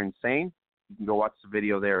that are insane. You can go watch the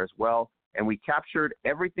video there as well. And we captured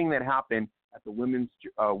everything that happened at the Women's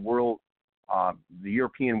World, the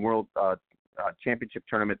European World Championship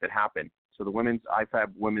tournament that happened. So the Women's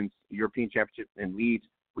IFAB Women's European Championship in Leeds,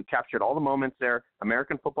 we captured all the moments there.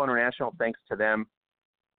 American Football International, thanks to them.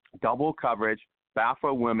 Double coverage,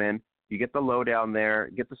 BAFA women. You get the lowdown there,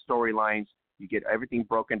 get the storylines. You get everything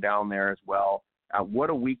broken down there as well. What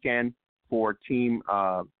a weekend for Team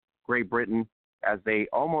Great Britain as they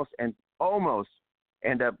almost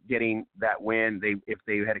end up getting that win. If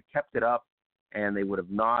they had kept it up and they would have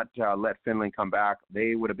not let Finland come back,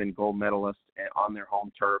 they would have been gold medalists on their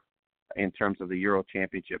home turf in terms of the Euro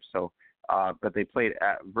Championship. So, but they played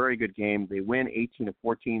a very good game. They win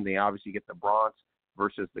 18-14. They obviously get the bronze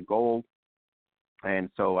versus the gold. And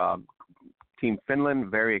so Team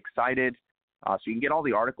Finland, very excited. So you can get all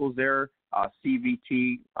the articles there.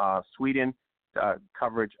 CVT Sweden,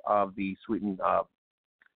 coverage of the Sweden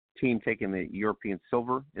team taking the European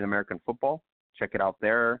silver in American football. Check it out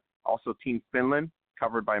there. Also Team Finland,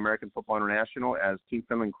 covered by American Football International, as Team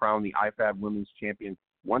Finland crowned the IFAB Women's Champion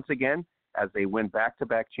once again as they win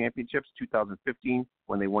back-to-back championships, 2015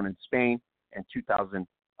 when they won in Spain, and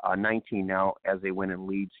 2019 now as they win in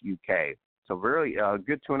Leeds, UK. So very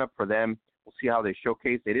good tune-up for them. We'll see how they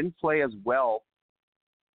showcase. They didn't play as well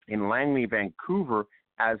in Langley, Vancouver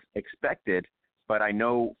as expected, but I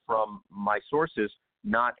know from my sources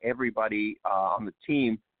not everybody on the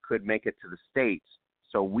team could make it to the States.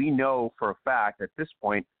 So we know for a fact at this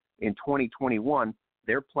point in 2021,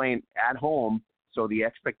 they're playing at home. So the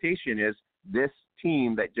expectation is this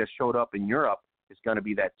team that just showed up in Europe is going to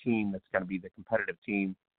be that team that's going to be the competitive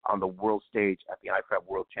team on the world stage at the IFAB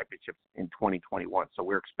World Championships in 2021. So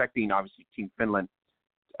we're expecting, obviously, Team Finland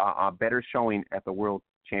a better showing at the World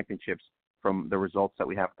Championships from the results that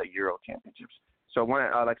we have at the Euro Championships. So I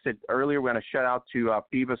want to, like I said earlier, we're going to shout out to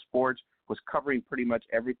FIBA Sports, was covering pretty much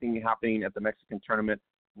everything happening at the Mexican tournament.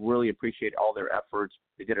 Really appreciate all their efforts.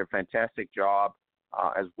 They did a fantastic job,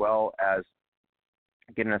 as well as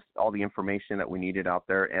getting us all the information that we needed out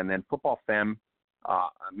there. And then Football Femme,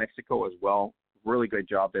 Mexico as well. Really good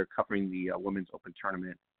job there covering the Women's Open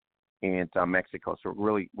Tournament in Mexico. So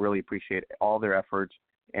really, really appreciate all their efforts.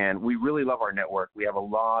 And we really love our network. We have a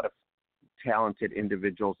lot of talented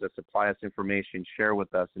individuals that supply us information, share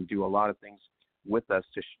with us, and do a lot of things with us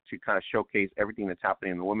to kind of showcase everything that's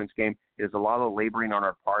happening in the women's game. It is a lot of laboring on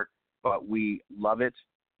our part, but we love it.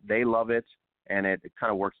 They love it, and it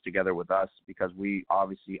kind of works together with us because we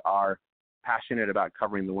obviously are passionate about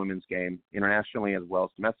covering the women's game internationally as well as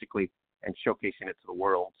domestically and showcasing it to the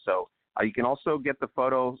world. So you can also get the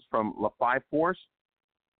photos from La Five Force.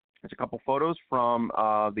 There's a couple photos from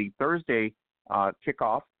the Thursday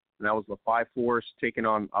kickoff, and that was La Five Force taking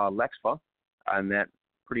on Lexfa, and that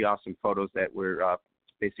pretty awesome photos that were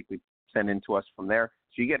basically sent in to us from there.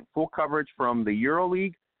 So you get full coverage from the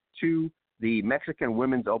EuroLeague to the Mexican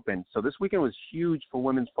Women's Open. So this weekend was huge for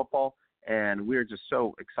women's football, and we're just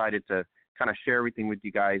so excited to kind of share everything with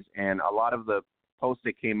you guys. And a lot of the posts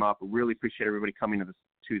that came up, really appreciate everybody coming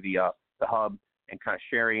to the hub and kind of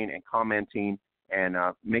sharing and commenting and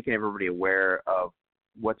making everybody aware of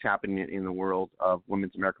what's happening in the world of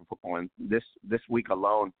women's American football. And this week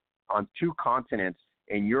alone, on 2 continents,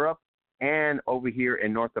 in Europe and over here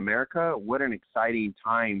in North America, what an exciting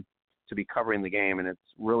time to be covering the game, and it's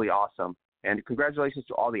really awesome. And congratulations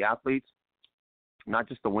to all the athletes, not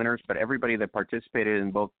just the winners, but everybody that participated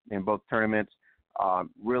in both tournaments.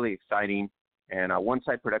 Really exciting. And One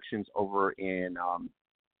Side Productions over in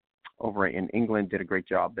England did a great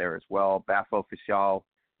job there as well. BAFA Official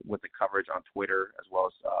with the coverage on Twitter, as well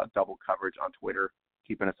as double coverage on Twitter,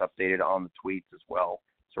 keeping us updated on the tweets as well.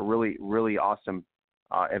 So really, really awesome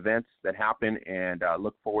events that happen, and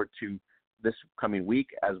look forward to this coming week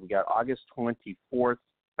as we got August 24th.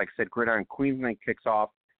 Like I said, Gridiron Queensland kicks off.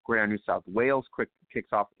 Gridiron New South Wales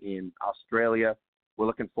kicks off in Australia. We're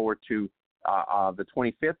looking forward to the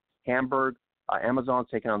 25th, Hamburg, Amazon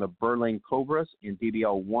taking on the Berlin Cobras in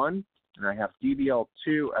DBL 1. And I have DBL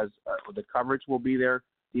 2 as the coverage will be there.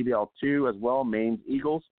 DBL 2 as well, Mainz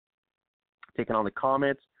Eagles taking on the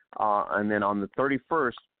Comets. And then on the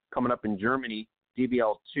 31st, coming up in Germany,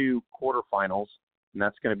 DBL 2 quarterfinals, and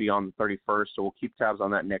that's going to be on the 31st, so we'll keep tabs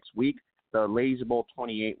on that next week. The Lazy Bowl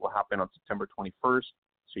 28 will happen on September 21st,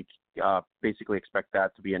 so you basically expect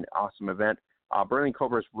that to be an awesome event. Berlin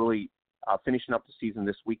Cobras really finishing up the season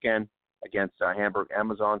this weekend against Hamburg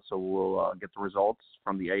Amazon, so we'll get the results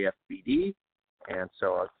from the AFBD. And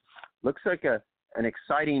so looks like an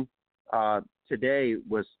exciting today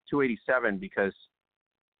was 287 because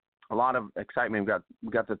a lot of excitement.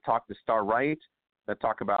 We got to talk to Star Wright, that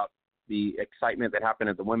talk about the excitement that happened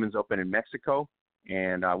at the Women's Open in Mexico.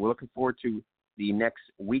 And we're looking forward to the next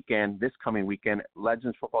weekend, this coming weekend,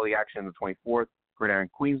 Legends Football League action on the 24th, Gridiron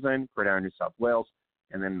Queensland, Gridiron New South Wales,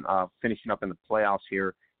 and then finishing up in the playoffs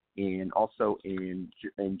here also in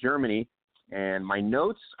Germany. And my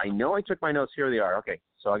notes, I know I took my notes. Here they are. Okay,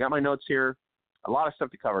 so I got my notes here. A lot of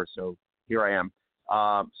stuff to cover, so here I am.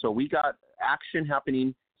 So we got action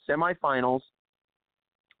happening, semifinals.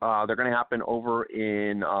 They're going to happen over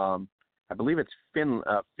in, I believe it's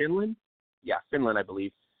Finland. Yeah, Finland, I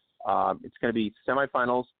believe. It's going to be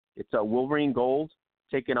semifinals. It's Wolverine Gold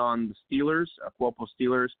taking on the Steelers, Cuopo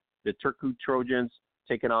Steelers. The Turku Trojans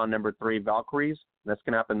taking on number 3 Valkyries. That's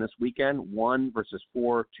going to happen this weekend. 1 versus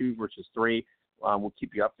 4, 2 versus 3. We'll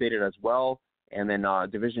keep you updated as well. And then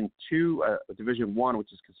Division 2, Division 1,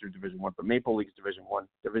 which is considered Division 1, but Maple League's Division 1.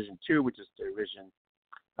 Division 2, which is Division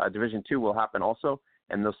 2, will happen also.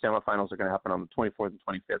 And those semifinals are going to happen on the 24th and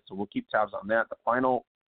 25th. So we'll keep tabs on that. The final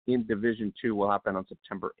in Division 2 will happen on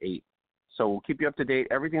September 8th. So we'll keep you up to date.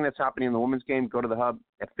 Everything that's happening in the women's game, go to the hub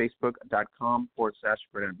at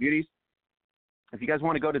facebook.com/Gridiron Beauties. If you guys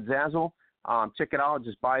want to go to Zazzle, check it out.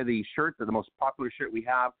 Just buy the shirt, the most popular shirt we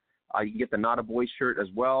have. You can get the Not a Boy shirt as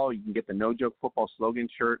well. You can get the No Joke Football slogan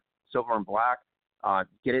shirt, silver and black.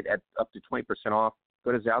 Get it at up to 20% off.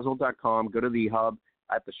 Go to Zazzle.com. Go to the hub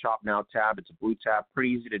at the Shop Now tab. It's a blue tab. Pretty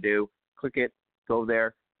easy to do. Click it. Go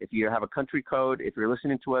there. If you have a country code, if you're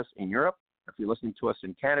listening to us in Europe, if you're listening to us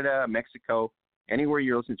in Canada, Mexico, anywhere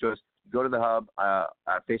you're listening to us, go to the hub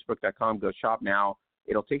at facebook.com. Go Shop Now.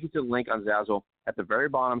 It'll take you to the link on Zazzle. At the very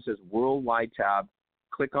bottom it says Worldwide tab.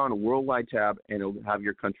 Click on Worldwide tab, and it'll have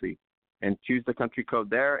your country and choose the country code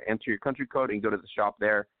there. Enter your country code and go to the shop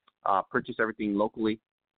there. Purchase everything locally,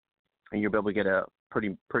 and you'll be able to get a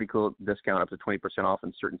pretty cool discount up to 20% off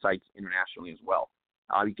on certain sites internationally as well.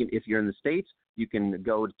 You can, if you're in the States, you can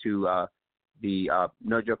go to the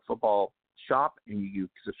No Joke Football shop and you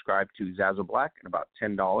subscribe to Zazzle Black at about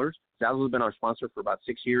 $10. Zazzle has been our sponsor for about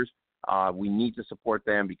 6 years. We need to support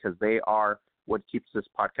them because they are what keeps this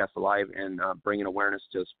podcast alive and bringing awareness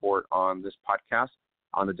to the sport on this podcast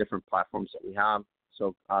on the different platforms that we have.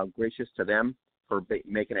 So gracious to them for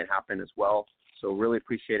making it happen as well. So really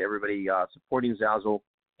appreciate everybody supporting Zazzle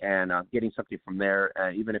and getting something from there,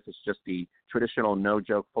 even if it's just the traditional No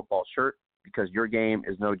Joke Football shirt, because your game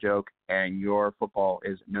is no joke and your football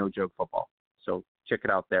is no joke football. So check it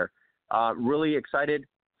out there. Really excited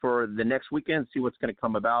for the next weekend, see what's going to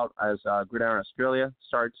come about as Gridiron Australia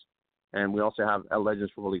starts, and we also have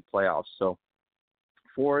Legends Football League playoffs. So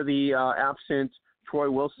for the absent Troy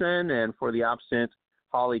Wilson and for the absent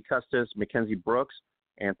Holly Custis, Mackenzie Brooks,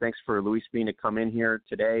 and thanks for Luis Bean to come in here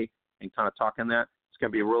today and kind of talk on that. It's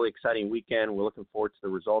going to be a really exciting weekend. We're looking forward to the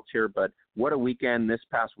results here, but what a weekend this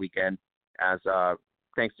past weekend as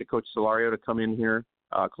thanks to Coach Solario to come in here.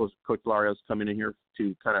 Coach Solario's coming in here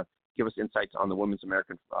to kind of give us insights on the Women's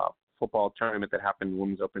American Football Tournament that happened in the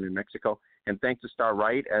Women's Open in Mexico. And thanks to Star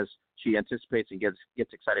Wright as she anticipates and gets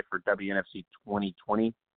excited for WNFC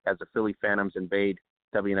 2020 as the Philly Phantoms invade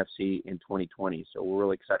WNFC in 2020. So we're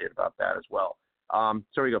really excited about that as well. So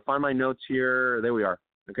here we go. Find my notes here. There we are.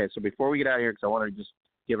 Okay, so before we get out of here, because I want to just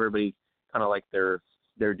give everybody kind of like their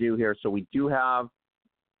due here. So we do have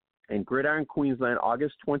in Gridiron, Queensland,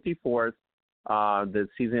 August 24th, the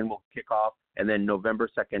season will kick off, and then November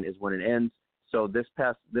 2nd is when it ends. So this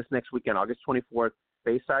next weekend, August 24th,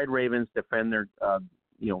 Bayside Ravens defend their,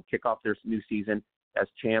 kick off their new season as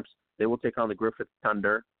champs. They will take on the Griffith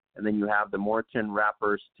Thunder, and then you have the Moreton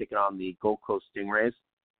Rappers taking on the Gold Coast Stingrays.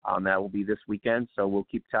 That will be this weekend, so we'll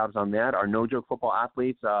keep tabs on that. Our No Joke Football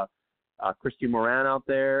athletes, Christy Moran out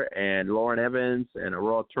there, and Lauren Evans, and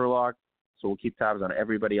Aurora Turlock. So we'll keep tabs on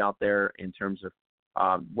everybody out there in terms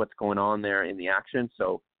of what's going on there in the action.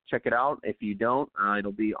 So check it out. If you don't,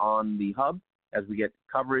 it'll be on the hub as we get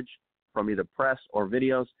coverage from either press or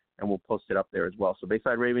videos, and we'll post it up there as well. So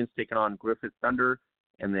Bayside Ravens taking on Griffith Thunder,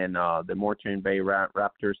 and then the Moreton Bay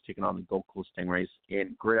Raptors taking on the Gold Coast Stingrays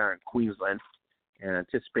in Gridiron, Queensland, and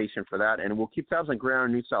anticipation for that. And we'll keep tabs on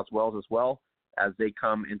Gridiron, New South Wales as well as they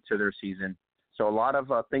come into their season. So a lot of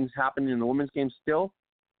things happening in the women's game still.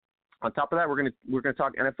 On top of that, we're gonna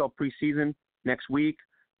talk NFL preseason next week,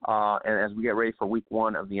 and as we get ready for week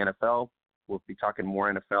 1 of the NFL, we'll be talking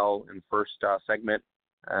more NFL in the first segment,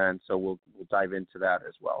 and so we'll dive into that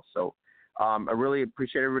as well. So I really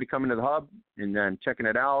appreciate everybody coming to the hub and then checking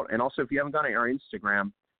it out. And also, if you haven't gone to our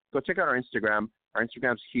Instagram, go check out our Instagram. Our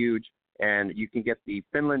Instagram's huge, and you can get the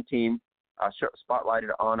Finland team spotlighted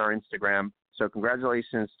on our Instagram. So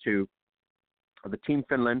congratulations to the Team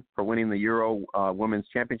Finland for winning the Euro Women's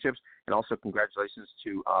Championships, and also congratulations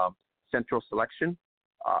to Central Selection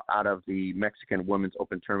out of the Mexican Women's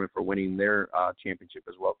Open Tournament for winning their championship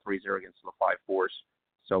as well, 3-0 against the 5 Force.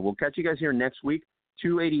 So we'll catch you guys here next week,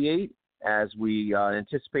 288, as we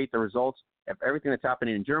anticipate the results of everything that's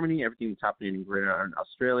happening in Germany, everything that's happening in Gridiron,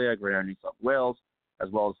 Australia, Gridiron, New South Wales, as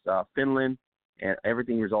well as Finland, and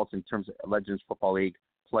everything results in terms of Legends Football League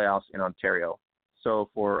playoffs in Ontario. So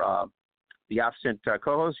for the absent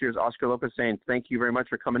co-host, here's Oscar Lopez saying thank you very much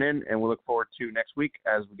for coming in, and we look forward to next week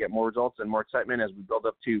as we get more results and more excitement as we build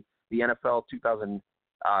up to the NFL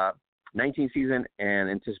 2019 season and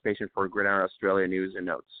anticipation for Gridiron Australia news and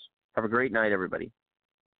notes. Have a great night, everybody.